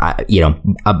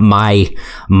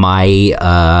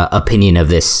opinion of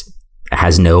this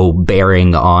has no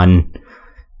bearing on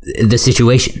the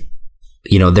situation.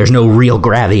 You know, there's no real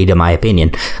gravity to my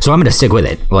opinion, so I'm going to stick with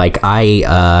it. Like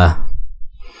I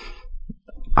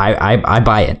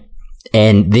buy it,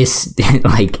 and this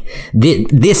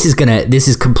this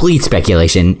is complete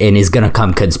speculation and is gonna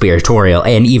come conspiratorial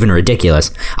and even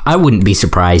ridiculous. I wouldn't be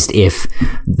surprised if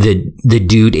the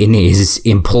dude in his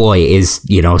employ is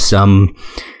some.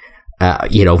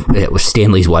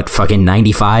 Stanley's what, fucking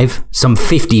 95? Some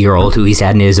 50-year-old who he's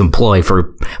had in his employ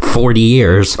for 40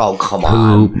 years. Oh, come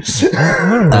on.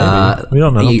 We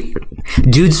don't know.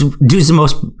 Dude's the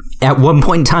most, at one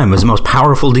point in time, was the most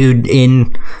powerful dude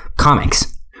in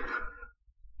comics.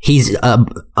 He's a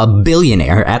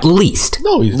billionaire, at least.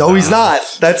 No, he's not.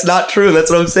 That's not true. That's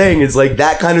what I'm saying. It's like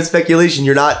that kind of speculation.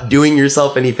 You're not doing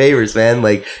yourself any favors, man.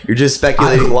 Like, you're just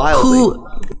speculating wildly.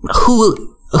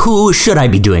 Who should I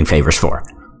be doing favors for?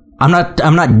 I'm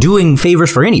not doing favors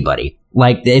for anybody.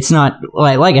 Like, it's not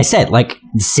like I said, like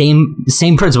same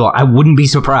principle. I wouldn't be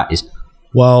surprised.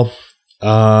 Well,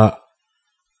 I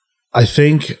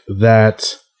think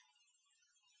that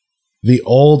the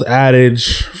old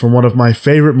adage from one of my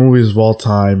favorite movies of all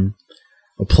time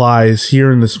applies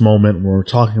here in this moment when we're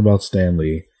talking about Stan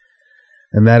Lee.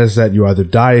 And that is that you either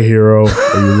die a hero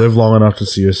or you live long enough to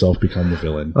see yourself become the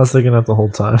villain. I was thinking that the whole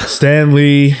time. Stan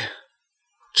Lee,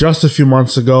 just a few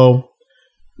months ago,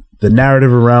 the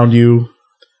narrative around you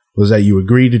was that you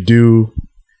agreed to do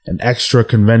an extra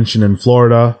convention in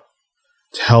Florida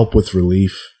to help with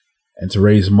relief and to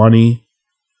raise money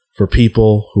for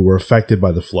people who were affected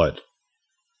by the flood.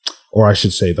 Or I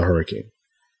should say the hurricane.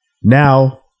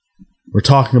 Now, we're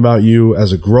talking about you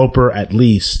as a groper at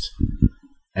least,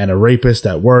 and a rapist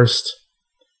at worst.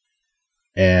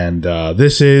 And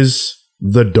this is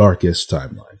the darkest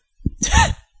timeline.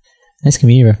 Nice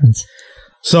community reference.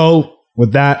 So,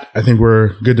 with that, I think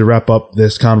we're good to wrap up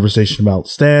this conversation about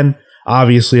Stan.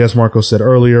 Obviously, as Marco said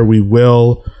earlier, we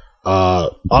will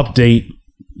update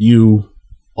you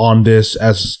on this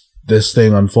as this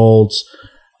thing unfolds.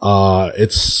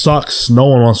 It sucks. No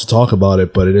one wants to talk about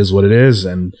it, but it is what it is.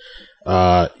 And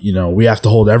we have to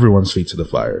hold everyone's feet to the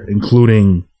fire,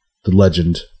 including the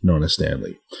legend known as Stan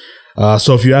Lee.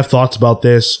 So if you have thoughts about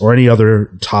this or any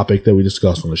other topic that we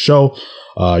discussed on the show,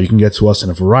 you can get to us in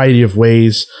a variety of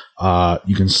ways.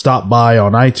 You can stop by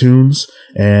on iTunes,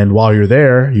 and while you're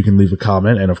there, you can leave a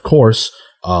comment and, of course,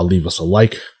 leave us a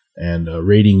like and a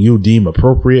rating you deem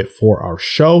appropriate for our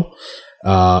show.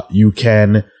 You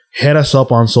can hit us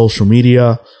up on social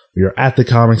media. We are at The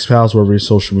Comics Pals, wherever your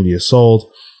social media is sold.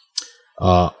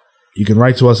 You can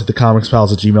write to us at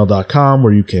thecomicspals@gmail.com,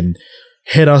 where you can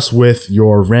hit us with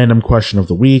your random question of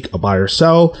the week, a buy or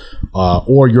sell,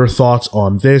 or your thoughts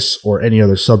on this or any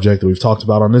other subject that we've talked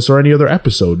about on this or any other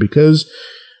episode, because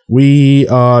we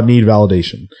need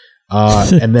validation.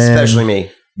 And then, especially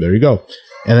me. There you go.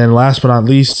 And then last but not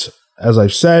least, as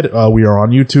I've said, we are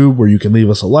on YouTube, where you can leave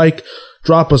us a like,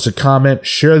 drop us a comment,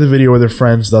 share the video with your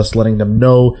friends, thus letting them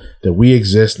know that we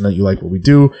exist and that you like what we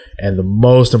do. And the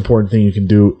most important thing you can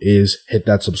do is hit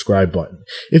that subscribe button.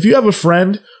 If you have a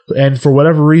friend and for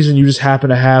whatever reason you just happen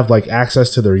to have like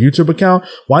access to their YouTube account,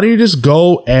 why don't you just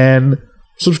go and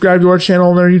subscribe to our channel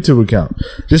on their YouTube account.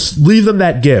 Just leave them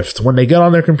that gift. When they get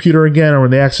on their computer again or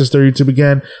when they access their YouTube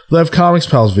again, they'll have Comics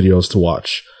Pals videos to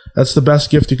watch. That's the best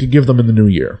gift you could give them in the new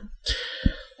year.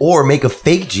 Or make a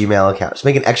fake Gmail account. Just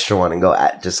make an extra one and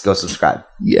just go subscribe.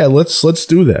 Yeah, let's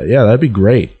do that. Yeah, that'd be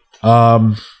great.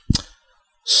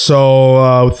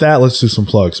 So with that, let's do some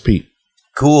plugs. Pete.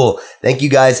 Cool. Thank you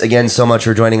guys again so much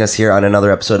for joining us here on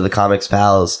another episode of the Comics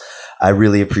Pals. I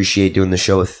really appreciate doing the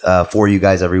show for you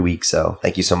guys every week. So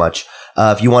thank you so much.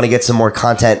 If you want to get some more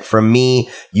content from me,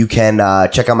 you can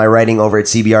check out my writing over at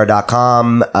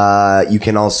cbr.com. You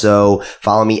can also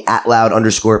follow me at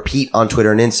 @loud_Pete on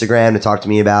Twitter and Instagram to talk to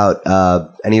me about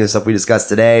any of the stuff we discussed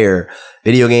today or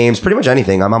video games, pretty much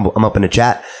anything. I'm open to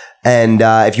chat. And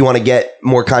if you want to get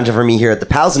more content from me here at the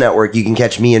Pals Network, you can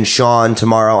catch me and Sean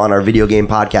tomorrow on our video game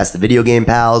podcast, The Video Game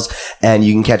Pals. And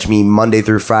you can catch me Monday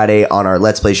through Friday on our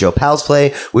Let's Play show, Pals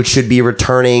Play, which should be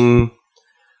returning.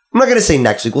 I'm not going to say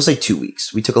next week. We'll say 2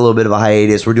 weeks. We took a little bit of a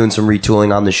hiatus. We're doing some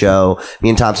retooling on the show. Me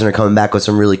and Thompson are coming back with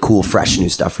some really cool, fresh new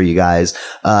stuff for you guys,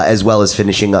 as well as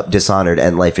finishing up Dishonored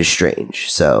and Life is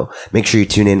Strange. So make sure you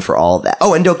tune in for all of that.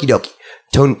 Oh, and Doki Doki.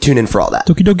 Tune in for all that.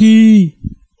 Doki Doki.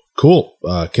 Cool.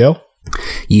 Kale?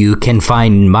 You can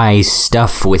find my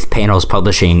stuff with Panels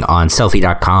Publishing on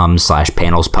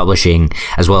selfie.com/Panels Publishing,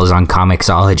 as well as on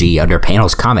Comixology under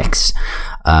Panels Comics.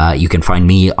 You can find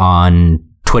me on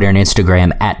Twitter and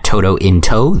Instagram at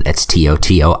TotoIntow. That's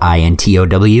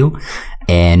TOTOINTOW.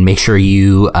 And make sure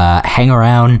you hang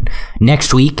around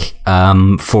next week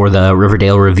for the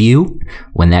Riverdale review.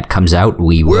 When that comes out,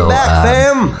 we're back,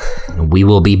 fam. We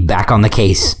will be back on the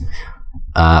case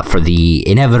for the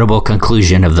inevitable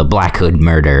conclusion of the Black Hood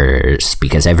murders,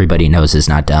 because everybody knows it's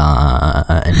not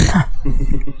done.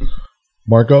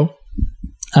 Marco?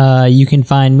 You can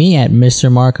find me at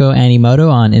Mr. Marco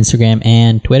Animoto on Instagram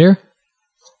and Twitter.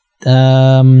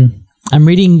 I'm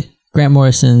reading Grant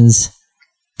Morrison's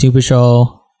Doom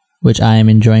Patrol, which I am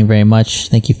enjoying very much.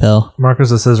 Thank you, Phil.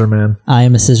 Marco's a scissor man. I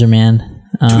am a scissor man.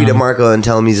 Tweet at Marco and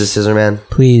tell him he's a scissor man.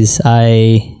 Please,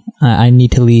 I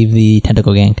need to leave the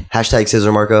tentacle gang. Hashtag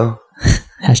scissor Marco.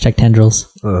 Hashtag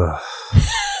tendrils.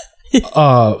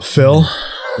 Phil?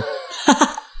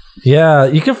 Yeah,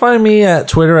 you can find me at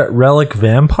Twitter at Relic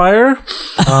Vampire.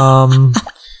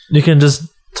 You can just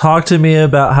talk to me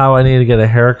about how I need to get a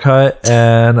haircut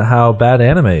and how bad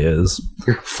anime is.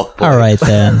 You're a fuckboy. All right,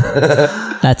 then.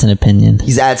 That's an opinion.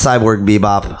 He's at Cyborg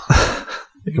Bebop.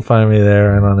 You can find me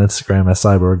there and on Instagram at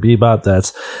Cyborg Bebop.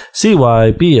 That's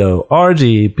CYBORG BE a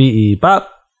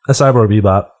Cyborg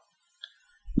Bebop.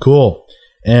 Cool.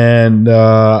 And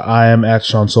I am at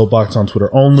Sean Soapbox on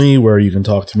Twitter only, where you can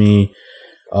talk to me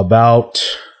about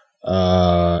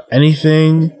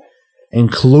anything,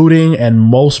 including and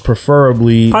most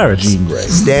preferably Pirates. Jean Grey.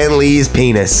 Stan Lee's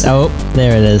penis. Oh,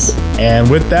 there it is. And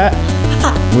with that,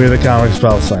 we're the Comics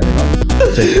Pals signing off.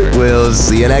 Take care. We'll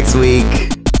see you next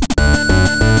week.